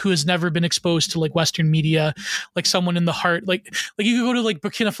like who has never been exposed to like Western media, like someone in the heart, like you could go to like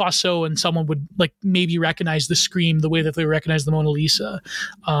Burkina Faso and someone would like maybe recognize the Scream the way that they recognize the Mona Lisa.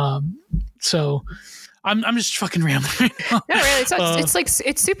 So I'm just fucking rambling right now. No, really. It's like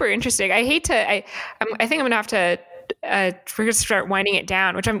it's super interesting. I think I'm gonna have to we're gonna start winding it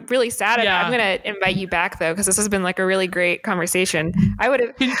down, which I'm really sad about. I'm gonna invite you back though, because this has been like a really great conversation. I would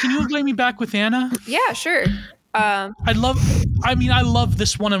have. Can you invite me back with Anna? Yeah, sure. I love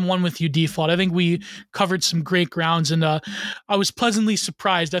this one-on-one with you, Default. I think we covered some great grounds, and I was pleasantly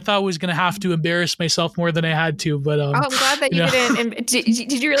surprised. I thought I was going to have to embarrass myself more than I had to, but I'm glad that you didn't.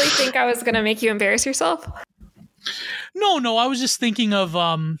 Did you really think I was going to make you embarrass yourself? No, I was just thinking of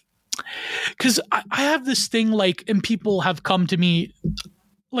because I have this thing, like, and people have come to me,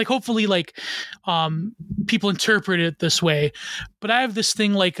 like, hopefully, like, people interpret it this way, but I have this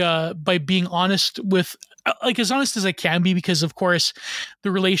thing, like, by being honest with, like, as honest as I can be, because of course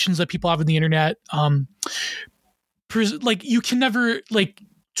the relations that people have on the internet, like, you can never like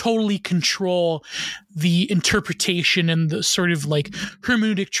totally control the interpretation and the sort of like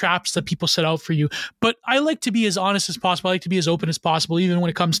hermeneutic traps that people set out for you. But I like to be as honest as possible. I like to be as open as possible, even when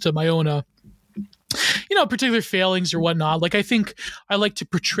it comes to my own particular failings or whatnot. Like, I think I like to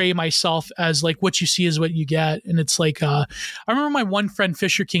portray myself as like, what you see is what you get. And it's like, I remember my one friend,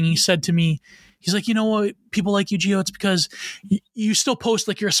 Fisher King, he said to me, he's like, you know what, people like you, Gio, it's because you still post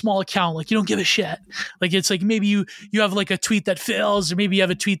like you're a small account. Like, you don't give a shit. Like, it's like, maybe you have like a tweet that fails, or maybe you have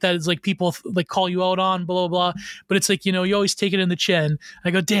a tweet that is like people like call you out on, blah, blah, blah. But it's like, you always take it in the chin.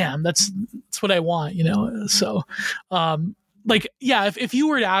 I go, damn, that's what I want, So, like, yeah, if you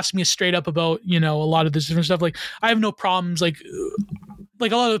were to ask me straight up about, a lot of this different stuff, like, I have no problems. Like a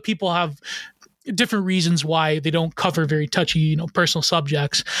lot of people have different reasons why they don't cover very touchy, personal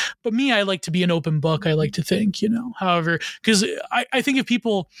subjects. But me, I like to be an open book. I like to think, however, because I think if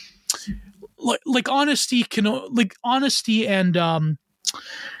people like honesty and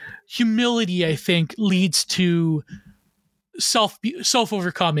humility, I think leads to self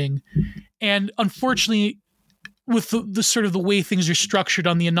overcoming. And unfortunately, with the sort of the way things are structured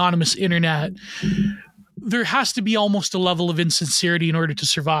on the anonymous internet, there has to be almost a level of insincerity in order to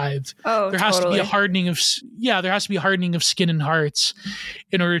survive. There has to be a hardening of skin and hearts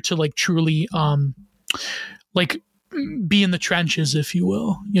in order to like truly like be in the trenches, if you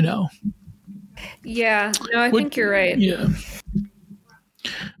will, Yeah, no, I think you're right. Yeah,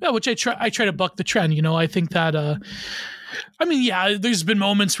 which I try to buck the trend. I think that there's been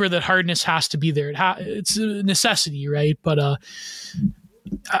moments where that hardness has to be there. It's a necessity, right? But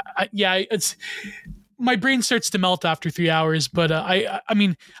it's my brain starts to melt after 3 hours. But I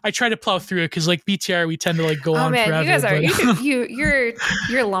try to plow through it because like BTR, we tend to like go on forever. You guys are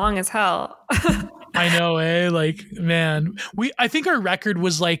you're long as hell. I know, like, man, I think our record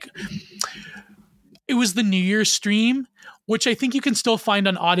was like, it was the New Year's stream, which I think you can still find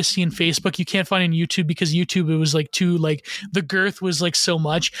on Odyssey and Facebook. You can't find on YouTube because YouTube, it was like too, like the girth was like so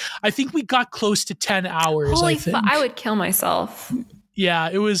much. I think we got close to 10 hours. Holy fuck, I would kill myself. Yeah,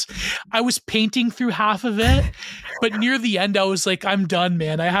 I was painting through half of it, but near the end I was like, I'm done,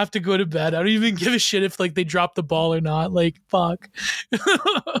 man. I have to go to bed. I don't even give a shit if like they drop the ball or not. Like, fuck.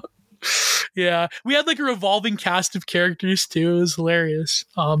 Yeah. We had like a revolving cast of characters too. It was hilarious.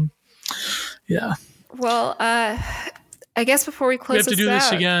 Yeah. Well, I guess before we close, we have to do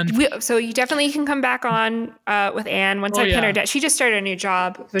this again. So you definitely can come back on with Anne once I pin her down. She just started a new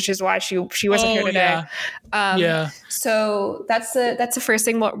job, which is why she wasn't here today. Yeah. So that's the first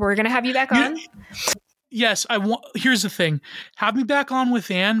thing. We're gonna have you back on. Yes, I want. Here's the thing: have me back on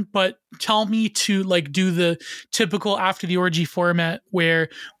with Anne, but tell me to like do the typical after the orgy format where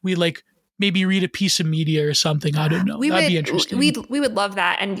we like maybe read a piece of media or something. I don't know. That'd be interesting. We would love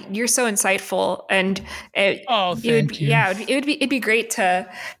that, and you're so insightful. And thank you. Yeah, it'd be great to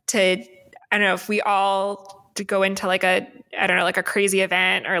I don't know if we all to go into like a crazy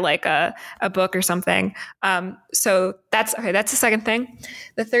event or like a book or something. So that's okay. That's the second thing.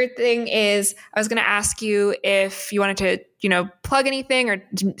 The third thing is I was going to ask you if you wanted to, plug anything or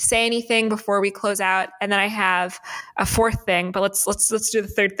say anything before we close out. And then I have a fourth thing, but let's do the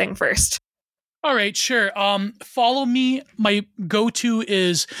third thing first. All right, sure. Follow me. My go-to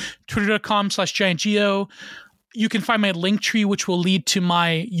is twitter.com/giantgeo. You can find my link tree, which will lead to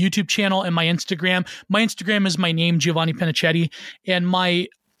my YouTube channel and my Instagram. My Instagram is my name, Giovanni Penichetti, and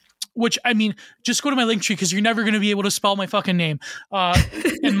just go to my link tree because you're never going to be able to spell my fucking name.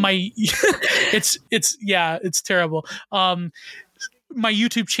 And my, it's terrible. My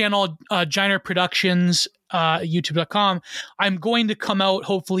YouTube channel, Giant Productions, youtube.com. I'm going to come out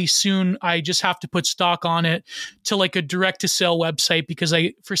hopefully soon. I just have to put stock on it to like a direct to sale website because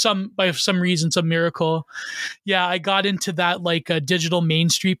by some reason, some miracle. Yeah. I got into that like a digital Main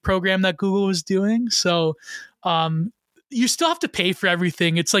Street program that Google was doing. So, you still have to pay for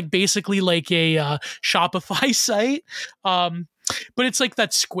everything. It's like basically like a Shopify site. But it's like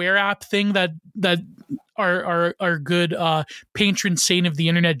that Square app thing that our good patron saint of the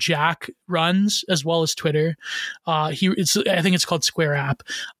internet, Jack, runs, as well as Twitter. I think it's called Square app.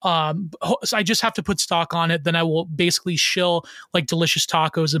 So I just have to put stock on it. Then I will basically shill like delicious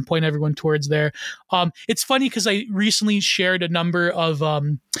tacos and point everyone towards there. It's funny because I recently shared a number of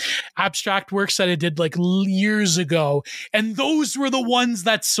abstract works that I did like years ago, and those were the ones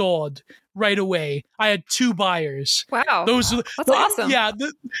that sold right away. I had 2 buyers. Wow. That's awesome. Yeah.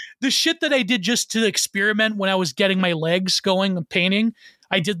 The shit that I did just to experiment when I was getting my legs going and painting,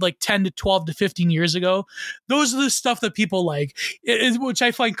 I did like 10 to 12 to 15 years ago. Those are the stuff that people like, which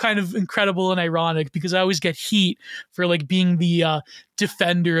I find kind of incredible and ironic, because I always get heat for like being the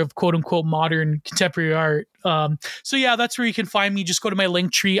defender of quote unquote modern contemporary art. So yeah, that's where you can find me. Just go to my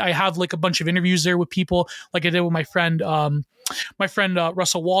link tree. I have like a bunch of interviews there with people, like I did with my friend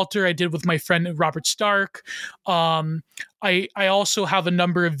Russell Walter. I did with my friend Robert Stark. I also have a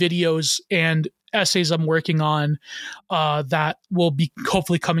number of videos and essays I'm working on that will be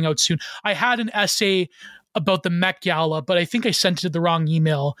hopefully coming out soon. I had an essay about the Met Gala, but I think I sent it to the wrong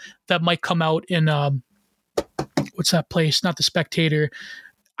email. That might come out in what's that place? Not The Spectator,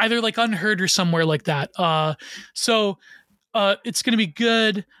 either like Unheard or somewhere like that. So it's going to be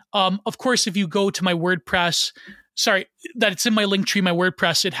good. Of course, if you go to my WordPress, that it's in my link tree, my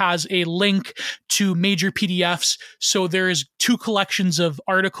WordPress, it has a link to major PDFs. So there's 2 collections of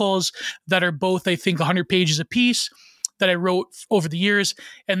articles that are both, I think, 100 pages a piece that I wrote over the years.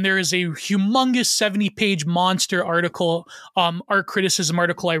 And there is a humongous 70-page monster article, art criticism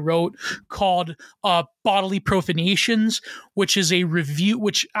article I wrote called Bodily Profanations, which is a review,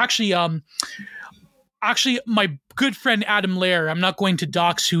 which actually, my good friend Adam Lair, I'm not going to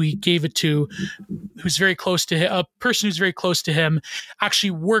dox who he gave it to, who's very close to him, a person who's very close to him,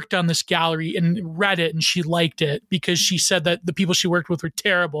 actually worked on this gallery and read it, and she liked it because she said that the people she worked with were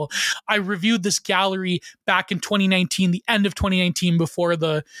terrible. I reviewed this gallery back in 2019, the end of 2019, before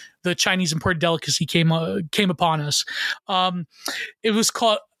the Chinese imported delicacy came upon us.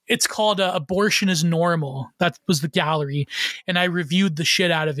 It's called Abortion is Normal. That was the gallery. And I reviewed the shit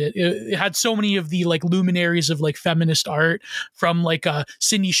out of it. It had so many of the like luminaries of like feminist art, from like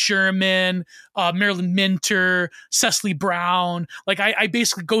Cindy Sherman, Marilyn Minter, Cecily Brown. Like I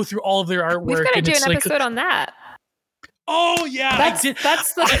basically go through all of their artwork. We've got to do an episode on that. Oh yeah, I did.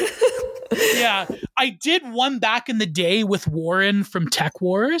 I did one back in the day with Warren from Tech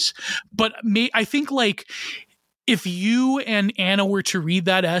Wars, but I think like, if you and Anna were to read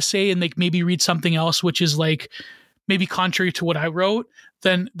that essay and like maybe read something else, which is like maybe contrary to what I wrote,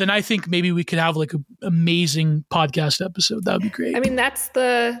 then I think maybe we could have like an amazing podcast episode. That would be great. I mean, that's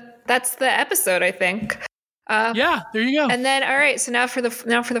the episode, I think. Yeah, there you go. And then, all right. So now for the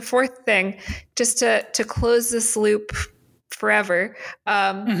 4th thing, just to close this loop forever.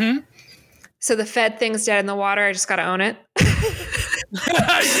 So the Fed thing's dead in the water. I just got to own it.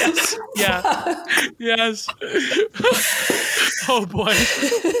 Yes. Yeah. Yes. Oh boy.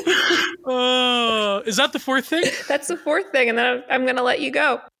 Is that the 4th thing? That's the 4th thing, and then I'm going to let you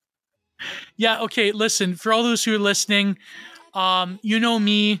go. Yeah. Okay. Listen, for all those who are listening, you know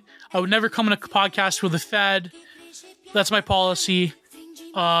me. I would never come on a podcast with the Fed. That's my policy.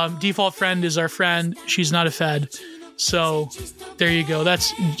 Default friend is our friend. She's not a Fed. So there you go.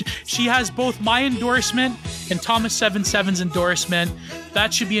 She has both my endorsement and Thomas 77's endorsement.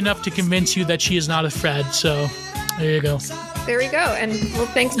 That should be enough to convince you that she is not a Fed. So there you go. There we go. And well,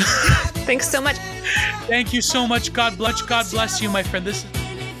 thanks so much. Thank you so much. God bless you, my friend. This is